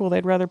being equal,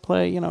 they'd rather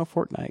play,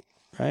 Fortnite,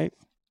 right?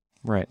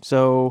 Right.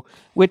 So,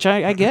 which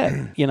I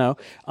get,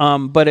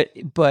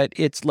 but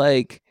it's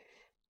like,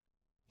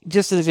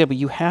 just as an example,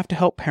 you have to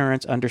help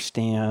parents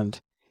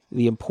understand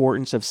the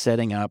importance of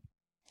setting up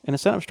an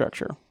incentive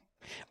structure.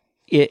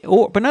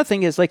 But another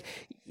thing is, like,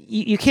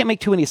 you can't make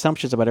too many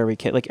assumptions about every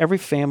kid. Like, every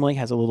family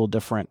has a little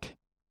different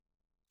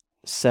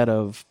set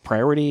of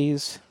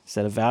priorities,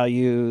 set of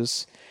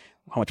values,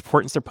 how much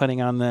importance they're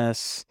putting on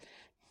this,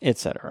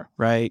 etc.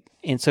 Right?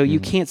 And so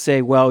you can't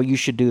say, well, you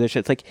should do this.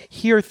 It's like,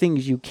 here are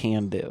things you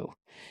can do.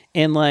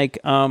 And like,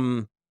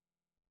 I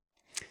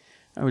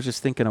was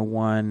just thinking of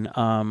one.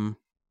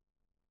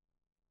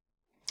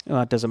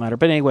 Well, it doesn't matter.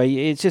 But anyway,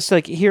 it's just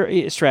like,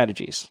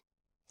 strategies,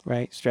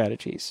 right?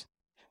 Strategies.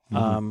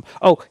 Mm-hmm.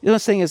 The other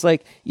thing is,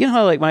 like,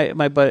 how like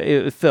my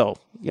buddy Phil,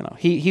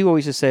 he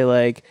always just say,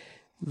 like,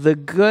 the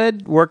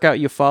good workout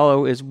you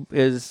follow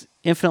is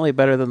infinitely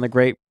better than the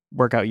great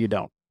workout you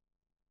don't.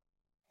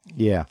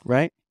 Yeah.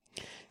 Right.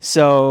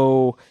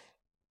 So,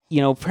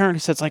 parent who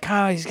says, like,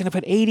 he's going to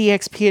put 80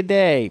 XP a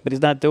day, but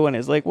he's not doing it.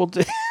 It's like, well,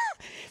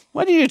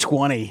 why do you do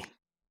 20?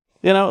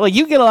 Like,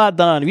 you get a lot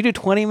done. If you do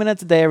 20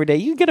 minutes a day every day,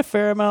 you get a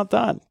fair amount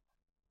done.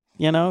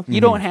 You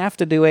don't have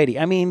to do 80.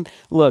 I mean,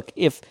 look,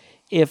 if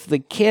the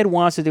kid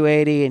wants to do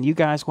 80 and you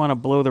guys want to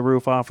blow the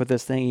roof off with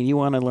this thing and you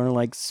want to learn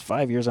like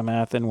 5 years of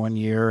math in 1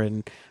 year,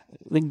 and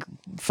then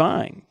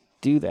fine,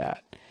 do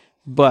that.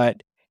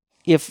 But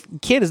if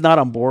kid is not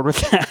on board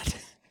with that,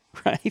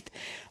 right,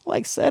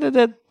 like, set it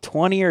at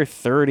 20 or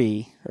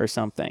 30 or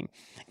something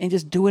and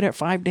just do it at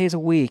 5 days a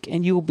week.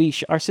 And you'll be,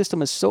 our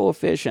system is so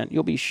efficient,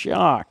 you'll be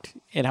shocked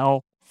at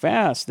how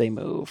fast they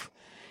move.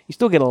 You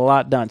still get a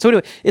lot done. So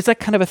anyway, it's that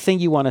kind of a thing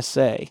you want to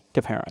say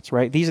to parents,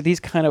 right? These are these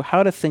kind of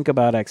how to think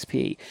about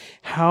XP,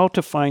 how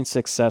to find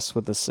success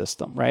with the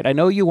system, right? I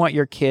know you want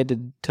your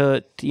kid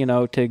to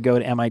go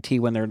to MIT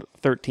when they're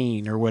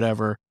 13 or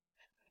whatever,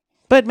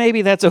 but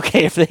maybe that's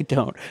okay if they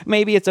don't.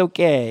 Maybe it's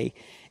okay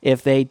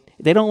if they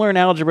don't learn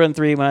algebra in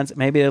 3 months.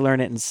 Maybe they learn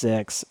it in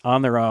 6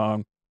 on their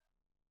own.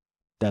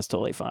 That's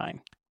totally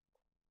fine.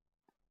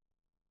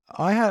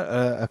 I had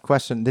a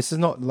question. This is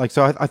not like,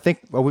 so I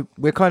think, well,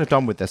 we're kind of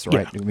done with this,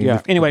 right? Yeah. I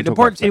mean,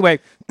 Anyway,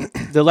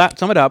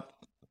 sum it up.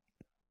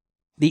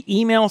 The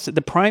emails,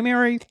 the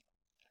primary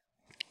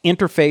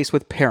interface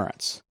with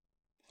parents,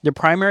 the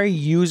primary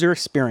user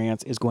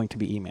experience is going to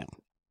be email.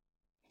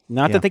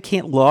 Not that they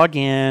can't log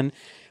in,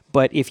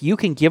 but if you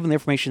can give them the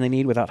information they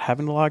need without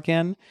having to log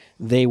in,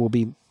 they'll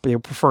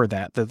prefer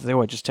that. They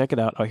will just check it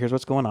out. Oh, here's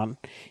what's going on.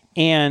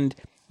 And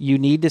you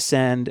need to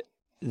send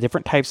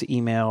different types of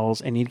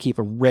emails and need to keep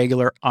a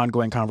regular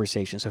ongoing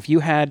conversation. So if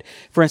you had,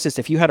 for instance,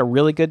 a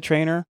really good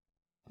trainer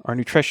or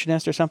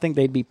nutritionist or something,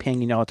 they'd be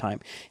pinging you all the time.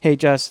 Hey,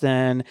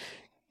 Justin,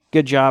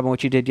 good job on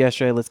what you did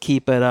yesterday. Let's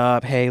keep it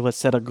up. Hey, let's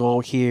set a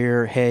goal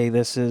here. Hey,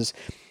 look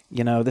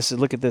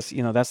at this,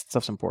 that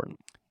stuff's important.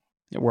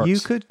 It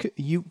works.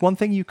 One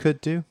thing you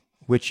could do,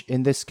 which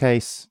in this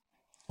case,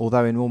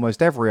 although in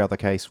almost every other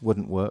case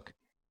wouldn't work,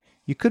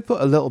 you could put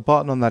a little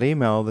button on that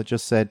email that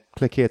just said,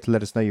 click here to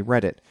let us know you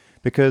read it.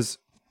 Because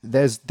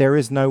there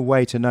is no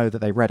way to know that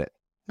they read it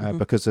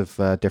because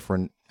of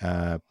different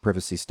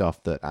privacy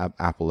stuff that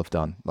Apple have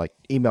done. Like,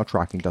 email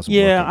tracking doesn't work.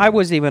 Yeah, I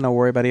wasn't even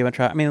worried about email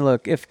tracking. I mean,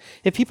 look, if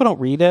people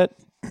don't read it,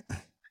 I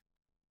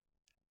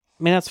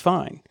mean, that's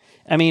fine.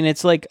 I mean,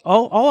 it's like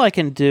all I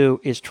can do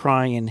is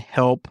try and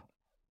help.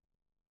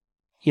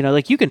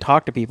 Like, you can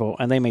talk to people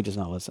and they may just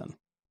not listen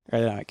or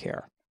they don't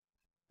care.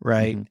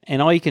 Right. Mm-hmm.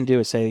 And all you can do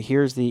is say,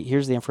 here's the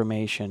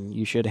information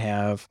you should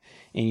have,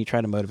 and you try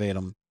to motivate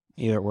them.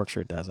 Either it works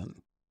or it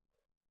doesn't.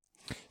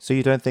 So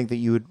you don't think that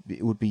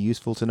it would be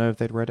useful to know if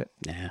they'd read it?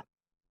 Nah,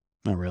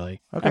 not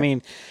really. Okay.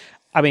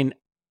 I mean,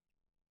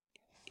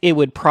 it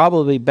would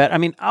probably be better. I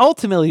mean,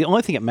 ultimately, the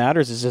only thing that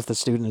matters is if the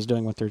student is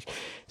doing what they're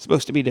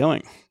supposed to be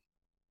doing.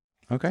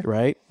 Okay.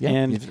 Right. Yeah.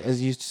 And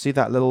As you see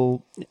that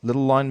little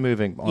line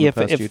moving on a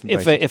per student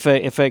basis.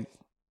 If a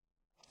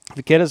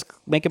kid is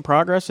making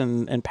progress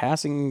and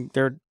passing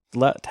their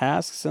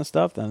tasks and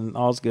stuff, then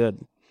all's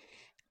good.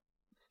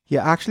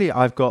 Yeah, actually,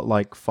 I've got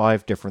like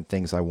 5 different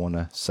things I want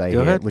to say Go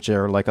here, ahead. which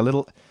are like a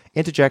little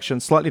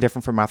interjection, slightly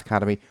different from Math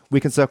Academy. We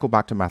can circle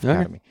back to Math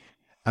Academy.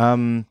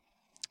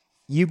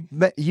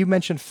 You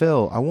mentioned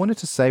Phil. I wanted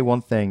to say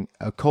one thing.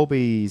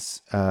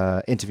 Colby's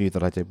interview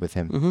that I did with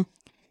him.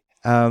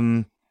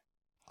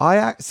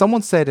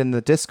 Someone said in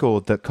the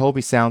Discord that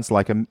Colby sounds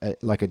like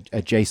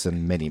a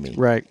Jason mini-me.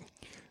 Right.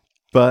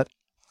 But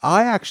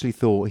I actually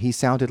thought he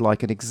sounded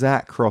like an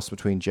exact cross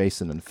between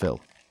Jason and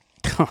Phil.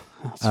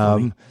 That's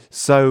funny.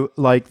 So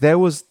like there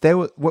was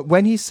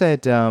when he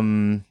said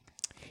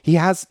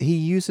he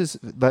uses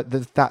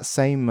that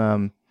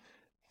same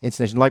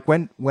intonation, like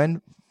when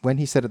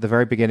he said at the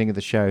very beginning of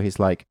the show, he's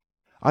like,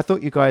 I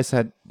thought you guys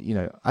had,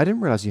 I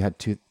didn't realize you had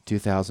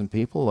 2,000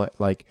 people.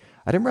 Like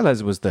I didn't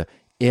realize it was the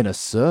inner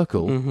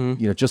circle,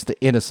 just the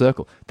inner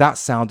circle. That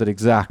sounded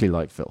exactly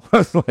like Phil.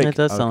 Like, it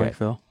does sound like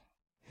Phil.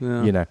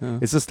 Yeah,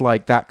 it's just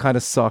like that kind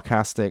of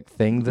sarcastic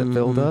thing that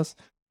Phil does.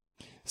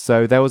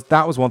 So that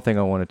was one thing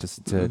I wanted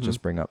to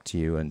just bring up to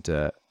you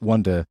and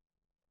wonder.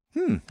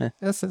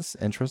 That's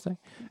interesting.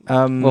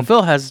 Well,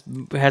 Phil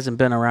hasn't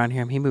been around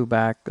here. He moved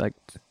back like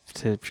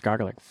to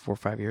Chicago like 4 or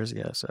 5 years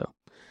ago. So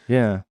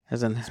yeah,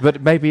 hasn't.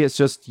 But maybe it's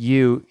just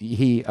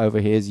he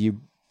overhears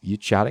you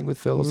chatting with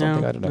Phil or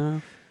something. I don't know.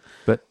 No,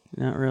 but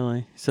not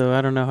really. So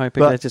I don't know how I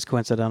picked that. It's just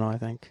coincidental, I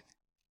think.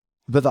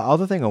 But the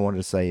other thing I wanted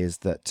to say is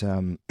that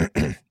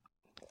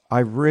I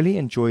really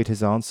enjoyed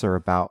his answer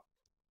about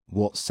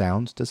what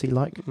sound does he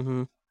like.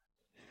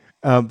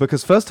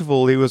 Because first of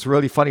all, he was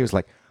really funny. He was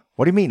like,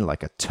 what do you mean,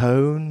 like a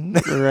tone?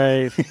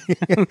 Right.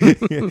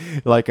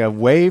 Like a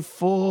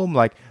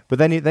waveform? But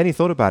then he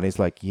thought about it. He's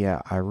like,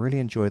 yeah, I really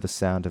enjoy the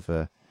sound of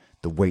the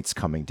weights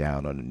coming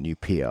down on a new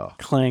PR.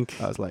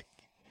 Clink. I was like,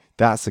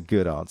 that's a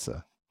good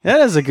answer.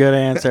 That is a good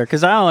answer,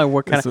 because I don't know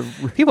what kind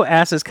of people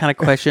ask this kind of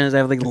questions. They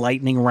have like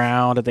lightning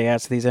round that they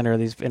ask these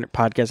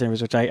podcast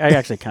interviews, which I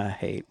actually kind of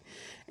hate.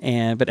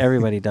 But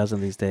everybody does them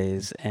these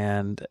days,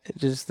 and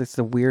it's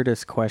the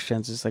weirdest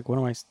questions. It's like, what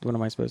am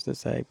I supposed to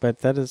say? But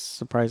that is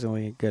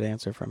surprisingly a good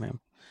answer from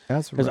him.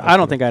 Because I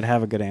don't think I'd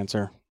have a good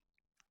answer.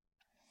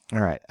 All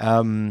right.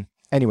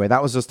 Anyway,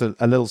 that was just a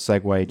little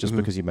segue, just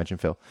because you mentioned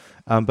Phil.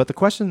 But the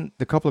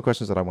couple of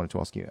questions that I wanted to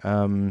ask you.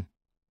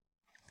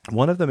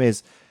 One of them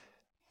is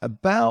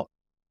about.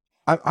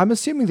 I'm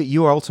assuming that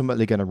you are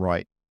ultimately going to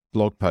write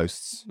blog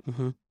posts,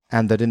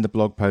 and that in the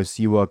blog posts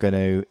you are going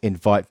to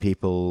invite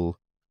people.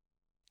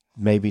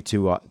 Maybe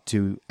to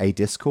a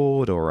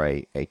Discord or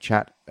a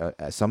chat,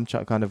 some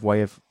kind of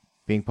way of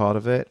being part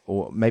of it,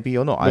 or maybe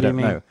you're not. I don't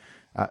know.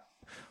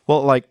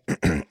 Well, like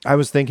I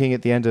was thinking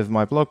at the end of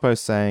my blog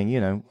post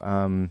saying,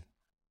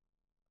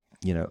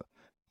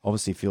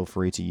 obviously feel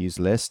free to use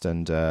List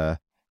and join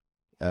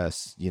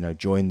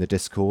the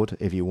Discord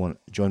if you want.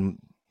 Join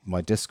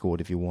my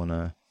Discord if you want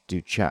to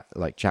do chat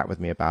with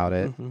me about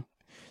it.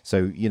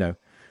 So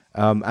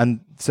and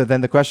so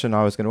then the question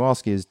I was going to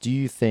ask is, do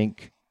you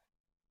think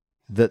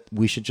that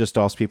we should just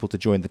ask people to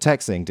join the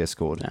texting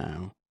Discord?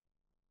 No.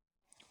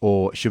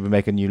 Or should we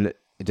make a new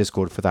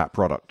Discord for that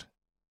product?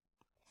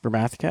 For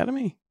Math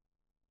Academy?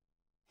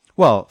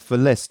 Well, for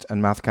List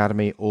and Math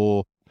Academy,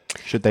 or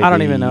should they? I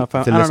don't even know if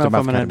I'm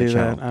going to do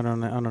channel? that. I don't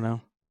know.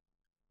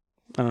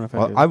 I don't know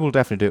if I will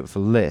definitely do it for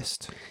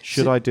List.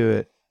 Should I do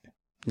it?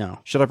 No.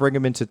 Should I bring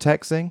them into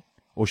texting,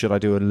 or should I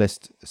do a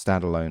List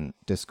standalone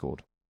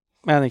Discord?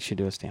 I think you should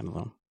do a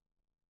standalone.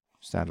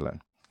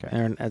 Standalone. Okay.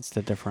 And that's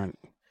the different.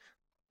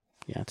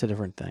 Yeah, it's a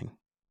different thing.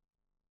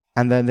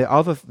 And then the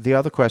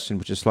other question,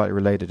 which is slightly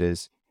related,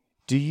 is: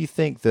 do you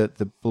think that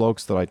the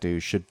blogs that I do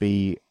should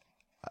be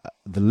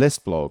the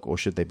List blog, or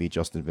should they be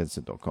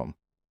justinvincent.com?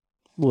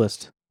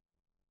 List.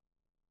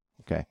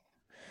 Okay.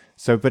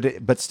 So,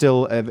 but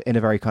still in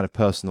a very kind of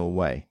personal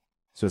way.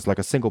 So it's like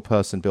a single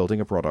person building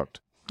a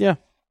product. Yeah.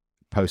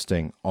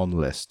 Posting on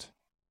List.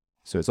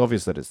 So it's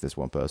obvious that it's this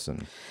one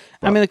person.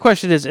 I mean, the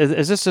question is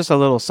this just a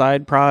little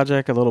side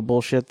project, a little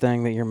bullshit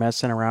thing that you're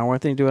messing around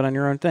with, and you do it on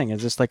your own thing?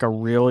 Is this like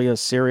a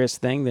serious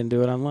thing? Then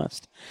do it on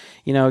List.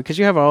 Because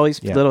you have all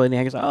these little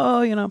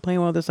indie I'm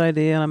playing with this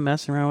idea and I'm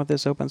messing around with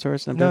this open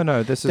source. And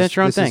no, this is that's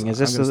your own thing. Is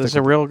this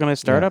a real going to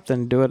start up?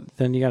 Then do it.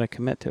 Then you got to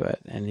commit to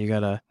it, and you got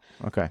to.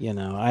 Okay.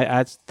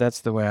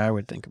 That's the way I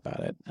would think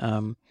about it.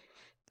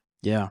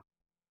 Yeah.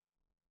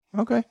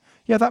 Okay.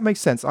 Yeah, that makes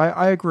sense.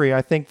 I agree.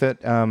 I think that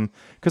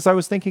because I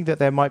was thinking that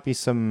there might be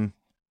some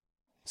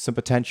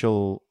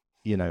potential,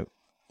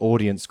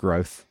 audience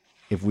growth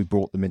if we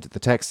brought them into the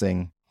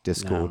texting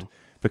Discord,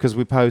 because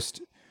we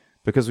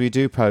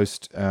do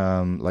post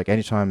like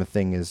anytime a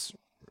thing is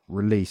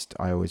released,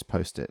 I always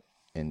post it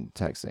in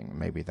texting.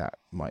 Maybe that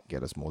might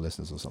get us more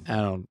listeners or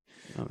something.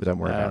 But don't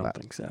worry about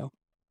that.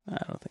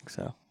 I don't think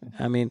so.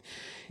 I mean,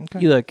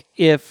 you look,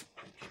 if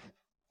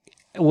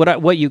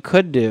what you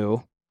could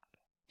do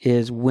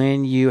is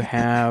when you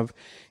have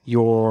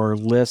your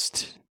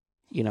list,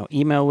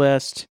 email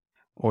list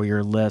or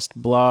your list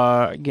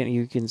blog. Again,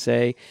 you can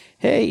say,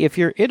 hey, if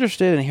you're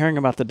interested in hearing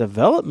about the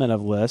development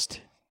of list,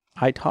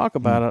 I talk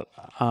about it.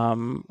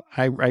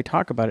 I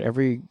talk about it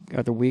every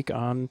other week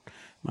on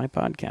my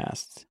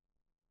podcast.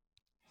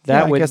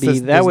 That would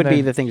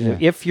be the thing to do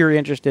if you're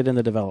interested in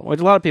the development, which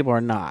a lot of people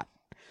are not.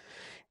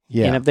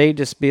 Yeah. And if they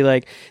just be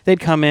like, they'd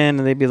come in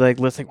and they'd be like,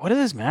 "Listen, what is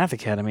this Math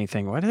Academy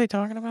thing? What are they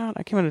talking about?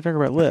 I came in to talk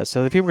about lists."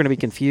 So the people are going to be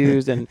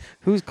confused and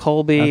who's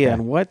Colby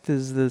and what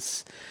is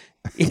this?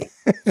 You know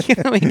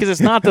what I mean? Because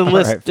it's not the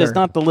list. Right, it's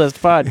not the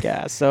list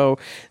podcast. So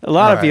a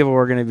lot of people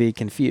are going to be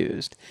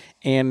confused,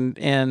 and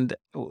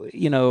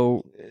you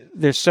know,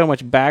 there's so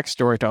much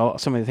backstory to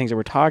some of the things that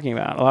we're talking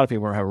about. A lot of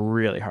people have a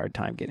really hard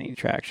time getting any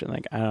traction.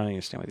 Like, I don't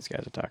understand what these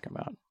guys are talking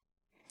about.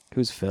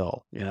 Who's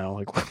Phil? You know,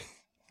 like what?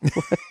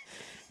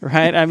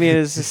 Right? I mean,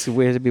 it's just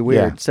weird. It'd be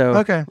weird. Yeah. So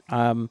I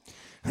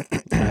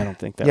don't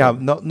think that. Yeah,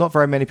 not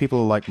very many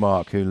people like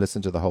Mark who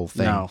listen to the whole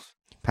thing. No.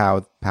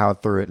 Powered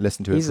through it,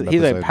 listen to it.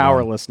 He's a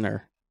power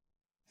listener.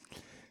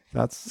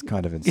 That's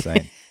kind of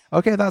insane.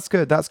 Okay, that's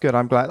good. That's good.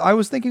 I'm glad. I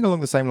was thinking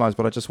along the same lines,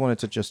 but I just wanted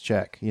to just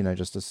check, you know,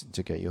 just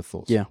to get your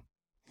thoughts. Yeah.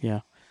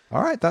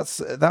 All right,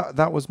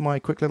 that was my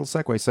quick little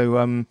segue.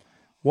 So,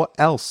 what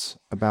else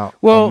about?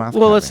 Well,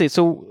 let's see.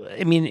 So,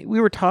 I mean,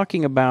 we were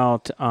talking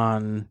about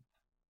on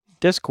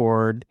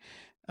Discord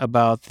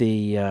about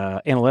the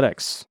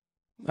analytics.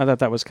 I thought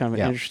that was kind of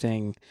an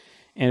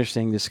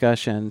interesting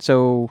discussion.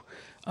 So,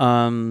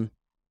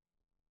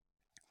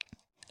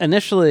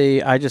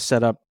 initially, I just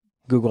set up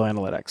Google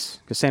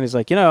Analytics because Sandy's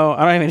like, I don't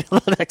have any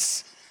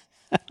analytics.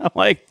 I'm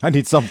like, I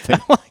need something.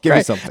 Give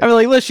me something. I mean,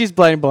 like, Liz, she's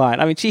blind.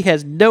 I mean, she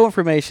has no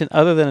information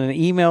other than an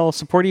email,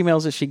 support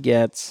emails that she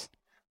gets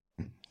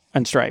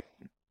on Stripe.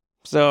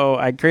 So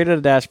I created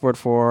a dashboard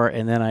for her,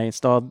 and then I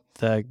installed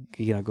the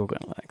Google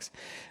Analytics.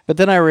 But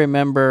then I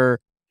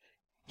remember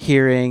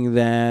hearing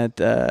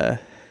that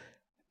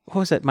what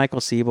was that?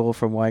 Michael Siebel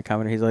from Y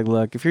Combinator. He's like,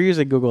 look, if you're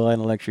using Google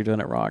Analytics, you're doing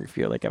it wrong. If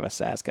you like have a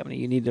SaaS company,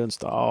 you need to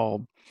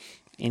install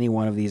any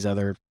one of these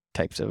other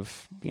types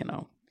of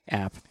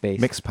app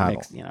based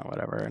Mixpanel,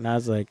 whatever. And I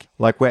was like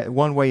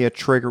one way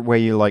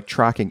you're like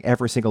tracking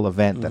every single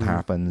event that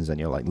happens, and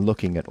you're like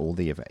looking at all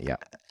the events.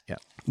 Yeah.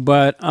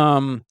 But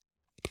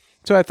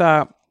so I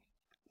thought,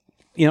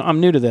 I'm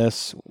new to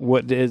this.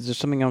 What is there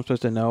something I'm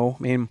supposed to know?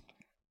 I mean,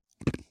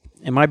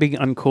 am I being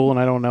uncool and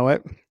I don't know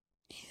it?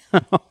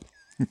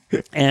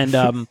 And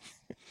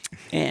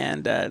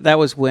that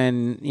was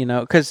when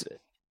because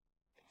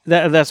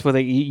that's what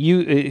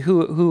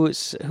who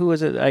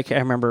was it? I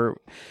can't remember.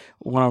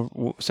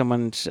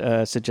 Someone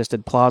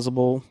suggested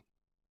Plausible.io,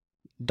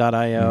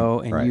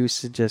 and you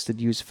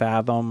suggested use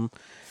Fathom,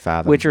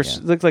 which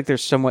look like they're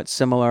somewhat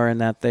similar in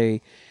that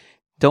they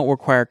don't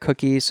require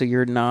cookies, so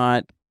you're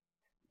not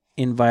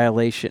in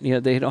violation.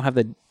 They don't have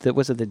the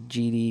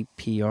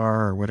GDPR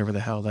or whatever the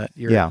hell that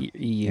your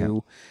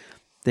EU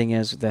thing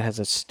is that has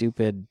a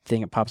stupid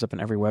thing that pops up on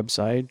every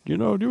website. Do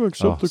you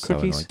accept the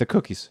cookies? So the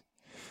cookies.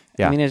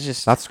 Yeah, I mean, it's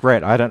just that's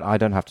great. I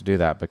don't have to do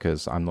that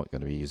because I'm not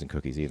going to be using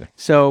cookies either.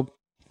 So,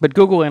 but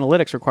Google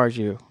Analytics requires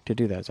you to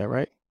do that. Is that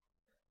right?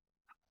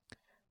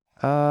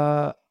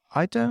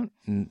 I don't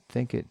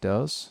think it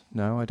does.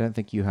 No, I don't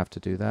think you have to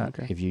do that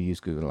if you use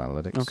Google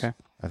Analytics. Okay.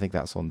 I think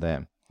that's on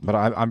them. But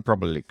I'm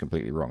probably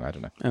completely wrong. I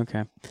don't know.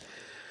 Okay.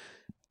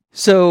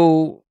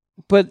 So,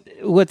 but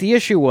what the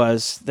issue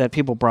was that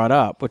people brought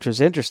up, which was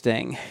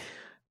interesting,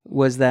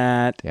 was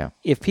that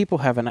if people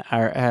have an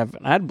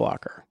ad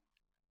blocker,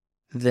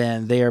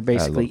 then they are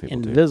basically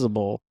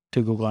invisible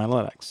to Google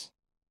Analytics.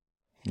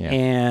 Yeah.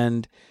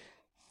 And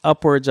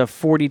upwards of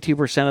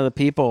 42% of the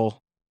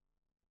people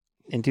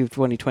in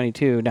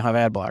 2022 now have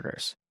ad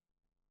blockers.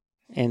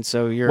 And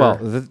so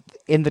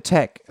in the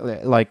tech,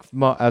 like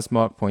as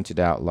Mark pointed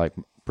out, like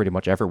pretty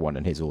much everyone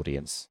in his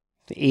audience.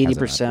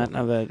 80%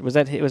 of the was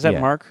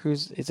that Mark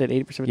is it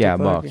 80% of the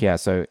Mark,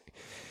 so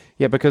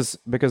because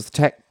the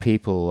tech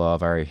people are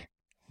very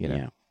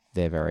they're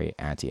very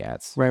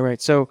anti-ads.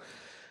 Right. So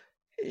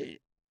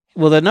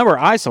the number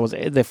I saw was the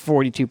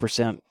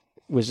 42%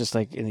 was just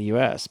like in the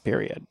US,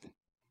 period.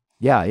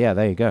 Yeah,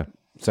 there you go.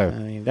 So I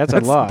mean, that's a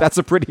lot. That's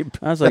a pretty.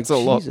 I was like,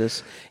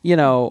 Jesus,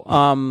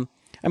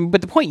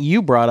 but the point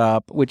you brought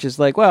up, which is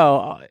like,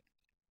 well,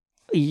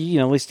 at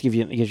least gives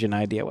you an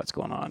idea what's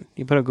going on.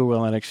 You put up Google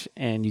Analytics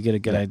and you get a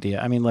good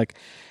idea. I mean, like,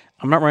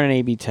 I'm not running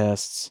A/B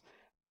tests.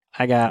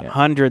 I got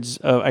hundreds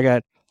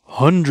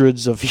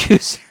of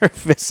user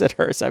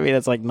visitors. I mean,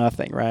 it's like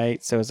nothing,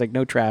 right? So it's like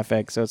no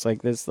traffic. So it's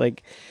like this,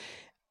 like,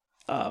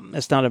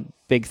 it's not a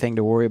big thing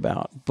to worry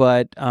about.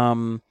 But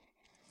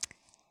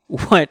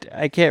what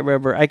I can't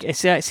remember. I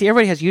see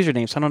everybody has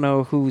usernames. So I don't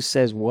know who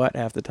says what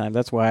half the time.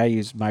 That's why I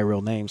use my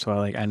real name. So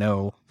I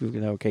know.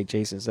 Okay,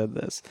 Jason said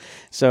this.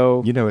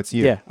 So it's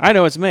you. Yeah, I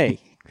know it's me.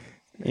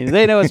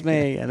 They know it's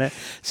me. And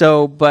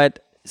but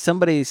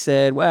somebody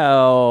said,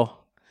 well,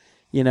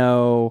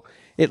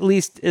 at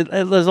least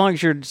as long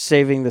as you're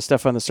saving the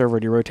stuff on the server,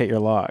 do you rotate your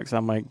logs?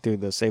 I'm like,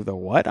 dude, save the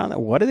what on the,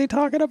 what are they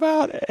talking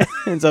about?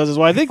 And so this is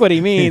why I think what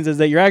he means is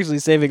that you're actually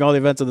saving all the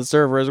events on the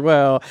server as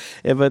well,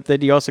 but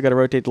then you also got to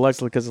rotate the logs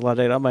because it's a lot of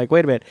data. I'm like,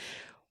 wait a minute.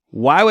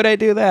 Why would I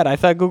do that? I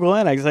thought Google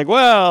Analytics was like,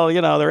 well,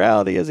 the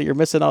reality is that you're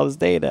missing all this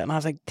data. And I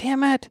was like,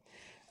 damn it.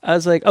 I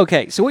was like,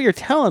 okay, so what you're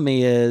telling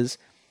me is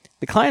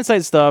the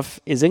client-side stuff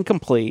is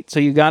incomplete, so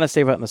you got to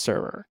save it on the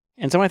server.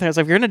 And so I thought,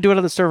 if you're going to do it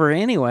on the server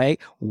anyway,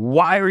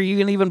 why are you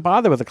going to even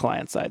bother with the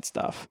client-side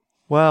stuff?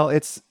 Well,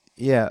 it's,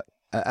 yeah.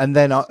 And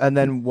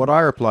then what I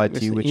replied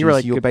to you, which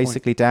is you're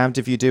basically damned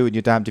if you do and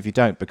you're damned if you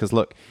don't. Because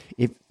look,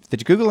 if the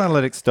Google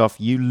Analytics stuff,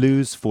 you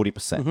lose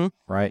 40%,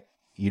 right?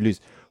 You lose.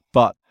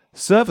 But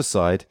server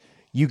side,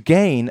 you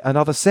gain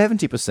another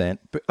 70%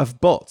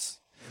 of bots.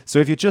 So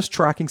if you're just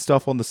tracking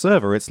stuff on the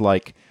server, it's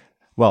like,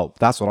 well,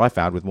 that's what I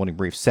found with Morning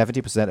Brief.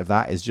 70% of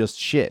that is just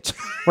shit.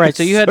 Right.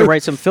 So you had to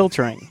write some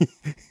filtering.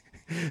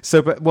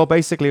 So, but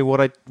basically what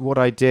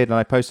I did, and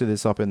I posted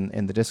this up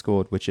in the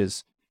Discord, which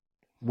is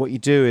what you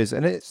do is,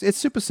 and it's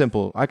super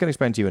simple. I can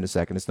explain to you in a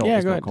second. It's not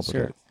complicated.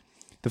 Sure.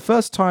 The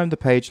first time the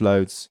page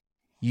loads,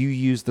 you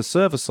use the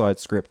server side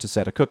script to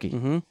set a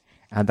cookie.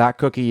 And that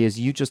cookie is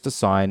you just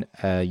assign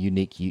a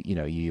unique,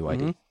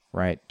 UUID,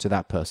 right, to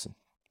that person.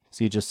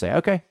 So you just say,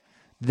 okay,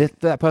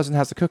 that person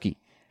has a cookie.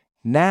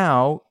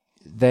 Now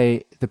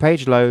the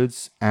page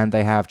loads and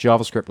they have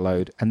JavaScript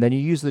load, and then you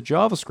use the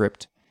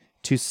JavaScript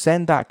to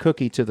send that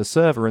cookie to the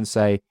server and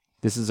say,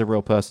 this is a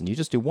real person. You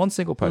just do one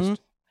single post.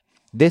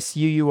 This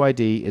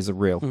UUID is a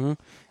real.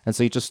 And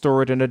so you just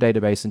store it in a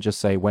database and just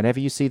say,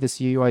 whenever you see this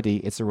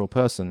UUID, it's a real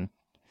person.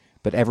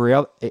 But every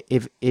other,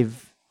 if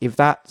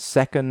that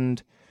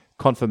second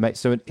confirmation,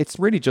 so it's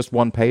really just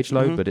one page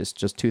load, but it's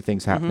just two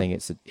things happening.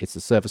 It's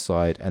a server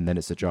side and then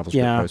it's a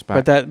JavaScript post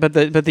back. But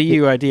the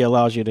UUID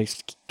allows you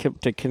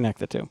to connect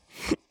the two.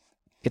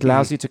 It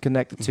allows you to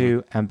connect the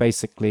two, and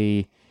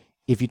basically,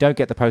 if you don't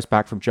get the post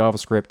back from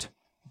JavaScript,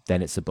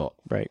 then it's a bot.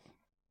 Right.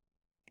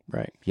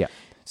 Yeah.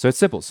 So it's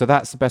simple. So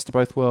that's the best of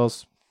both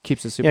worlds.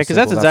 Keeps it super simple. Yeah, because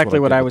that's exactly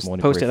what I was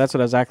posting. That's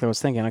what exactly I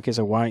was thinking. Okay,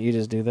 so why don't you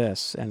just do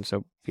this? And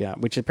so, yeah,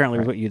 which apparently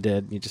was what you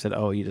did. You just said,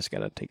 oh, you just got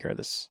to take care of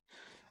this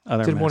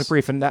other did mess. Morning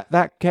Brief, and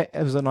that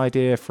was an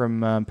idea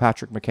from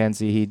Patrick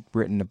McKenzie. He'd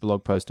written a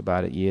blog post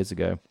about it years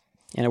ago.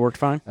 And it worked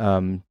fine?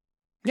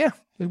 Yeah,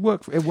 it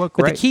worked great.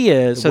 But the key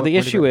is, the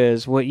issue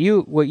is, what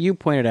you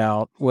pointed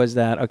out was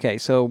that, okay,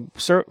 so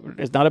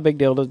it's not a big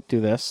deal to do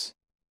this.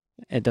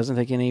 It doesn't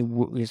take any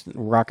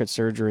rocket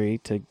surgery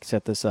to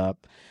set this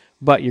up,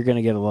 but you're going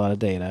to get a lot of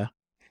data,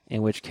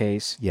 in which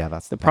case,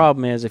 that's the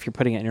problem is if you're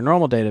putting it in your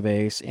normal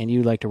database and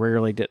you like to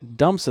rarely get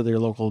dumps of your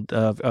local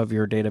of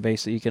your database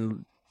so you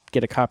can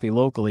get a copy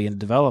locally and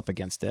develop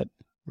against it,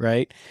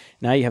 right?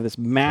 Now you have this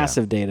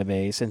massive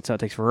database, and so it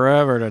takes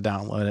forever to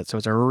download it, so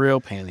it's a real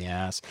pain in the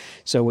ass.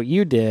 So what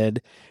you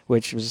did,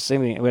 which was the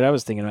same thing, what I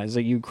was thinking about, is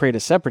that you create a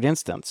separate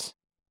instance.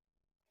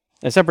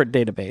 A separate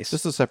database.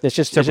 It's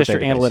just your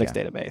analytics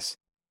database.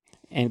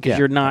 And because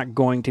you're not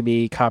going to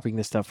be copying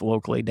this stuff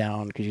locally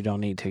down because you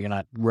don't need to. You're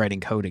not writing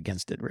code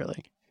against it,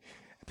 really.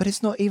 But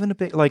it's not even a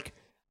bit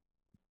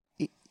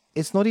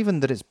it's not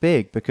even that it's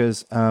big,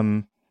 because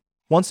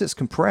once it's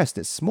compressed,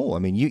 it's small. I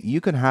mean, you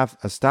can have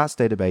a stats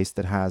database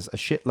that has a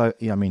shitload,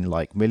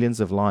 like millions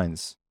of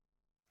lines,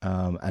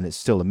 and it's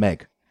still a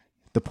meg.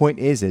 The point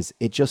is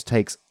it just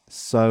takes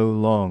so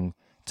long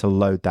to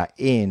load that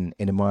in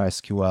a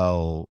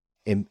MySQL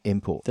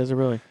import. Does it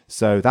really?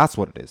 So that's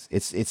what it is.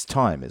 It's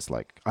time. It's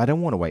like, I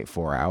don't want to wait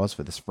 4 hours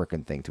for this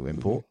frickin' thing to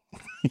import.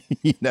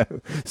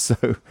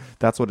 So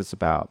that's what it's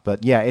about.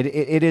 But yeah,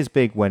 it is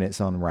big when it's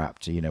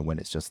unwrapped, when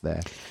it's just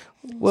there.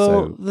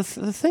 Well, the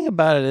thing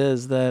about it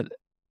is that,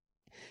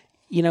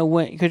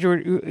 because you're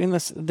in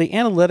the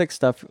analytics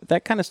stuff,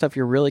 that kind of stuff,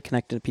 you're really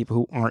connected to people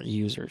who aren't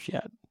users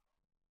yet.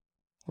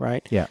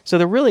 Right? Yeah. So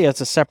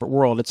it's a separate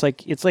world. It's like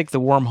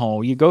the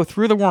wormhole. You go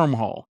through the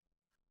wormhole.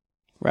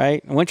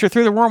 Right? And once you're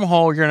through the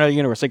wormhole, you're in another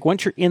universe. Like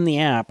once you're in the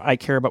app, I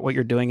care about what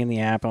you're doing in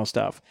the app and all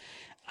stuff.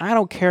 I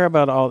don't care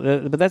about all,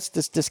 but that's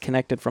just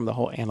disconnected from the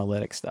whole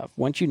analytics stuff.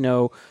 Once you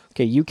know,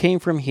 okay, you came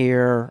from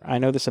here, I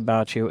know this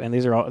about you, and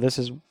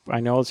I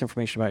know all this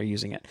information about you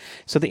using it.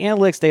 So the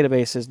analytics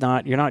database is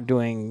not, you're not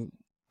doing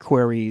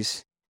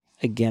queries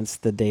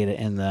against the data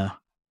in the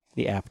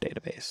app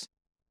database.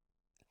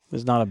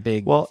 There's not a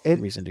big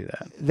reason to do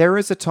that. There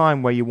is a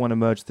time where you want to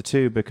merge the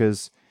two,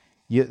 because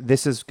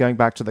this is going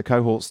back to the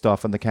cohort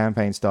stuff and the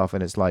campaign stuff,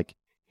 and it's like,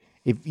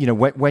 if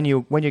when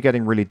you're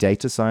getting really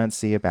data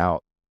sciencey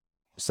about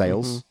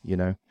sales,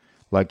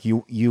 like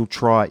you'll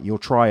try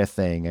a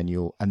thing,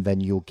 and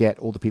then you'll get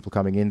all the people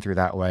coming in through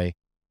that way,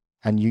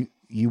 and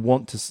you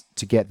want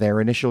to get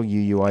their initial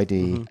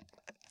UUID,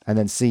 and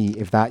then see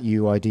if that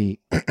UUID,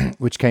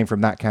 which came from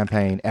that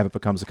campaign, ever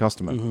becomes a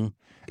customer,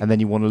 and then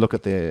you want to look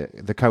at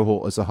the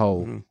cohort as a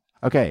whole.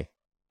 Okay.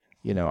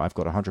 I've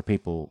got 100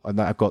 people,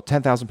 and I've got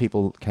 10,000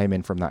 people came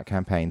in from that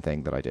campaign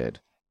thing that I did.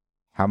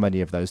 How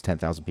many of those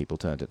 10,000 people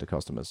turned into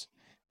customers?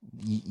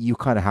 You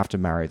kind of have to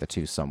marry the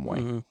two some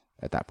way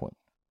at that point.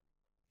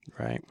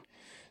 Right.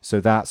 So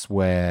that's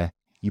where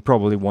you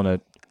probably want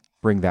to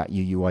bring that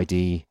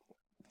UUID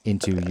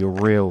into your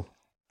real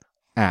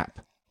app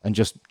and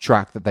just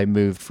track that they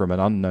moved from an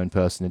unknown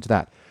person into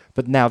that.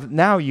 But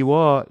now you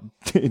are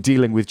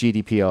dealing with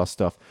GDPR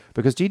stuff,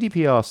 because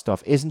GDPR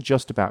stuff isn't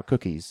just about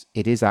cookies.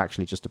 It is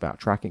actually just about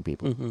tracking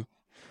people. Mm-hmm.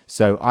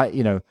 So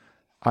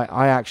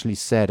I actually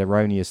said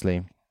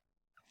erroneously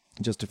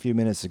just a few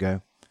minutes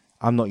ago,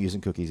 I'm not using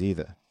cookies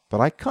either.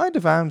 But I kind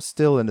of am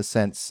still, in a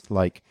sense,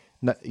 like,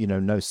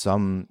 know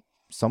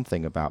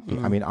something about me.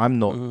 I mean, I'm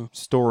not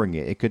storing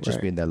it. It could just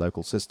be in their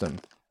local system.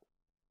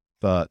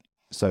 But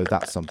so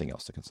that's something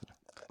else to consider.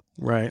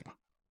 Right.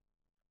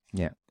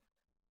 Yeah.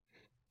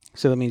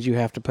 So that means you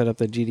have to put up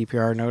the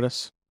GDPR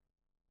notice?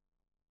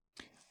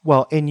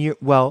 Well,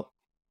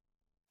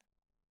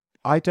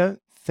 I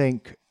don't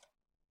think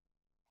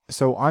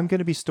so. I'm going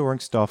to be storing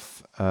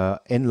stuff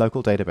in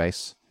local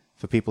database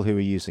for people who are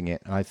using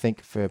it. And I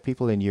think for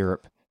people in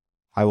Europe,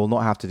 I will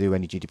not have to do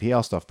any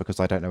GDPR stuff because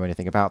I don't know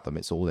anything about them.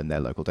 It's all in their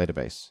local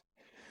database.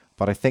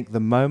 But I think the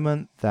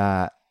moment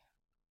that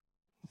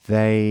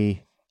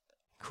they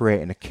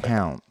create an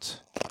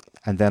account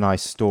and then I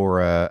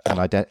store an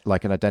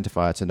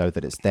identifier to know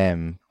that it's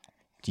them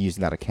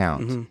using that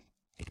account,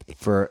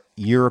 for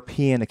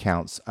European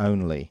accounts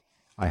only,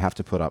 I have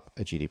to put up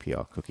a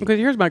GDPR cookie. Okay,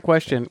 here's my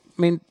question.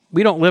 I mean,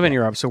 we don't live in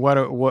Europe, so why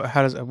do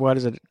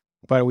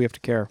we have to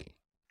care?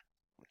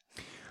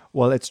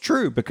 Well, it's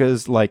true,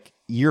 because like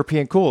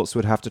European courts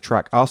would have to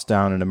track us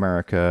down in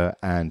America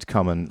and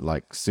come and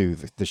like sue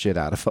the shit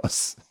out of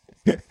us.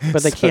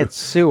 But they can't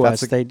sue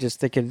us. They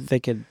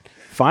could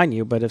fine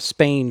you. But if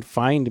Spain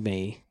fined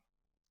me,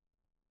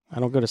 I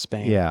don't go to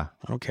Spain. Yeah,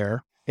 I don't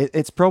care.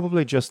 It's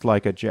probably just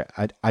like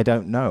I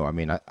don't know. I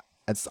mean,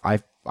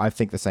 I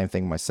think the same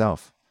thing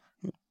myself.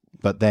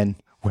 But then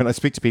when I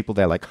speak to people,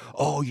 they're like,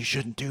 "Oh, you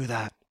shouldn't do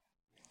that.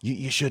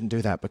 You shouldn't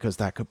do that because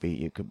that could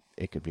be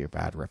it could be a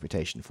bad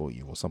reputation for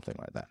you or something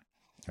like that."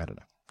 I don't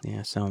know.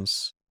 Yeah,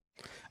 sounds.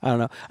 I don't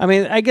know. I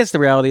mean, I guess the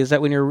reality is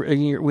that when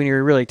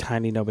you're really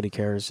tiny, nobody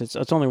cares. It's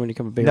only when you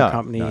become a bigger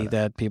company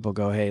that people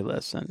go, "Hey,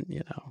 listen,"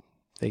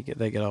 they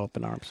get all up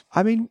in arms.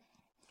 I mean,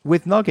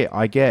 with Nugget,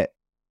 I get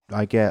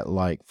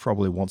like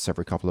probably once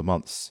every couple of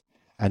months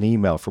an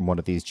email from one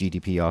of these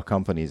GDPR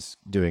companies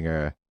doing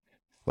a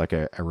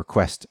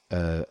request,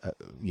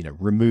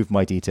 remove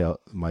my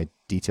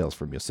details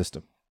from your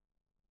system.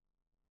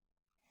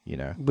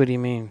 What do you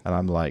mean? And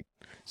I'm like,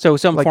 so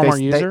some like former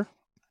user,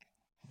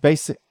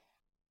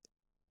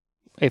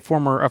 a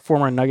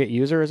former Nugget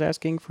user is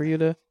asking for you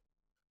to.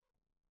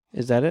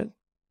 Is that it?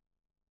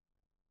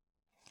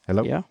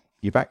 Hello. Yeah.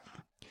 You back?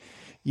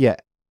 Yeah.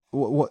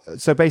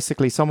 So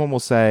basically, someone will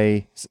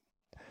say,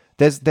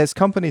 "There's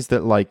companies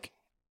that like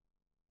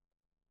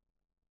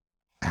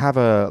have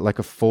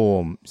a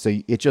form. So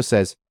it just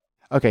says,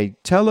 okay,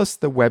 tell us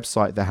the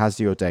website that has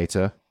your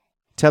data,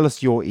 tell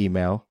us your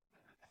email,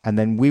 and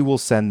then we will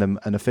send them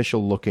an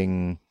official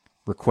looking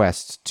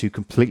request to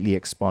completely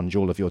expunge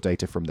all of your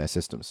data from their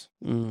systems."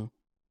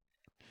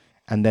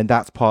 And then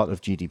that's part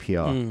of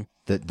GDPR,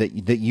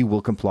 that you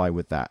will comply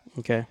with that.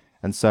 Okay.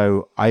 And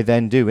so I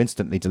then do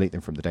instantly delete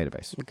them from the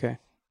database. Okay.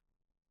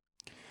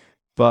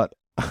 But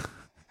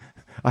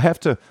I have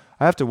to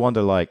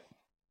wonder, like,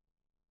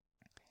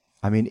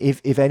 I mean,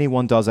 if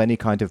anyone does any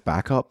kind of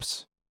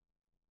backups,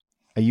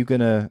 are you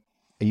gonna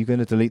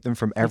delete them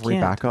from every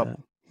backup?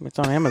 It's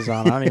on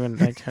Amazon. I don't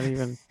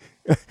even.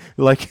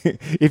 Like,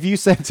 if you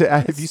say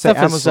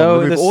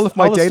Amazon, remove all of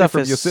my data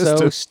from your system.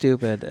 So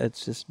stupid.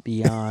 It's just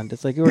beyond.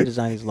 It's like, whoever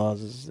designed these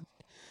laws it's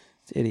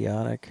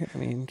idiotic. I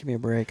mean, give me a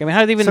break. I mean,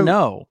 how do they even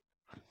know?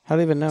 How do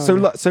they even know?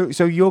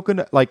 So you're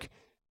gonna like,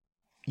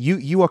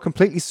 you are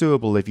completely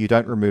suable if you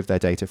don't remove their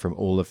data from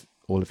all of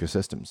your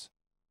systems,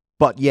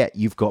 but yet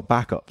you've got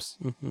backups.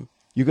 Mm-hmm.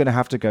 You're gonna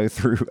have to go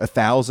through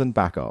 1,000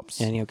 backups.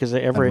 And because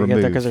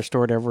they're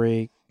stored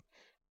every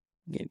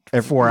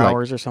 4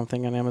 hours or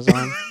something on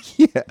Amazon.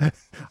 Yeah,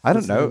 I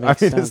don't know. I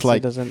mean, it's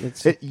like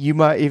you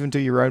might even do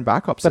your own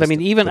backup system.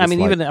 But even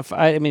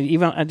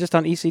just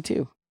on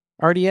EC2,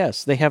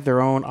 RDS, they have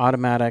their own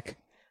automatic.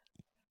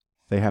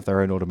 They have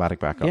their own automatic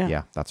backup.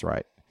 Yeah, that's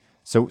right.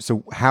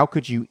 So how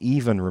could you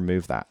even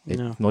remove that?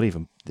 It's not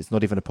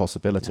even a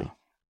possibility. No.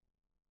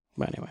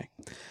 But anyway,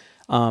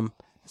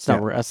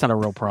 that's not a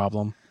real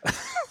problem.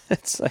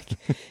 It's like,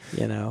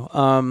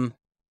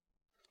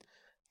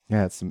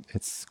 Yeah,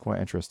 it's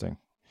quite interesting.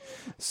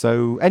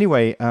 So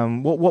anyway,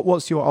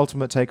 what's your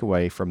ultimate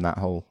takeaway from that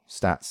whole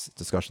stats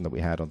discussion that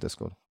we had on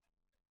Discord?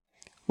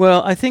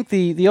 Well, I think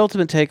the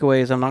ultimate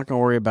takeaway is I'm not going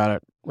to worry about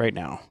it right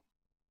now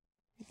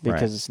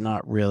because it's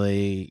not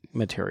really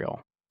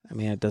material. I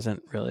mean, it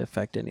doesn't really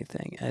affect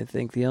anything. I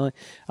think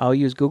I'll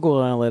use Google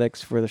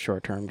Analytics for the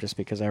short term just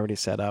because I already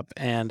set up,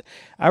 and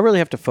I really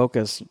have to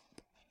focus,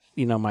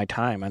 my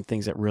time on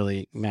things that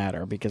really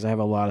matter because I have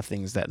a lot of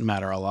things that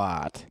matter a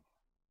lot.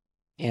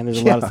 And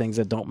there's a lot of things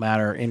that don't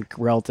matter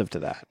relative to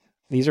that.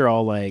 These are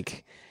all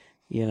like,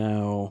 if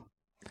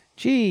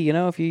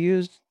you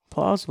used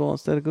Plausible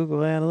instead of Google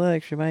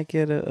Analytics, you might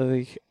get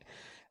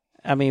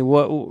I mean,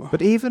 what?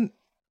 But even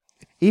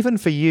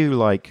for you,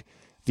 like,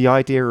 the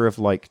idea of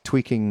like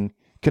tweaking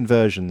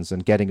conversions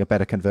and getting a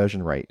better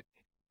conversion rate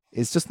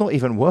is just not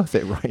even worth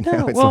it right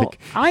now. It's well, like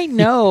I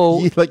know.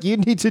 you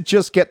need to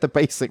just get the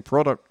basic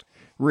product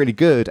really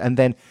good, and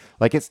then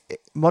like it's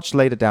much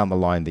later down the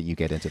line that you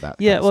get into that.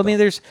 Yeah, kind of well, I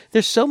mean, stuff.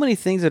 there's so many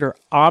things that are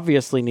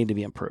obviously need to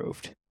be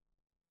improved,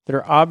 that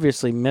are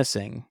obviously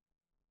missing,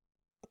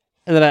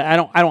 and that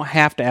I don't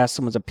have to ask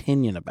someone's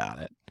opinion about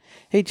it.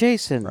 Hey,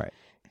 Jason, Right.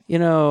 you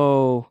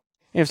know,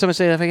 if someone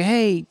says like,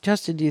 "Hey,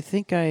 Justin, do you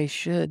think I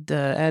should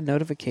add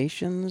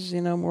notifications,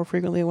 more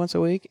frequently once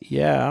a week?"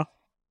 Yeah,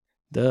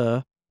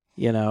 duh.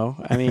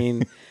 I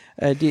mean,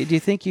 do you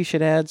think you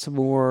should add some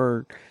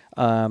more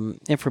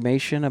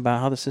information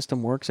about how the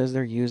system works as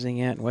they're using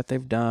it and what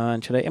they've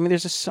done? Should I? I mean,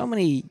 there's just so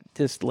many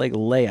just like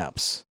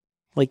layups,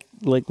 like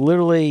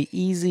literally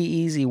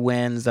easy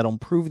wins that'll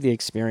improve the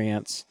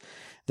experience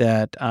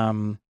that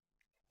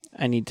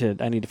I need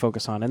to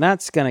focus on, and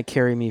that's gonna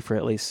carry me for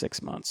at least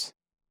 6 months.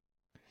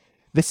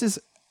 This is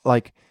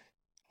like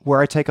where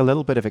I take a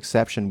little bit of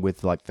exception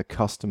with like the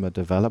customer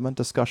development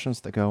discussions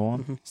that go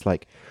on. Mm-hmm. It's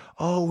like,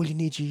 oh, well, you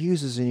need your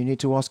users and you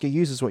need to ask your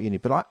users what you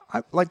need. But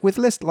I like with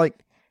List, like,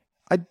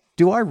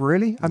 do I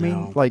really? I mean,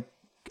 No. like,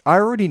 I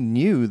already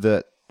knew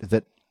that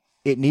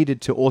it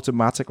needed to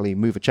automatically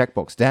move a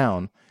checkbox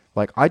down.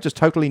 Like, I just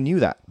totally knew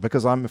that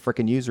because I'm a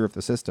freaking user of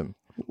the system.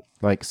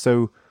 Like,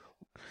 so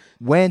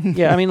when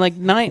Yeah, I mean, like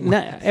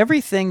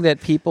everything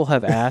that people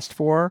have asked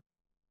for,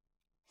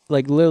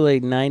 like literally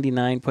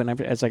 99.9%,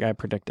 it's like I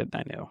predicted.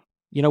 I knew.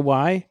 You know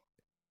why?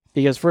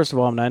 Because first of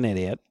all, I'm not an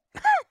idiot,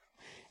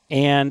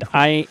 and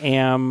I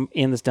am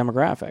in this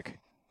demographic,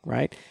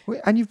 right?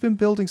 and you've been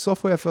building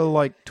software for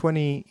like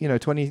 25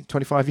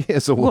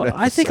 years or Well, whatever.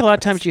 I think so a lot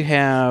of times you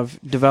have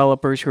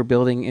developers who are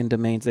building in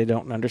domains they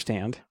don't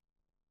understand.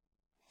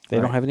 They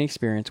don't Right. have any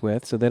experience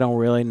with, so they don't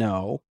really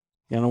know.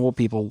 What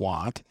people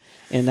want.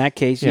 In that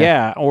case,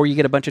 yeah. Or you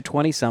get a bunch of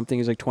 20-something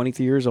who's like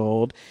 23 years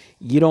old.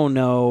 You don't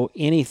know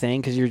anything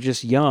because you're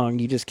just young.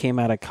 You just came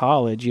out of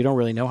college. You don't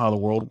really know how the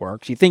world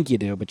works. You think you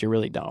do, but you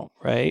really don't,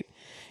 right?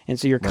 And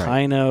so you're Right.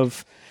 kind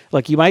of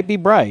like, you might be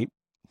bright.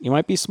 You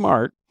might be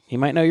smart. You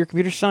might know your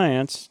computer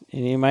science,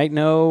 and you might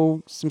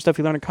know some stuff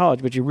you learned in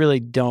college, but you really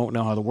don't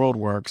know how the world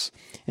works.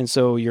 And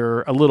so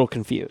you're a little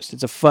confused.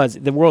 It's a fuzz.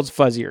 The world's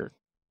fuzzier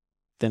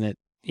than it.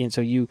 And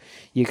so you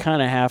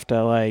kind of have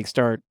to like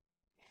start.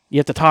 You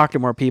have to talk to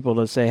more people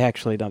to say,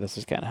 actually, no, this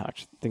is kind of how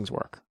things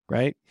work,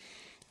 right?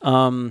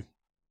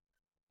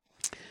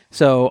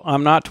 So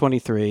I'm not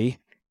 23.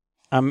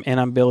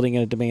 I'm building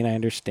a domain I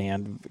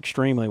understand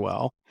extremely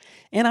well,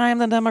 and I am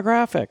the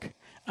demographic.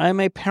 I'm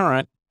a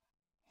parent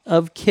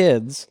of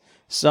kids,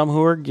 some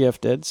who are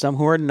gifted, some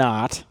who are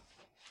not,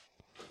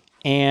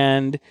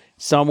 and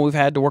some we've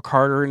had to work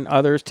harder than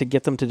others to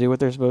get them to do what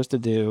they're supposed to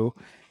do.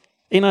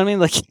 You know what I mean?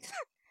 Like,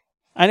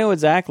 I know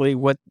exactly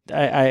what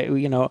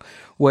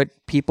what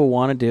people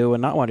want to do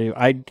and not want to do.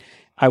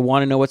 I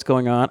want to know what's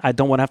going on. I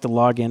don't want to have to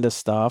log into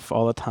stuff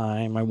all the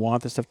time. I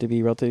want this stuff to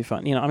be relatively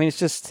fun. I mean,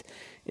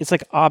 it's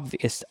like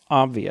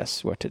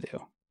obvious what to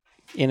do,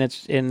 and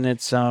it's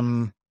I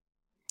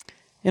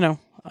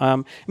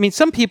mean,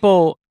 some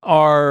people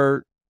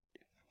are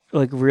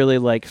like really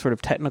like sort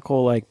of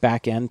technical, like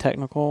back end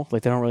technical,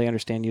 like they don't really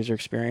understand user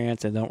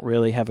experience and don't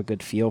really have a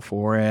good feel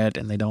for it,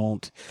 and they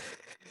don't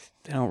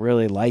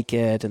really like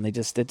it, and they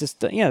just there's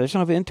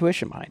no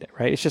intuition behind it,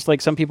 right? It's just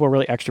like some people are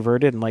really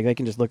extroverted and like they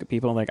can just look at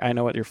people and like, I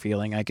know what you're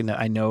feeling. I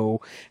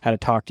know how to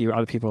talk to you.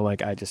 Other people are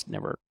like, I just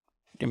never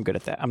am good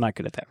at that. I'm not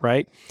good at that,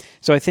 right?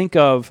 So I think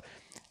of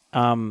you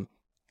can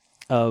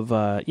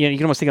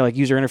almost think of like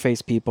user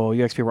interface people.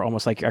 UX people are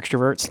almost like your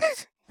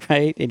extroverts,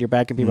 right? And your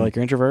backend people are like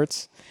your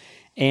introverts.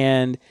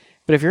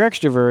 But if you're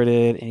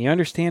extroverted and you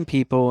understand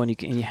people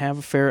and you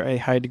have a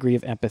high degree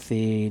of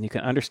empathy and you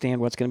can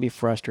understand what's going to be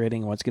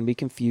frustrating and what's going to be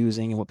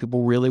confusing and what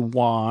people really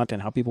want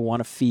and how people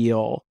want to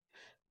feel,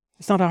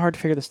 it's not that hard to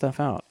figure this stuff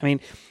out. I mean,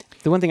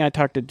 the one thing I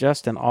talk to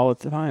Justin all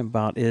the time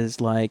about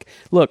is like,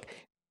 look,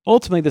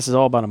 ultimately this is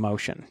all about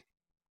emotion.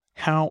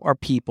 How are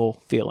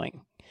people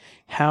feeling?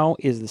 How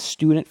is the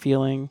student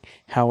feeling?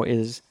 How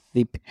is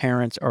the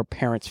parents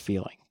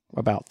feeling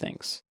about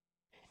things?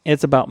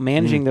 It's about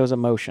managing those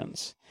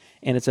emotions.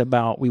 And it's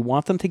about, we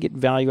want them to get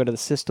value out of the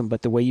system,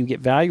 but the way you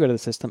get value out of the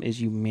system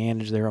is you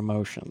manage their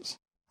emotions,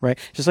 right?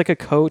 Just like a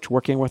coach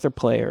working with their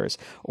players,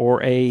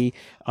 or a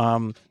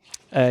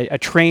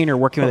trainer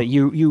working with it.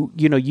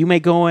 You may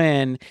go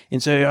in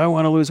and say, I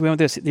want to lose weight with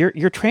this.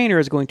 Your trainer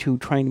is going to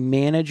try and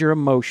manage your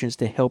emotions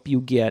to help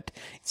you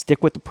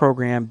stick with the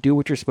program, do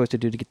what you're supposed to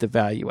do to get the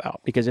value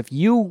out. Because if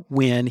you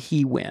win,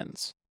 he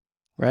wins,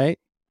 right?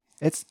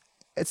 It's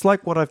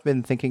like what I've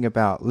been thinking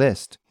about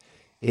List.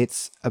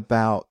 It's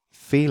about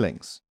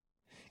feelings.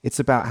 It's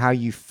about how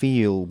you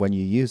feel when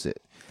you use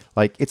it.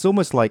 Like, it's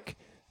almost like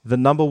the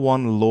number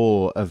one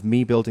law of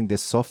me building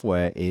this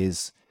software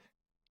is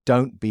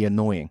don't be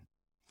annoying.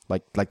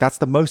 Like that's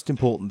the most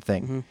important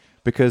thing,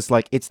 because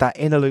like it's that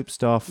inner loop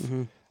stuff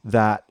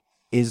that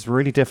is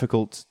really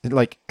difficult.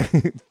 Like,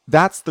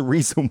 that's the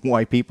reason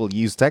why people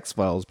use text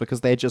files, because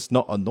they're just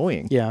not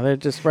annoying. Yeah, they're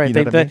just right. You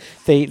know what I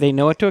mean? They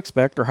know what to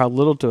expect or how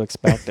little to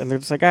expect, and they're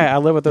just like, hey, I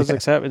live with those.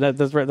 Except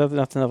that's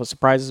nothing that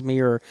surprises me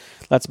or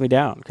lets me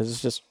down, because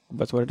it's just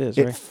that's what it is.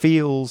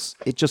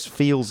 It just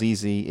feels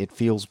easy. It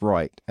feels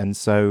right, and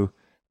so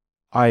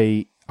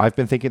I've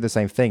been thinking the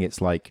same thing.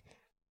 It's like,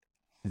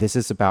 this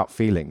is about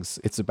feelings.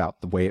 It's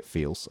about the way it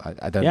feels.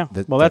 I don't,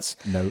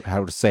 don't know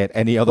how to say it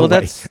any other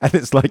way. And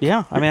it's like,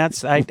 yeah, I mean,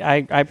 that's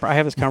I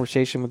have this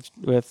conversation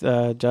with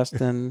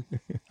Justin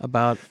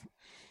about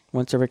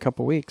once every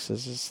couple of weeks.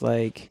 It's just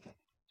like,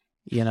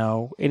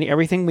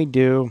 everything we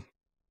do,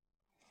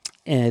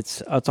 and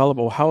it's all about,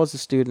 well, how is the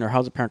student or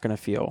how's the parent going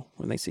to feel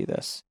when they see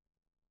this?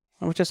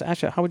 I would just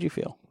ask you, how would you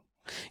feel?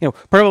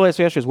 Part of what I asked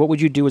you is, what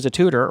would you do as a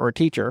tutor or a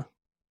teacher?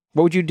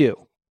 What would you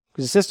do?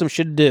 Because the system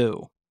should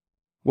do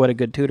what a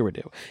good tutor would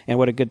do. And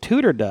what a good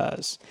tutor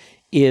does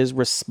is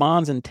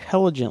responds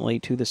intelligently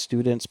to the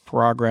student's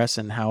progress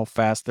and how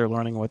fast they're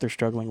learning, what they're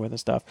struggling with and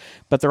stuff.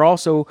 But they're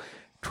also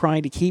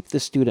trying to keep the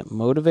student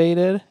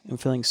motivated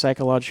and feeling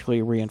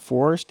psychologically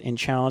reinforced and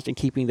challenged, and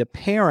keeping the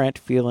parent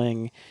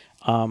feeling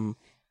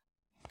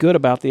good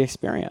about the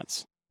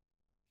experience.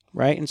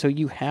 Right? And so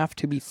you have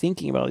to be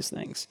thinking about these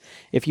things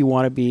if you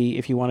want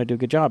to do a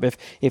good job.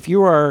 If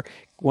you are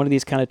one of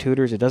these kind of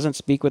tutors that doesn't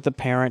speak with the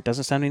parent,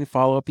 doesn't send any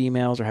follow-up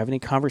emails or have any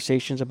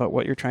conversations about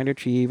what you're trying to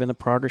achieve and the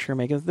progress you're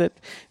making, that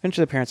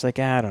eventually the parent's like,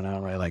 I don't know, I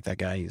don't really like that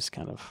guy. He's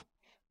kind of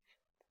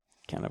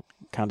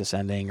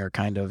condescending, or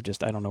kind of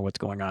just, I don't know what's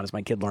going on. Is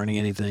my kid learning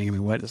anything? I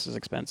mean, what? This is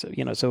expensive,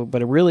 So,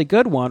 but a really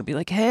good one would be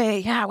like, hey,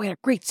 yeah, we had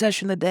a great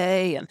session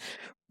today, and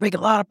make a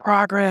lot of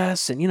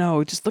progress, and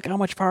just look how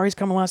much far he's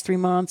come in the last 3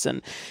 months,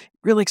 and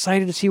really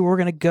excited to see where we're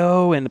going to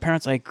go. And the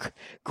parent's like,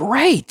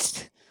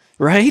 great,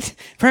 right?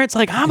 Parent's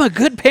like, I'm a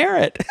good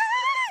parent.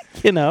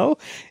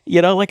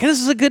 Like,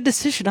 this is a good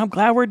decision. I'm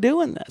glad we're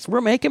doing this.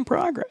 We're making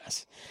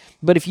progress.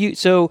 But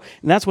and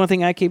that's one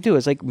thing I keep doing,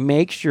 is like,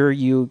 make sure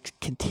you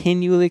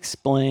continually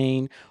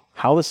explain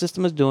how the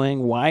system is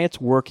doing, why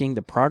it's working,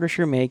 the progress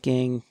you're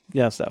making,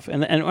 stuff.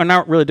 And we're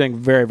not really doing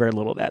very, very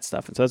little of that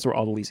stuff. And so that's where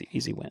all the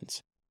easy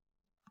wins.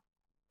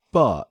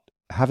 But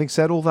having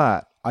said all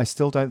that, I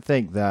still don't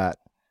think that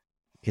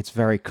it's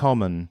very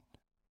common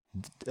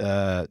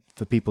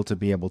for people to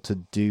be able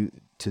to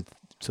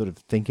sort of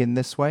think in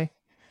this way.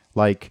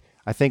 Like,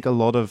 I think a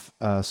lot of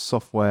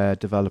software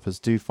developers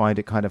do find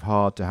it kind of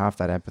hard to have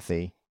that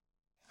empathy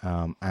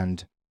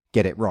and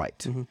get it right.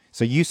 Mm-hmm.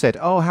 So you said,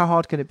 "Oh, how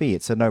hard can it be?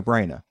 It's a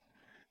no-brainer."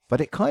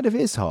 But it kind of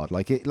is hard.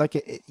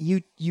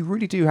 You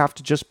really do have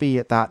to just be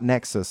at that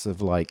nexus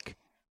of, like,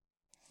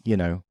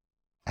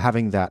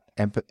 having that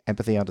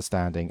empathy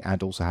understanding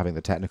and also having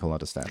the technical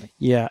understanding.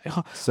 Yeah.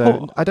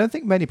 So I don't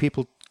think many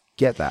people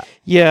get that.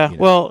 Yeah.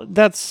 Well,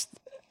 that's,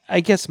 I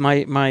guess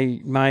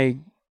my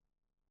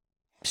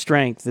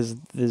strength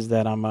is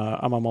that I'm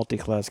a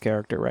multi-class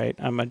character, right?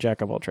 I'm a jack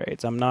of all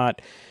trades. I'm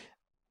not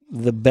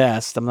the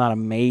best. I'm not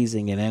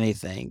amazing at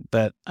anything,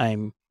 but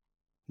I'm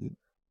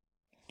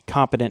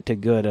competent to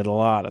good at a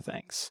lot of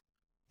things.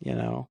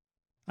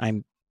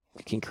 I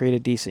can create a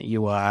decent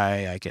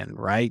UI. I can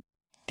write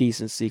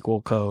decent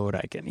SQL code.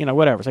 I can,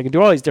 whatever. So I can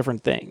do all these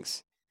different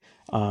things.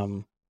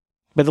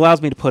 But it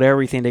allows me to put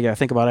everything together.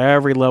 Think about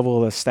every level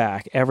of the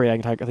stack. I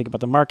can think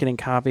about the marketing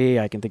copy.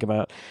 I can think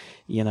about,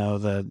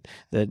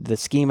 the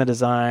schema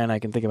design. I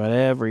can think about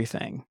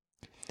everything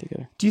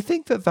together. Do you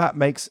think that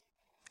makes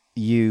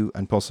you,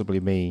 and possibly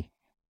me,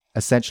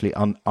 essentially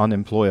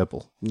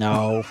unemployable?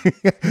 No.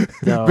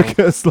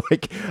 Because,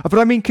 but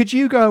I mean, could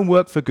you go and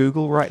work for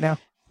Google right now?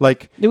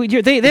 Like,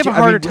 they have a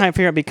harder time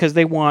figuring out, because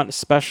they want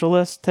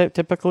specialists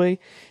typically,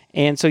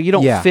 and so you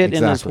don't fit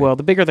in as well.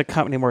 The bigger the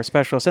company, more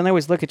specialists, and they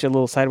always look at you a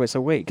little sideways.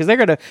 So wait, because they're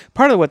gonna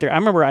part of what I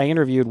remember I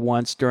interviewed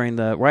once during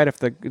right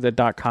after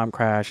the .com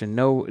crash, and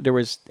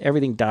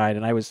everything died,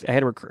 and I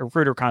had a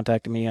recruiter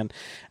contacted me, and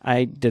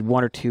I did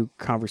 1 or 2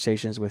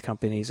 conversations with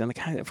companies, and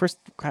the first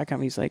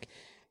company's like,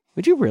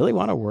 "Would you really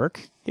want to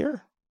work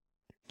here?"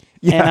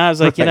 Yeah, and I was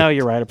like, right.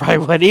 You're right. I probably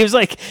would. He was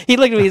like, he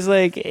looked at me. He's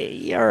like,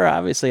 you're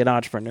obviously an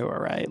entrepreneur,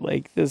 right?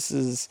 Like, this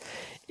is,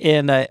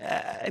 and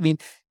I mean,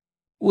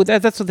 well,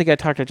 that's something I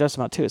talked to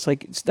Justin about too. It's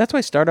like, that's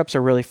why startups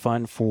are really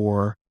fun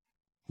for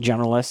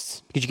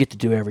generalists, because you get to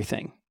do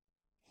everything.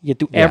 You get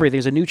to do everything.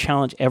 There's a new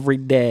challenge every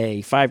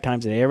day, 5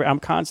 times a day. I'm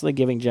constantly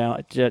giving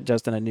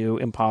Justin a new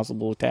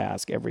impossible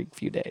task every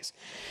few days,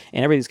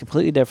 and everything's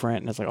completely different.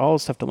 And it's like all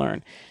this stuff to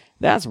learn.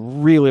 That's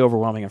really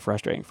overwhelming and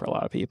frustrating for a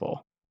lot of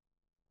people.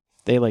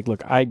 They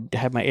look, I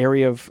have my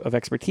area of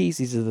expertise.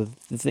 These are the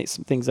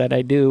things that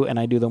I do, and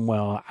I do them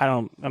well.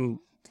 I'm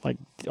like,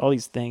 all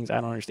these things,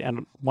 I don't understand. I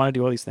don't want to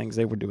do all these things.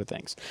 They would do with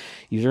things.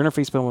 User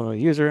interface people,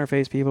 user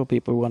interface people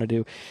who want to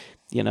do,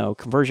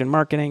 conversion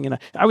marketing.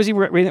 I was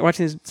even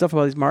watching this stuff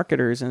about these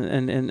marketers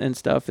and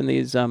stuff, and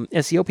these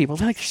SEO people.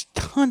 There's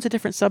tons of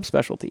different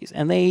subspecialties,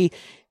 and they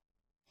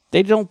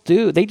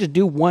just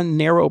do one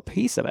narrow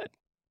piece of it.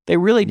 They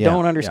really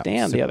don't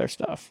understand the other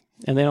stuff,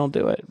 and they don't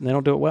do it. And they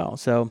don't do it well.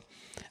 So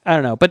I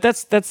don't know, but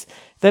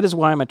that is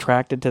why I'm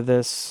attracted to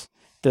this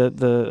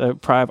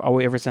private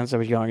always ever since I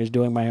was young is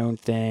doing my own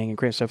thing and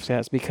creating stuff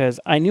fast because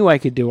I knew I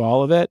could do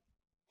all of it,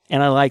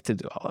 and I like to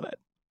do all of it.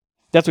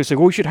 That's what he's like.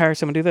 Well, we should hire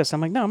someone to do this.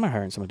 I'm like, no, I'm not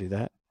hiring someone to do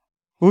that.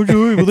 Well,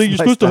 you're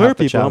supposed to hire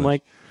people. I'm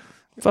like,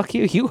 fuck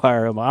you. You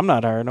hire them. I'm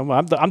not hiring them.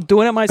 I'm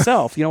doing it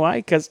myself. You know why?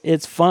 Because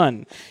it's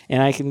fun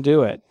and I can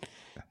do it.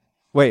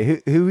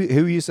 Wait, who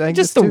are you saying?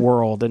 Just this the to?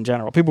 world in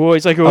general. People are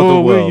always like,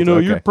 Oh, wait,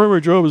 okay. your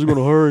primary job is going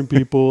to hiring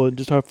people and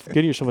just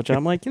getting yourself a job.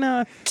 I'm like,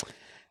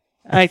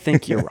 I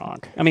think you're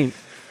wrong. I mean,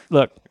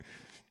 look,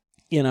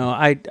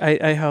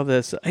 I have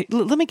this.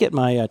 Let me get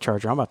my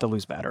charger. I'm about to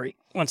lose battery.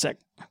 1 sec.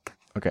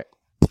 Okay.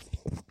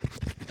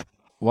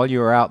 While you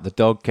were out, the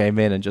dog came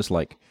in and just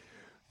like,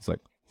 it's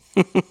like.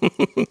 It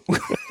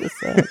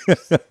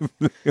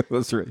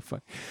was really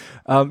fun.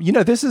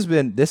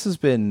 This has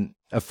been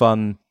a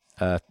fun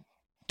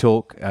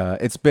talk.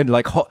 It's been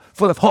like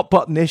full of hot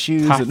button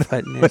issues.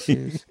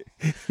 Issues.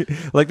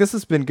 Like this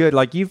has been good.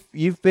 Like you've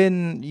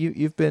been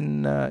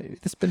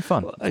it's been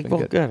fun. It's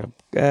been good.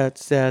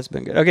 It's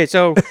been good. Okay,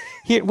 so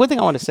here one thing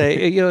I want to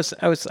say.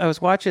 I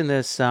was watching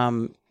this I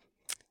don't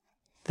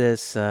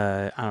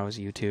know, it was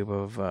YouTube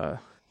of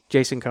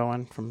Jason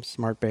Cohen from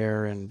Smart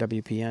Bear and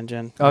WP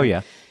Engine. Oh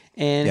yeah.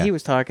 And he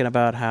was talking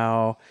about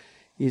how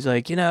he's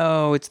like,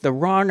 it's the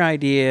wrong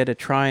idea to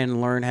try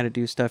and learn how to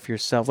do stuff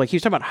yourself. Like he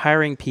was talking about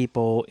hiring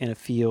people in a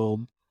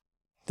field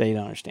that you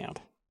don't understand,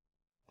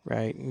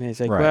 right? And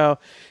he's like, well,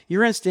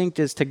 your instinct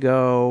is to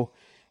go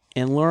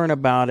and learn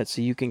about it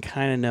so you can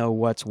kind of know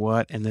what's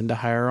what and then to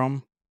hire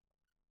them.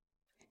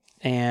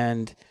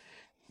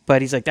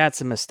 But he's like,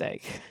 that's a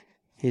mistake.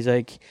 He's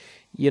like,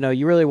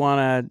 you really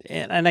want to,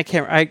 and I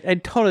can't, I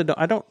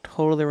don't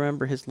totally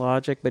remember his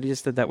logic, but he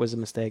just said that was a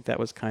mistake. That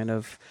was kind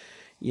of,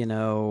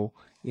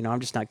 I'm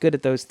just not good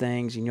at those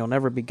things and you'll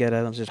never be good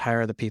at them. Just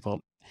hire the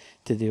people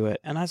to do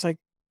it. And I was like,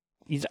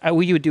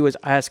 what you would do is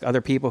ask other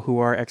people who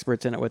are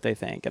experts in it what they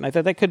think. And I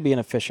thought that could be an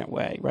efficient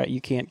way, right?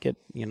 You can't get,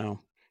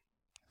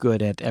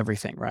 good at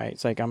everything, right?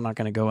 It's like, I'm not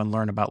going to go and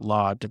learn about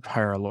law to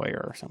hire a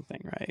lawyer or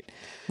something, right?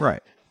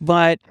 Right.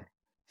 But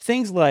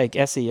things like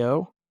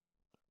SEO,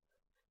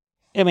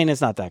 I mean,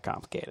 it's not that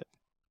complicated.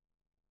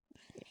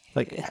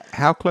 Like,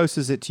 how close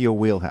is it to your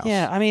wheelhouse?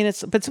 Yeah, I mean,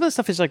 but some of the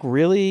stuff is like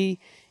really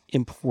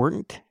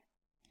important.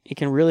 It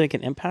can really make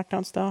an impact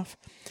on stuff.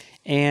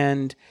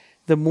 And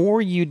the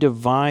more you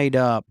divide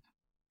up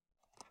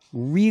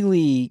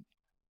really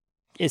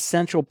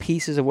essential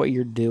pieces of what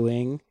you're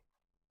doing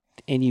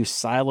and you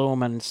silo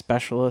them on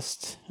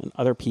specialists and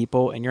other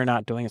people and you're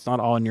not doing it's not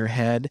all in your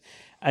head,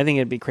 I think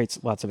it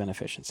creates lots of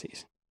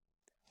inefficiencies.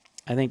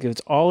 I think if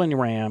it's all in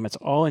RAM, it's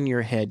all in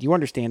your head, you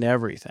understand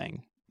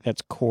everything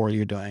that's core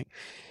you're doing.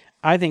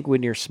 I think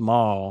when you're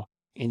small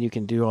and you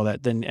can do all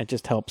that, then it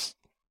just helps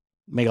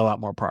make a lot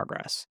more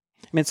progress.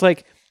 I mean, it's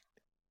like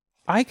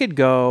I could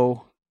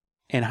go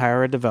and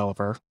hire a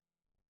developer,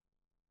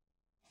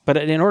 but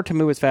in order to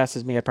move as fast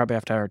as me, I'd probably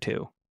have to hire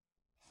two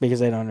because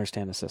they don't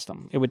understand the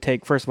system. It would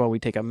take, first of all,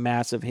 we'd take a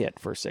massive hit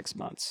for 6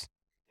 months,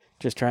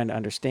 just trying to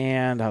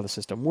understand how the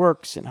system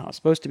works and how it's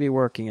supposed to be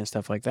working and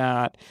stuff like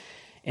that.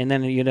 And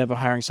then you'd end up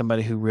hiring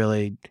somebody who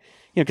really,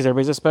 because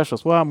everybody's a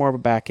specialist. Well, I'm more of a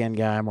back end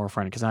guy, I'm more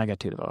front end because now I got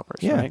two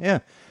developers. Yeah, right? Yeah.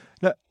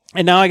 No,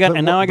 and now I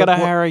got to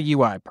hire a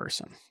UI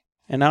person,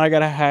 and now I got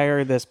to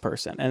hire this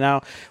person, and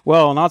now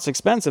it's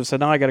expensive, so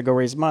now I got to go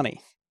raise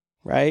money,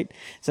 right?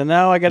 So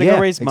now I got to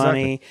go raise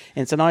money,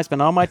 and so now I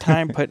spend all my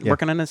time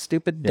working on a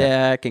stupid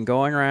deck and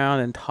going around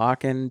and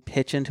talking,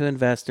 pitching to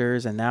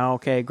investors, and now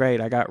okay, great,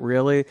 I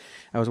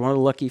was one of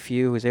the lucky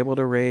few who was able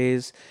to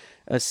raise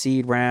a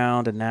seed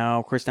round, and now,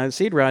 of course, the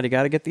seed round, you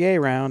got to get the A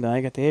round, and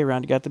I got the A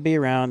round, you got the B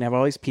round, you have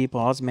all these people,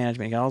 all this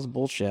management, you got all this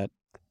bullshit.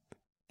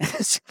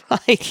 It's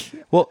like,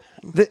 well,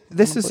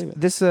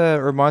 this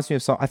reminds me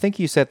of something. I think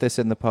you said this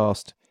in the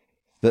past.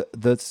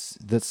 That's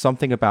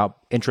something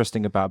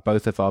interesting about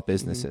both of our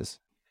businesses.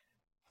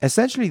 Mm-hmm.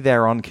 Essentially,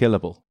 they're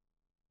unkillable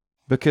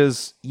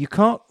because you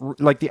can't.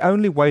 Like the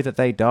only way that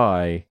they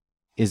die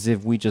is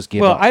if we just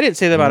give up. Well, I didn't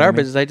say that about our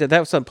business. I did. That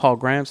was something Paul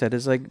Graham said.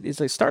 It's like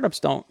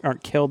startups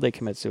aren't killed; they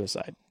commit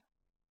suicide.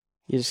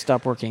 You just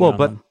stop working. On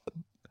them.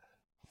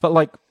 But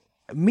like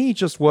me,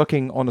 just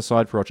working on a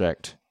side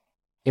project.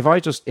 If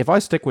I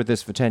stick with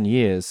this for 10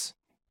 years,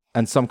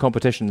 and some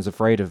competition is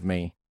afraid of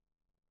me,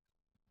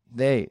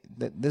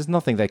 there's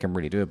nothing they can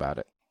really do about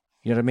it.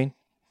 You know what I mean?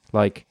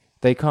 Like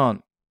they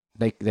can't.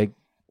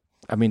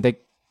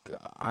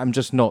 I'm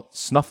just not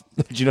snuff.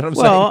 Do you know what I'm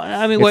saying? Well,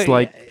 I mean, it's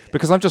like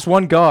because I'm just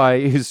one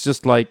guy who's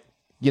just like,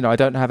 I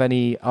don't have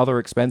any other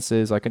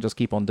expenses. I can just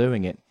keep on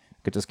doing it. I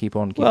could just keep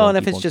on.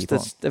 If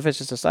it's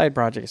just a side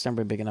project, it's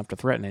never big enough to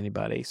threaten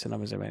anybody, so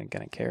nobody's ever going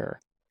to care,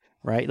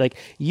 right? Like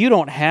you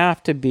don't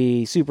have to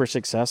be super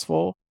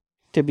successful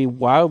to be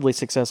wildly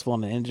successful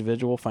on an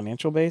individual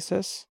financial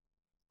basis.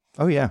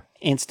 Oh yeah,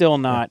 and still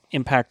not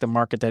impact the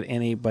market that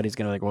anybody's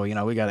going to like. Well,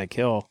 we got to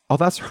kill. Oh,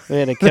 that's right. We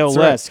had to kill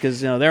less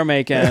because they're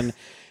making.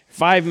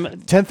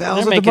 $10,000.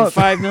 They're making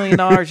 $5 million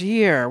a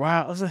year.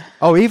 Wow.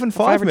 Oh, even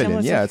 $5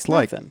 million. Yeah, it's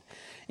nothing.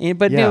 like.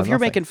 But if you're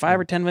making $5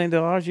 or $10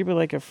 million, you'd be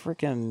like a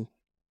freaking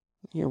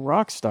You're a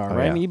rock star, Oh,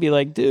 right? I yeah. mean, you'd be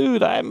like,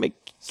 dude,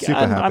 Super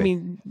I happy.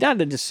 mean, not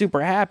just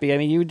super happy. I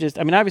mean, you would just,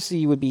 I mean, obviously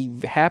you would be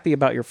happy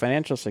about your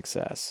financial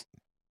success.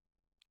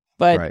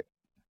 But, Right.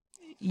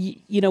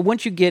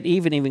 once you get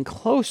even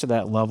close to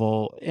that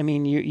level, I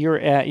mean,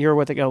 you're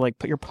what they go, like,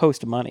 put your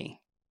post money.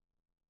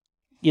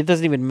 It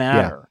doesn't even Yeah.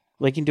 matter.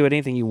 Like, you can do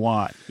anything you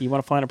want. You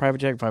want to fly in a private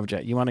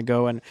jet. You want to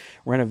go and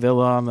rent a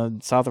villa on the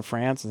south of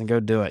France and then go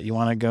do it. You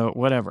want to go,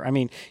 whatever. I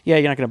mean, yeah,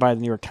 you're not going to buy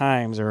the New York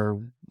Times or,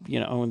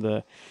 own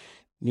the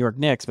New York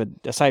Knicks, but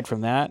aside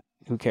from that,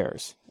 who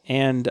cares?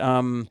 And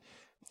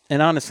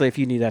honestly, if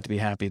you need that to be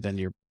happy, then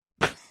you're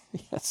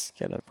yes,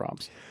 get other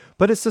problems.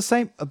 But it's the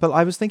same. But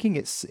I was thinking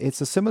it's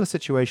a similar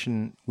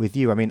situation with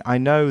you. I mean, I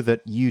know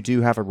that you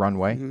do have a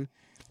runway, Mm-hmm.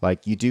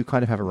 like you do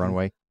kind of have a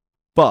runway.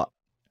 But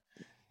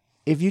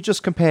if you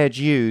just compared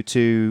you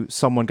to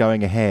someone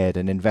going ahead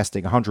and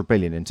investing 100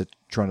 billion into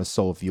trying to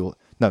solve your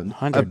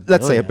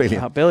let's say a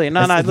billion. Billion.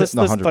 No, let's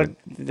not 100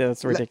 billion.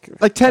 that's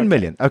ridiculous. Like 10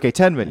 million. Okay,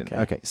 10 million. Okay.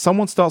 Okay.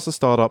 Someone starts a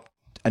startup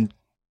and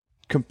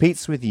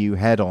competes with you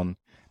head on.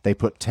 They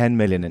put 10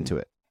 million into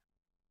it.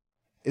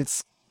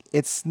 It's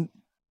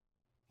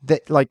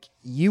that, like,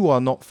 you are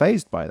not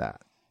fazed by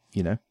that,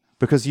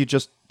 because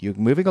you're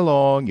moving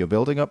along, you're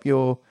building up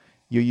your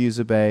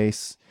user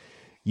base,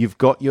 you've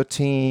got your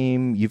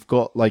team, you've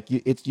got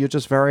you're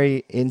just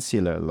very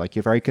insular, like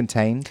you're very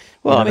contained.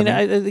 Well, I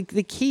mean,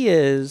 the key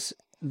is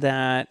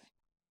that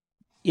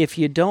if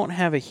you don't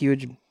have a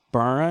huge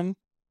burn,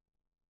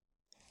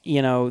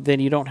 then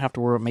you don't have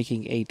to worry about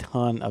making a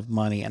ton of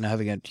money and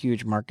having a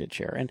huge market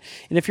share. And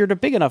if you're in a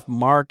big enough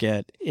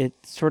market,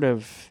 it sort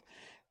of,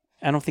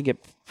 I don't think it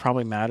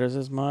probably matters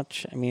as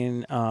much. I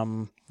mean,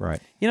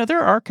 Right.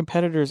 There are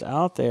competitors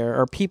out there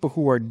or people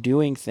who are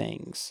doing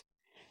things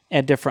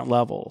at different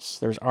levels.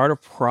 There's Art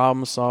of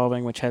Problem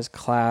Solving, which has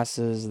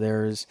classes.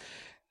 There's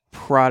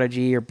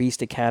Prodigy or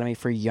Beast Academy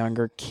for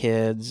younger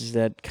kids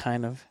that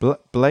kind of...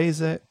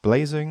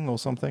 Blazing or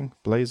something?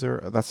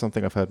 Blazer? That's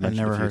something I've heard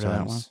mentioned a few times.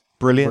 That one.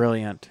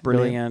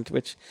 Brilliant.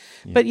 Which,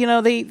 yeah. But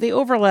they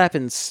overlap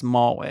in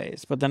small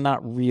ways, but they're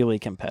not really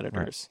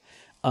competitors.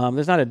 Right.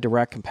 There's not a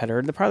direct competitor.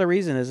 And part of the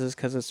reason is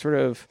because it's sort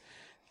of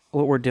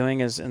what we're doing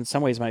is in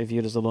some ways might be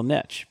viewed as a little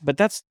niche. But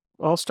that's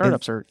all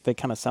startups are. They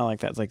kind of sound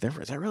like that. It's like,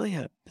 is there really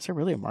a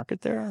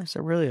market there? Is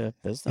there really a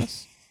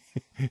business?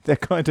 They're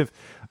kind of,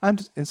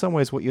 and in some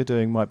ways, what you're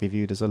doing might be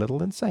viewed as a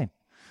little insane.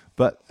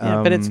 But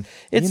but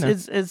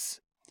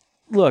it's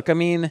look. I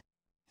mean,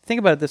 think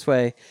about it this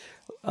way.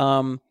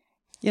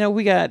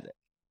 We got,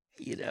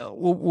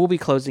 we'll be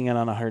closing in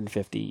on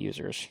 150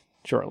 users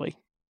shortly.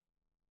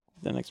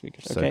 The next week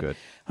or so. Okay? So good.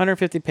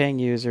 150 paying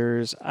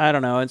users. I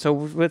don't know. And so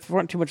with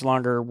too much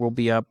longer, we'll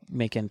be up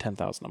making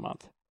 10,000 a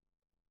month.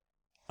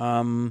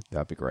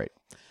 That'd be great.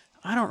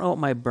 I don't know what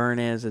my burn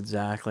is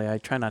exactly. I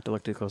try not to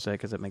look too close at it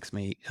because it makes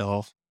me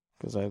ill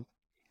because I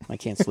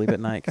can't sleep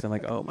at night because I'm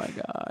like, oh my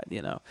God,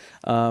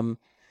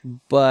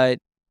 But,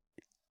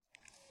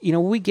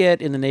 we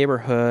get in the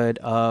neighborhood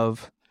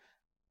of,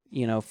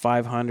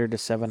 500 to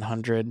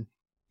 700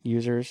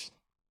 users.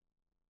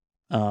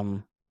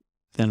 Then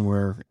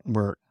we're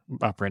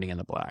operating in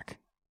the black.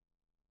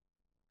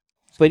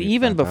 But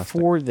even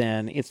before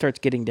then, it starts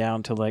getting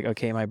down to like,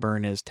 okay, my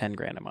burn is 10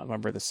 grand a month. My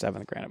burn is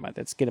 7 grand a month.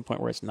 It's getting to a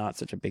point where it's not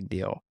such a big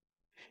deal.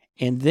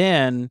 And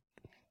then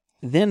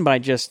by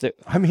just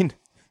I mean,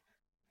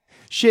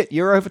 shit,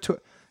 you're over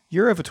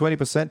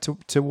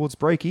 20% towards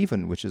break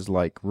even, which is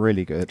like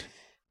really good.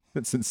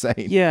 It's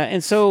insane. Yeah,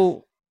 and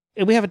so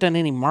we haven't done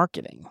any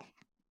marketing.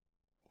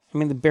 I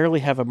mean, they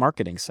barely have a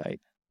marketing site.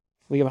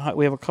 We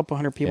have a couple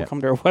hundred people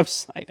come to our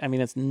website. I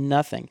mean, it's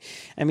nothing.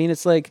 I mean,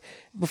 it's like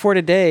before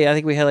today, I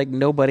think we had like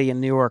nobody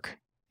in New York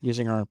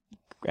using our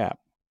app.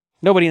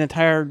 Nobody in the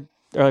entire,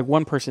 or like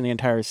one person in the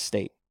entire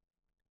state.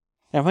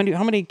 Now,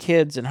 how many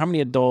kids and how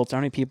many adults, how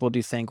many people do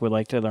you think would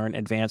like to learn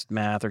advanced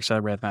math or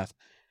accelerated math?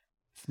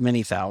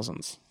 Many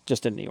thousands,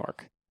 just in New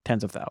York.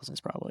 Tens of thousands,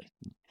 probably.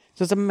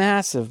 So it's a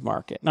massive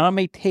market. Now, it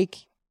may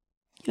take,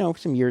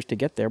 some years to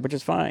get there, which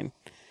is fine.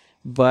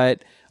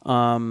 But,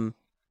 it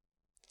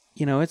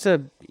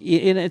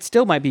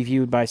still might be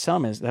viewed by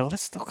some as, well,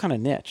 that's still kind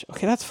of niche.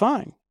 Okay, that's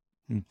fine.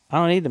 I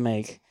don't need to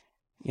make,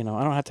 I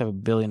don't have to have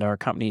 $1 billion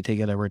company to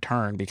get a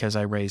return because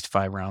I raised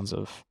 5 rounds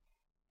of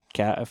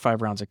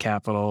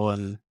capital,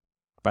 and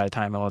by the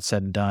time all it's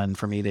said and done,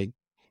 for me to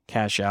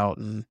cash out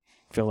and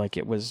feel like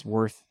it was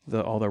worth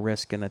all the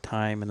risk and the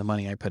time and the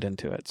money I put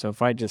into it. So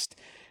if I just,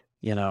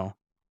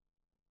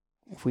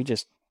 if we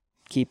just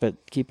keep the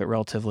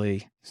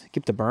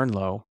burn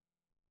low,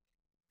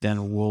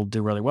 then we'll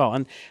do really well.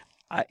 And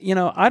I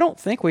don't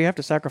think we have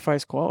to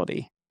sacrifice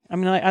quality. I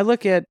mean, I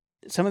look at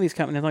some of these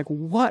companies, I'm like,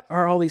 what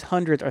are all these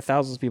hundreds or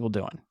thousands of people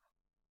doing?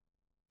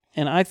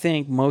 And I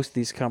think most of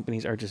these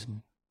companies are just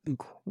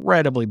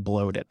incredibly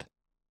bloated.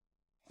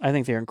 I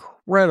think they're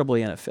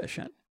incredibly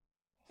inefficient.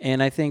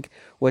 And I think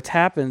what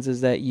happens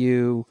is that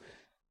you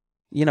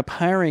end up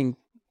hiring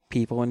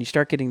people and you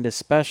start getting the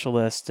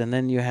specialists, and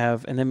then you're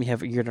going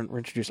to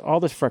introduce all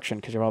this friction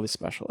because you have all these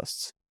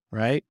specialists,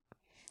 right?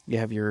 You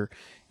have your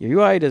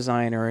UI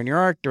designer and your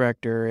art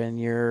director and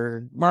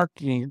your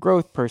marketing, your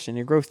growth person,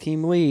 your growth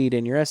team lead,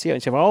 and your SEO.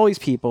 And you have all these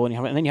people, and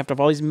then you have to have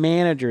all these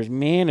managers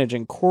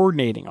managing,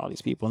 coordinating all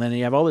these people. And then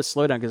you have all this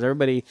slowdown because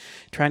everybody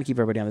trying to keep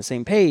everybody on the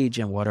same page.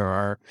 And what are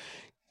our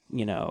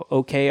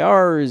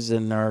OKRs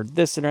and our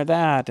this and our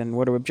that, and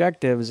what are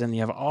objectives, and you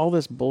have all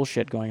this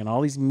bullshit going on,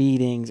 all these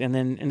meetings, and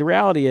the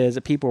reality is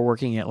that people are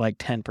working at like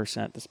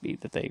 10% the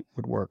speed that they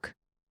would work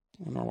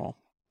normal.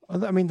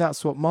 I mean,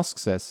 that's what Musk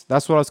says.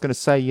 That's what I was going to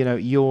say.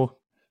 You're,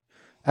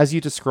 as you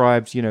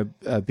described,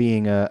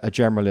 being a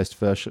generalist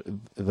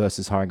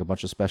versus hiring a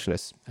bunch of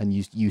specialists, and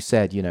you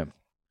said,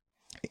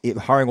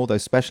 hiring all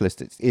those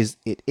specialists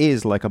it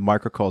is like a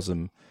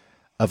microcosm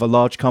of a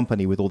large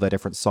company with all their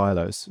different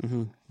silos,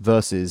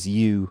 versus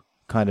you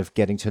kind of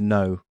getting to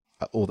know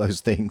all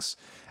those things.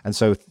 And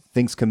so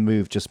things can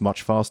move just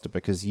much faster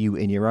because you,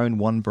 in your own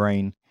one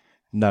brain,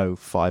 know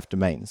 5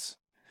 domains.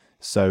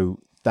 So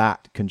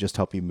that can just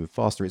help you move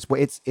faster.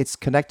 It's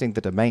connecting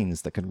the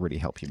domains that can really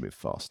help you move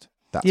fast.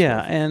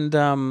 And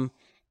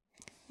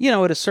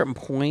at a certain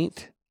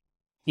point,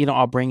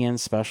 I'll bring in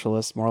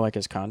specialists more like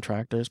as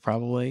contractors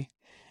probably.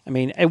 I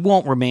mean, it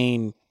won't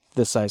remain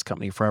this size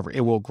company forever.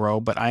 It will grow,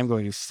 but I'm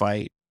going to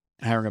fight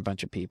hiring a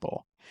bunch of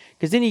people.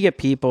 Because then you get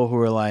people who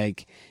are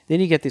like, then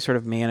you get these sort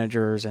of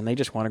managers and they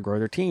just want to grow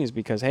their teams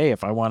because, hey,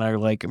 if I want to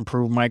like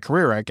improve my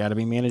career, I got to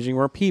be managing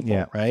more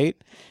people, right?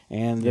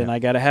 And then I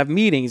got to have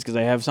meetings because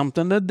I have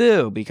something to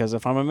do. Because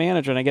if I'm a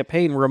manager and I get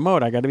paid in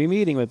remote, I got to be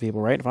meeting with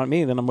people, right? If I'm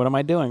me, then what am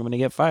I doing? I'm going to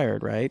get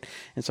fired, right?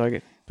 And so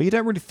But you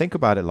don't really think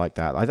about it like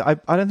that.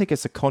 I don't think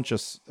it's a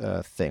conscious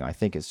thing. I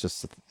think it's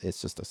just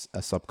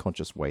a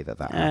subconscious way that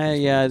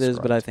happens. Yeah, it is.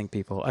 But I think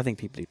people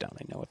deep down,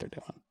 they know what they're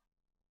doing.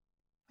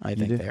 I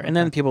think there. And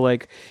then people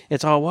like,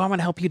 it's all, well, I'm going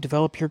to help you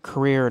develop your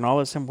career and all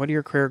this. And what are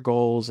your career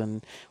goals?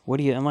 And what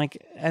do you, and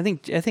like, I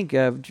think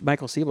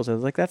Michael Siebel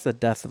says, like, that's the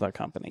death of a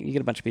company. You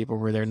get a bunch of people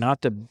who are there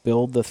not to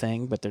build the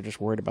thing, but they're just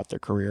worried about their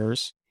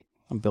careers.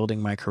 I'm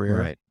building my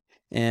career. Right.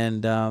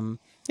 And,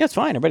 it's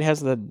fine. Everybody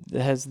has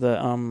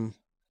the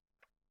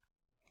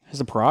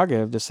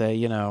prerogative to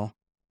say,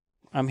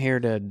 I'm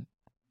here to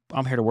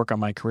work on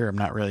my career. I'm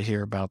not really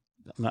here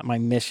my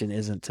mission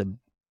isn't to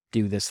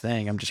do this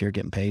thing. I'm just here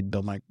getting paid,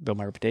 build my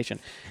reputation.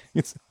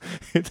 It's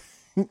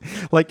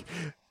like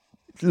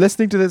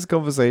listening to this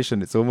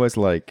conversation. It's almost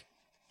like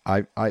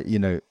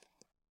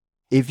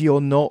if you're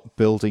not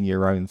building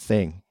your own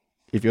thing,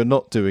 if you're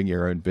not doing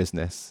your own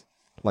business,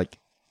 like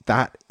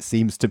that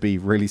seems to be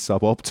really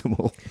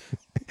suboptimal.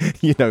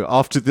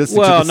 After this.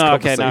 Well,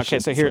 okay.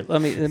 So here,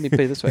 let me put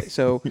it this way.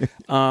 So,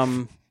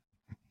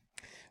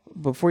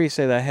 before you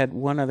say that, I had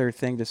one other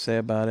thing to say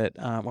about it.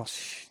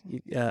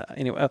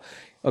 Anyway,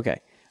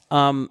 okay.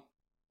 The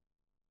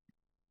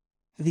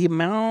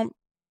amount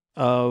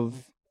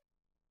of,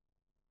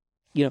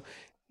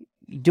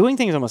 doing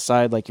things on the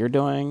side like you're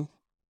doing,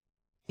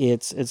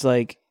 it's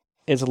like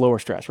it's a lower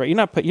stress, right?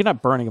 You're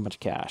not burning a bunch of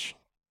cash,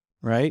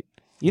 right?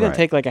 You didn't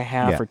take like a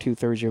half or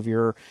 2/3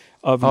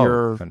 of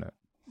your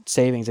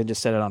savings and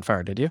just set it on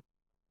fire, did you?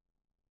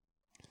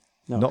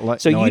 No.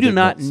 So you do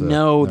not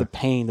know the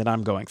pain that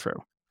I'm going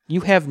through.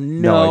 You have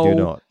no, I do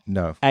not.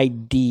 No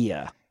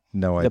idea.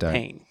 No, I don't.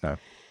 Pain. No.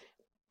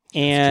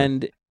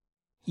 And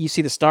you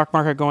see the stock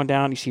market going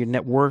down, you see your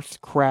net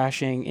worth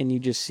crashing, and you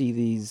just see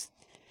these.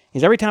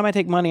 Because every time I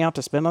take money out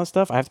to spend on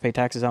stuff, I have to pay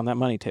taxes on that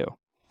money too.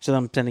 So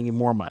I'm sending you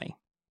more money.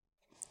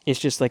 It's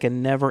just like a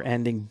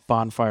never-ending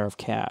bonfire of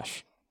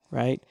cash,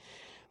 right?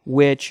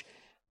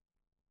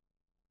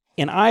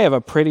 And I have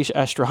a pretty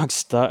strong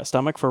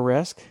stomach for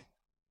risk,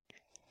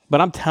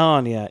 but I'm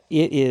telling you,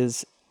 it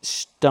is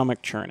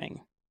stomach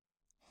churning.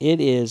 It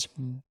is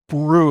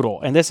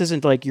brutal. And this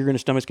isn't like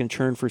stomach's going to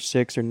churn for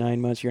 6 or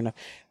 9 months. You're going to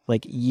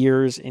like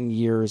years and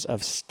years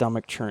of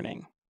stomach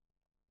churning.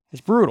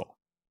 It's brutal.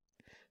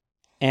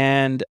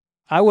 And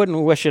I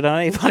wouldn't wish it on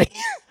anybody.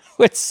 I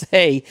would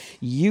say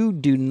you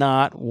do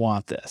not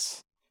want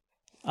this.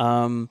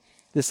 The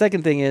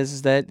second thing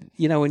is that,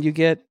 when you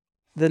get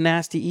the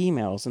nasty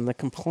emails and the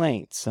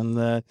complaints and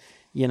the,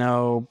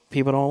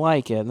 people don't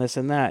like it and this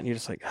and that, and you're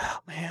just like, oh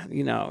man,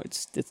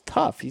 it's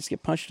tough. You just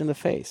get punched in the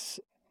face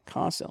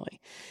constantly.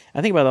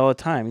 I think about it all the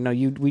time.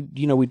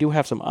 We do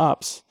have some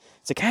ups.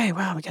 It's like, hey,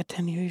 wow, we got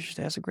 10 users.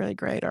 That's really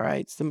great. All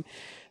right.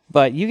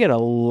 But you get a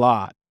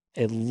lot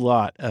of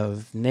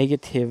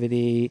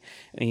negativity,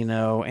 and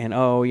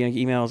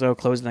emails,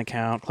 close an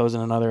account, close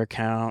another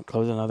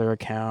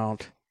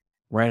account,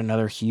 write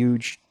another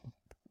huge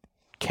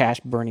cash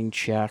burning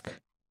check.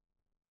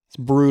 It's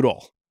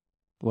brutal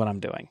what I'm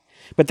doing.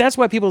 But that's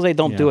why people say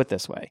don't do it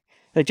this way.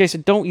 Like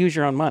Jason, don't use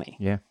your own money.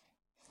 Yeah.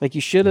 Like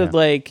you should have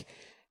build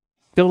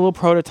a little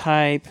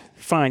prototype.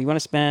 Fine. You want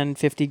to spend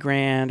 50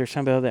 grand or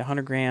something like that,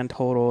 100 grand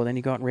total. Then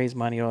you go out and raise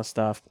money, all that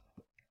stuff.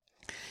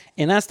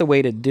 And that's the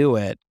way to do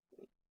it.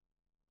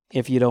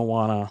 If you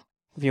want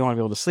to be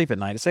able to sleep at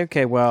night, it's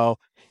okay. Well,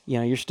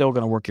 you're still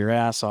going to work your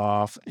ass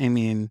off. I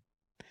mean,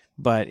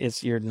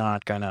 but you're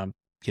not going to,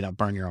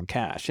 burn your own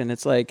cash. And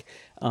it's like,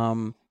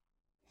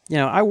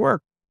 I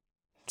work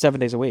 7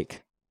 days a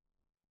week.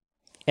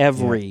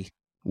 every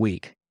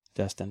week,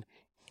 Justin.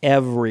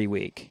 Every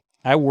week.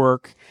 I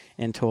work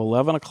until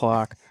 11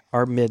 o'clock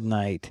or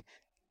midnight,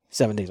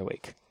 7 days a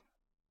week.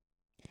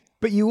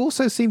 But you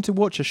also seem to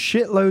watch a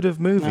shitload of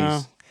movies.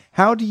 No.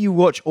 How do you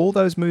watch all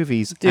those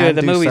movies? Dude, and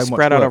the do movies so much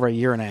spread out work? over a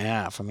year and a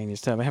half. I mean,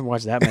 I haven't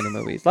watched that many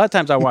movies. A lot of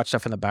times I watch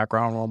stuff in the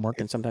background while I'm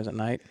working, sometimes at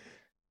night.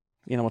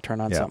 We'll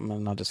turn on something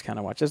and I'll just kind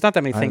of watch. There's not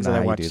that many things that I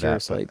watch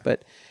seriously,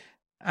 but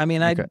I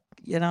mean, okay.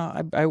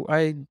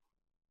 The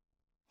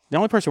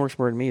only person who works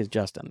for me is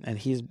Justin, and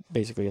he's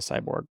basically a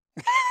cyborg.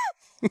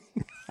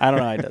 I don't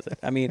know how he does it.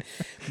 I mean,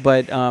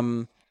 but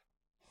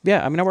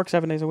I work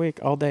 7 days a week,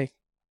 all day.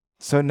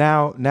 So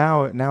now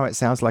it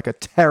sounds like a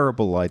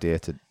terrible idea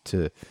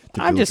to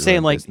I'm just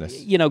saying, like,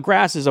 business.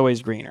 Grass is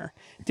always greener,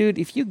 dude.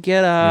 If you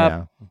get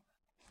up,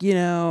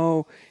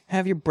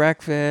 have your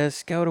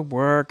breakfast, go to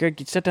work,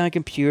 sit down on a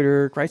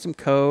computer, write some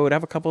code,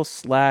 have a couple of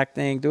Slack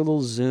things, do a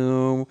little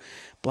Zoom,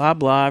 blah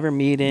blah, have your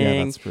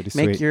meeting, that's pretty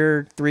make sweet.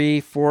 Your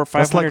 300, 400,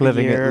 500 that's like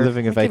living a year.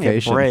 living a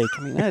vacation. Give me a break.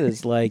 I mean, that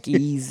is like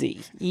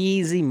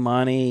easy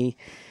money.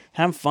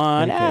 Have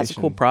fun. It's a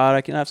cool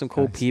product. Have some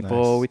cool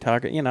people. Nice. We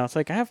talk. It's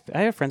like I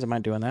have friends of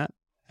mine doing that.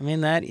 I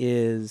mean, that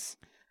is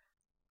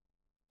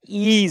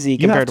easy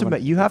compared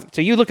to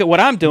so you look at what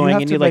I'm doing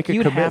and you're like,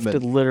 you have to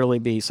literally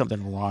be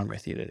something wrong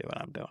with you to do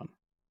what I'm doing.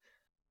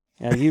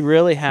 Yeah, you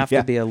really have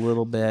to be a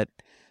little bit.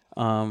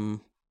 But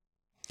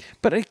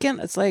again,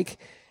 it's like,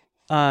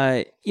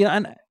 and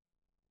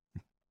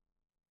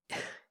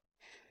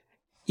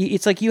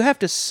it's like you have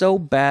to so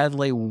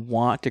badly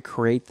want to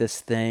create this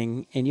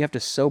thing, and you have to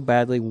so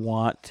badly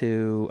want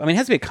to. I mean, it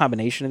has to be a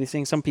combination of these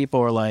things. Some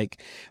people are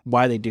like,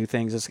 why they do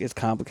things is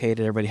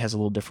complicated. Everybody has a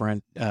little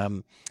different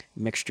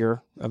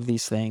mixture of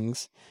these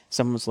things.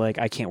 Someone's like,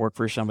 I can't work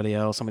for somebody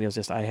else. Somebody else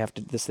just, I have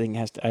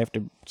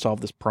to solve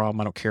this problem.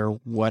 I don't care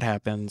what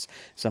happens.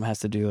 Some has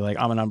to do like,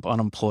 I'm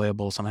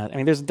unemployable.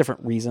 There's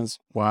different reasons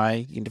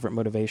why, different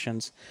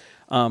motivations.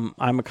 I'm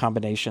a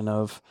combination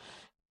of.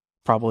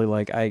 Probably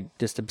like I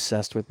just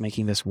obsessed with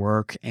making this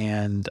work,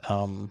 and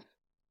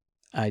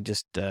I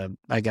just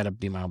I gotta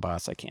be my own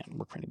boss. I can't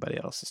work for anybody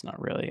else. It's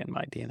not really in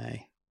my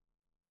DNA.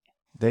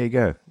 There you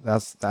go.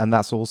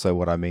 That's also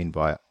what I mean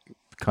by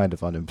kind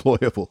of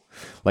unemployable,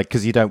 like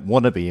because you don't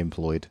want to be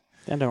employed.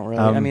 I don't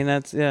really.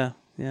 That's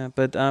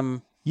but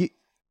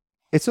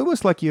it's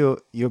almost like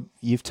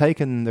you've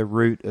taken the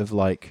route of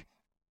like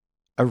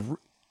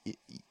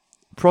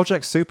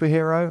Project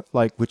Superhero,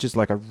 like, which is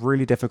like a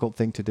really difficult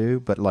thing to do,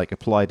 but like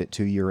applied it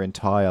to your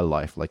entire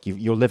life. Like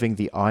you're living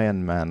the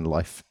Iron Man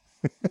life.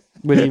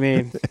 What do you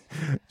mean?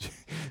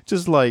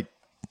 Just like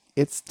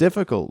it's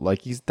difficult.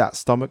 Like that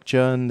stomach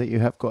churn that you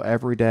have got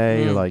every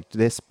day. Like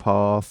this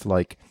path.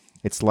 Like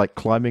it's like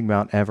climbing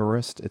Mount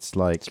Everest. It's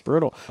like it's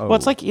brutal. Well,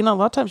 it's like a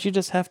lot of times you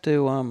just have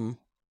to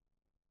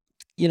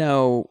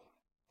you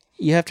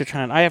have to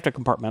try and I have to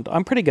compartmentalize.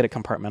 I'm pretty good at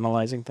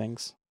compartmentalizing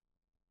things.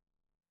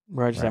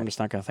 Where I'm just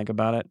not going to think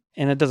about it,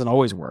 and it doesn't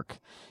always work.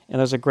 And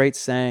there's a great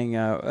saying.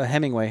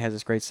 Hemingway has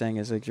this great saying: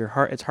 "Is like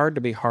it's hard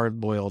to be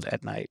hard boiled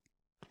at night."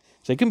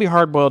 So you can be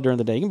hard boiled during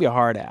the day. You can be a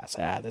hard ass.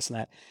 This and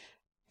that.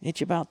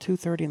 It's about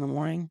 2:30 in the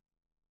morning,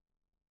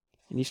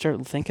 and you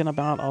start thinking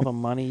about all the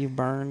money you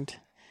burned,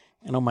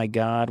 and oh my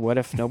God, what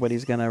if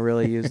nobody's going to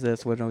really use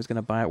this? What if nobody's going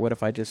to buy it? What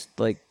if I just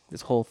like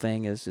this whole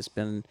thing has just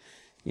been,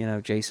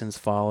 Jason's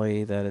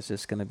folly? That it's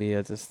just going to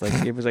be just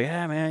like it was like,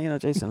 man,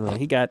 Jason,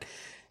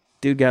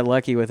 Dude got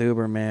lucky with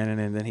Uber, man,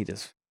 and then he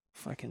just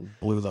fucking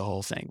blew the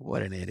whole thing.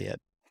 What an idiot!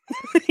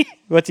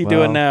 What's he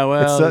doing now?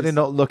 Well, it's certainly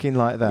not looking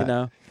like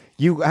that.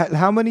 You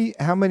how many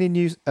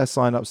new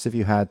sign-ups have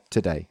you had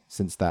today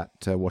since that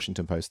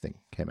Washington Post thing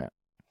came out?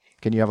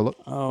 Can you have a look?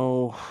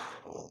 Oh,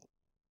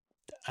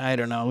 I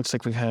don't know. It looks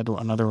like we've had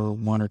another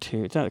one or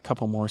two. It's not a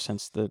couple more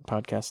since the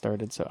podcast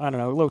started. So I don't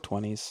know, low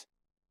 20s.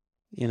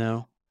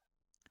 Yeah.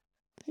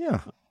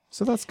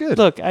 So that's good.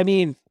 Look, I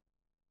mean.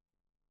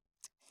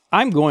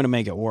 I'm going to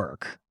make it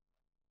work.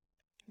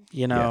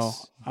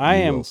 Yes, I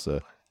am. Will, sir.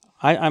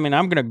 I'm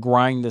going to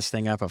grind this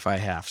thing up if I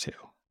have to.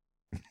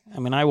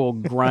 I will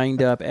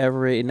grind up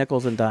every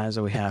nickels and dimes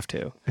that we have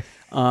to.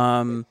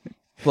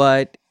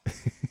 But,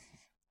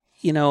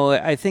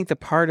 I think the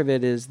part of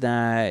it is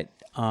that,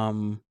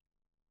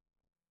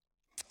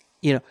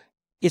 it's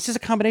just a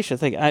combination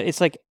of things.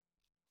 It's like,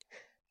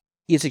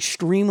 it's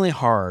extremely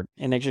hard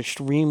and it's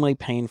extremely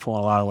painful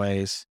in a lot of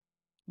ways,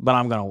 but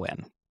I'm going to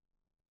win.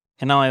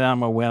 And not only that, I'm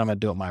going to win, I'm going to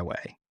do it my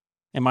way.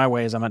 And my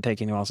way is I'm not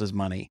taking anyone else's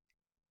money.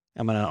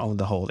 I'm going to own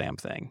the whole damn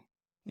thing.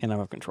 And I'm going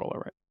to have control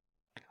over it.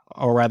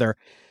 Or rather,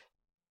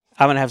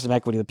 I'm going to have some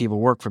equity that people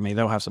work for me.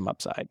 They'll have some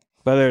upside.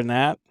 But other than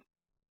that,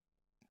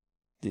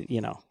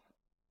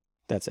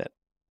 that's it.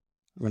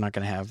 We're not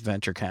going to have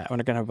venture We're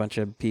not going to have a bunch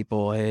of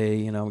people,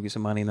 hey, we'll give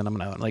some money and then I'm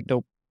going to own. Like,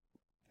 nope.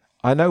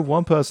 I know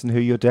one person who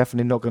you're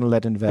definitely not going to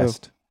let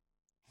invest.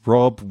 Who?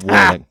 Rob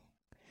Walling.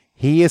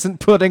 He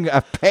isn't putting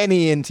a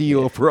penny into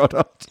your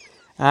product.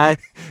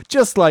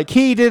 Just like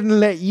he didn't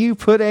let you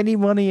put any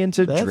money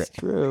into Drip. That's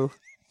true.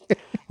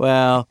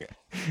 Well,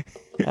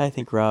 I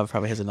think Rob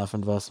probably has enough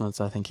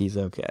investments. I think he's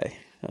okay.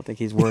 I don't think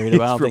he's worried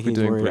about. I don't think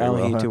he's worried. I don't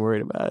think he's too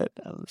worried about it.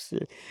 I'm sure.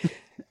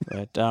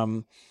 But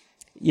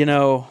you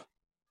know,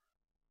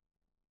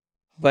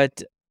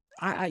 but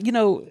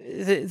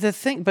the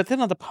thing. But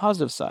then on the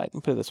positive side,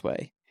 and put it this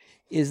way,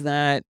 is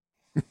that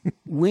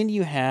when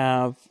you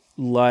have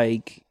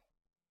like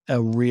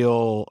a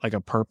real like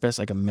a purpose,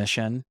 like a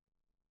mission,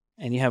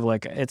 and you have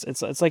like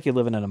it's like you're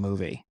living in a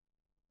movie.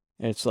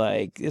 It's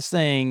like this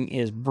thing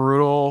is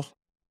brutal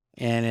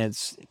and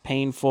it's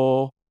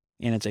painful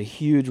and it's a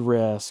huge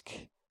risk,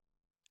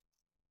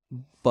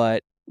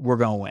 but we're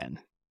gonna win.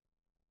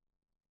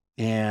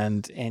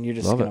 And you're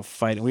just gonna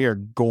fight. We are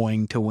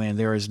going to win.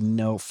 There is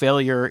no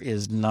failure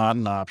is not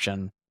an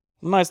option.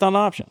 No, it's not an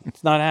option.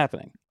 It's not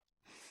happening.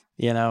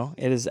 It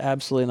is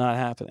absolutely not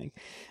happening.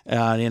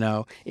 And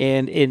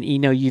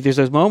there's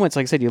those moments,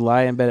 like I said, you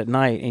lie in bed at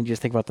night and you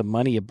just think about the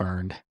money you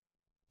burned,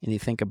 and you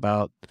think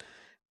about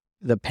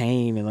the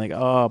pain and like,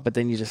 oh, but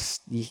then you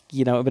just,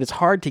 but it's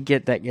hard to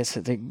get that. Yes,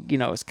 it's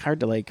hard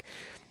to like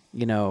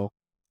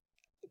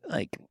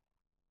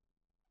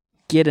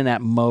get in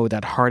that mode,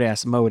 that hard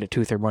ass mode at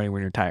 2 or 3 morning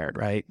when you're tired,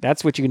 right?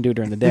 That's what you can do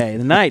during the day. In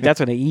the night, that's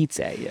when it eats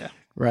at you,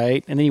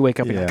 right? And then you wake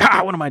up and you're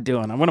like, what am I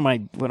doing? What am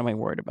I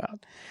worried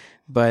about?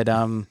 But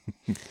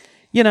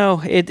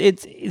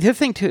it's the other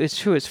thing too is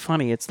true. It's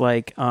funny. It's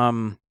like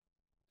it's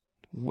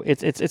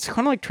kind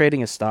of like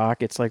trading a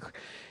stock. It's like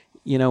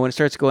when it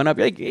starts going up,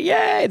 you're like,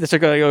 yay! They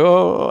start going,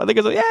 oh, I think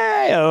it's like,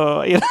 yay!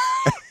 Oh,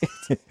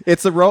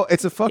 It's a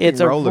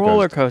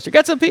roller coaster.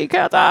 Got some peak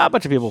counts. A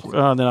bunch of people.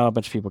 Oh, then a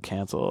bunch of people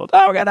canceled.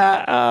 Oh, we're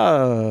gonna.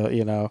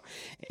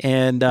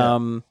 And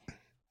and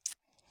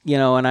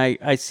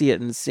I see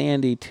it in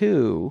Sandy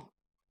too,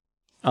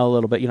 a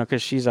little bit.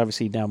 Because she's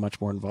obviously now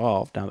much more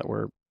involved now that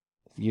we're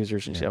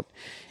users and stuff.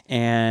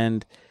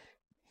 And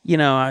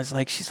I was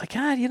like, she's like,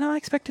 God, I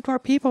expected more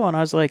people, and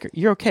I was like,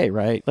 you're okay,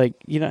 right? Like,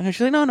 and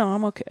she's like, no,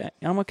 I'm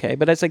okay.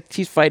 But it's like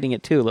she's fighting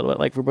it too a little bit.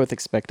 Like we're both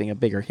expecting a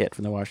bigger hit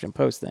from the Washington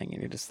Post thing, and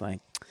you're just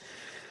like,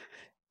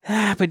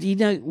 but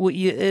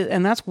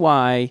and that's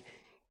why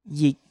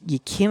you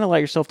can't allow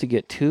yourself to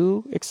get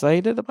too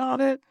excited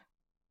about it,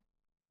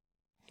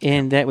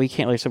 and that way you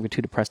can't let yourself get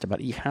too depressed about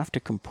it. You have to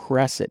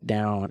compress it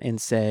down and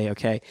say,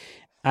 okay,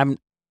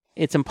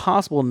 it's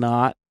impossible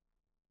not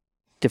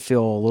to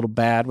feel a little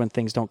bad when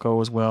things don't go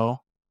as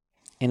well,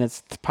 and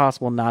it's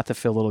possible not to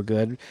feel a little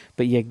good,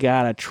 but you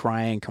gotta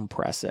try and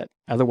compress it.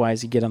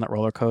 Otherwise, you get on that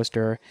roller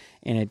coaster,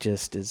 and it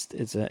just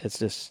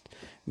just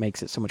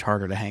makes it so much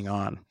harder to hang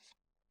on.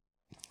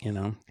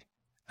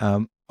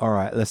 All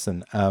right,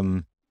 listen.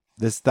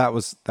 That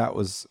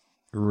was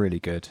really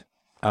good.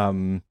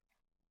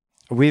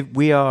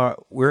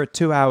 We're at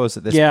 2 hours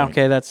at this point. Yeah,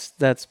 okay,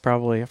 that's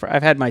probably.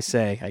 I've had my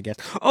say, I guess.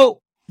 Oh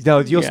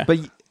no, but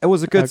it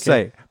was a good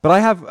say. But I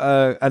have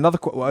another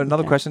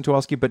question to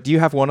ask you. But do you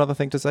have one other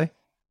thing to say,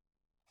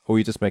 or were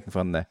you just making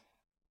fun there?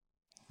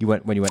 You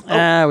went.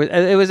 Oh.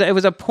 It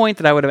was a point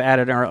that I would have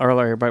added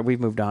earlier, but we've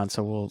moved on,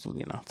 so we'll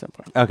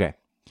Okay.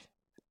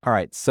 All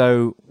right.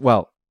 So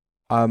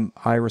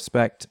I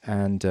respect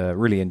and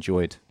really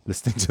enjoyed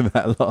listening to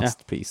that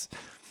last piece.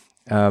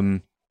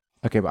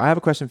 Okay, but I have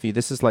a question for you.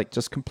 This is like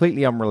just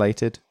completely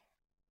unrelated.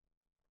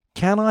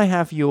 Can I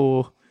have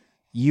your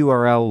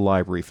URL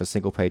library for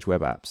single-page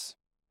web apps?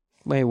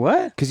 Wait,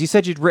 what? Because you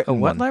said you'd written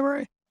what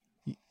library?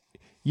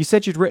 You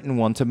said you'd written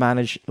one to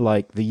manage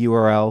like the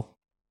URL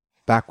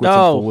backwards and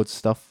forwards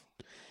stuff.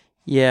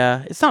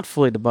 Yeah, it's not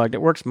fully debugged.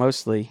 It works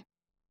mostly.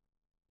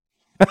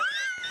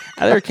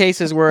 Other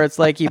cases where it's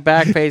like you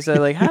backpace it,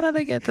 like how did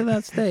I get to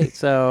that state?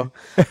 So,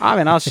 I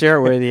mean, I'll share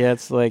it with you.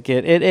 It's like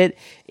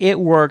it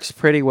works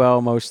pretty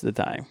well most of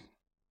the time.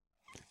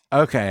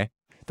 Okay,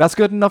 that's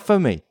good enough for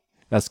me.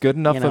 That's good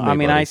enough for me. I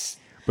mean, buddy.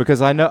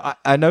 Because I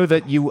know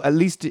that you at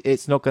least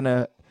it's not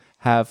gonna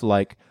have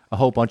like a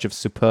whole bunch of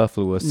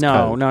superfluous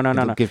code.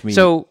 No.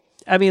 So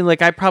I mean,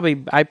 like I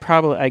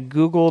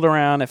Googled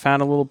around, I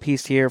found a little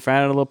piece here,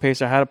 found a little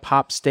piece, I had a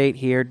pop state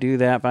here, do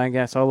that, I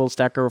guess, all a little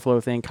Stack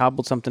Overflow thing,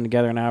 cobbled something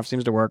together, now it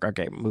seems to work.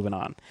 Okay, moving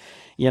on.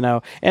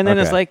 And then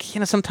it's like,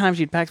 sometimes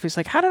you'd backspace,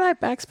 like, how did I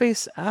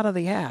backspace out of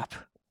the app?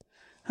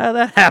 How did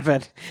that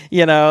happen?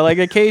 Like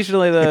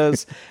occasionally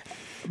those,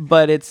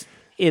 but it's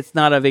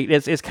not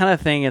it's kind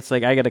of thing. It's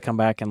like, I got to come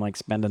back and like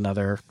spend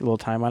another little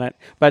time on it.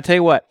 But I tell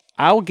you what,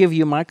 I'll give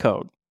you my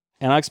code.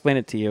 And I'll explain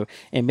it to you,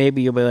 and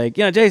maybe you'll be like,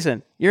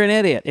 Jason, you're an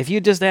idiot. If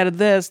you just added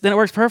this, then it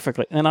works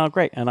perfectly. And I'll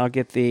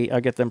get the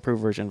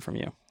improved version from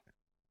you.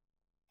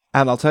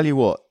 And I'll tell you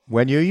what,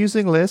 when you're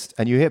using list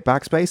and you hit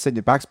backspace and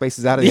your backspace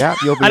is out of the app,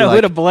 you'll be I know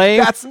who to blame.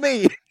 That's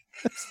me.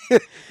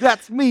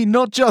 That's me,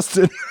 not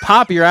Justin.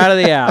 Pop, you're out of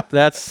the app.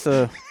 That's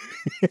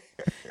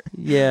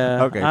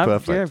yeah. Okay,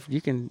 perfect. Yeah,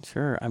 you can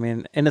sure. I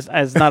mean, and it's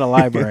not a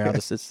library.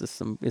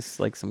 It's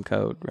like some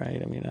code,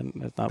 right? I mean,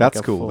 it's not. That's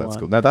like cool. That's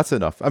cool. No, that's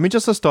enough. I mean,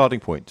 just a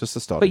starting point.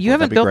 But you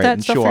haven't built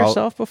that stuff for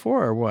yourself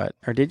before, or what?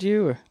 Or did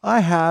you? Or?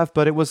 I have,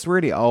 but it was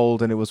really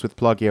old, and it was with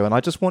Plugio, and I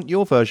just want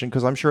your version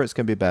because I'm sure it's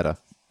going to be better.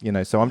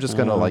 So I'm just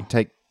going to like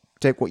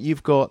take what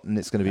you've got, and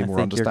it's going to be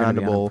more understandable. You're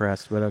gonna be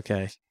unimpressed, but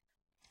okay.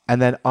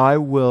 and then I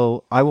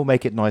will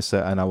make it nicer,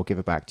 and I will give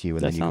it back to you,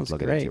 and then you can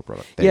plug it into your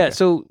product. There you go.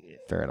 So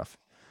fair enough.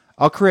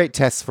 I'll create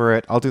tests for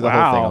it. I'll do the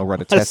whole thing. I'll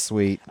write a test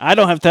suite. I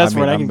don't have tests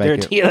for it. I can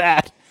guarantee you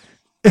that.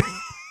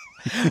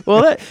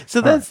 Well, that's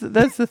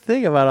the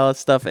thing about all that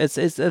stuff. It's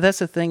that's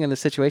the thing in the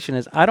situation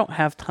is I don't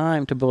have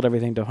time to build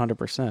everything to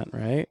 100%,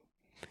 right?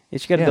 You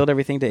got to build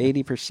everything to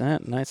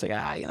 80%, and it's like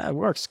it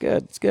works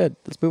good. It's good.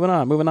 Let's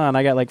moving on.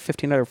 I got like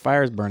 15 other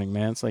fires burning,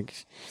 man. It's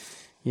like,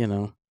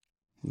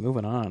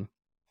 moving on.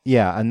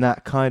 Yeah, and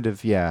that kind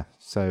of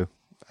So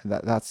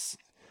that's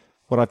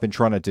what I've been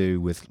trying to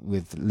do with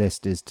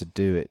List is to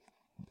do it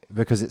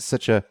because it's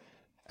such a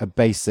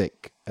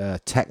basic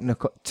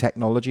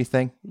technology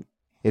thing.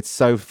 It's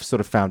so sort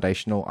of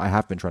foundational. I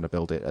have been trying to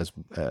build it as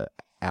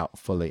out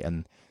fully,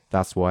 and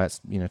that's why it's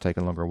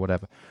taken longer or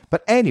whatever.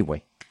 But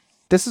anyway,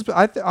 this is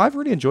I've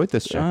really enjoyed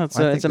this show.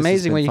 It's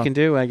amazing what you can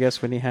do, I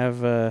guess, when you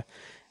have a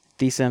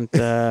decent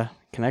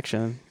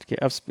connection,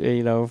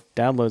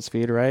 download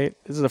speed. Right?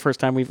 This is the first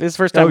time we've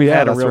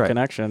had a real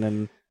connection,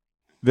 and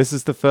this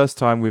is the first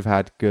time we've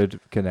had good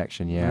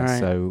connection.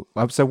 Yeah.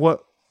 Right. So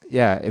what?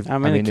 Yeah. If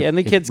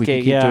the kids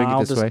keep doing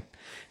it this way,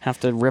 have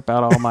to rip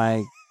out all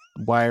my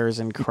wires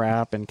and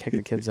crap and kick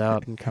the kids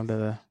out and come to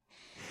the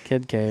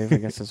kid cave. I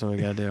guess that's what we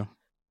gotta do.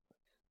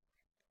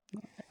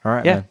 All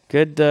right. Yeah.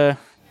 Man.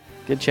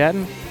 Good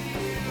chatting.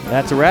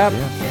 That's a wrap.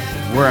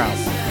 Yeah. We're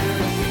out.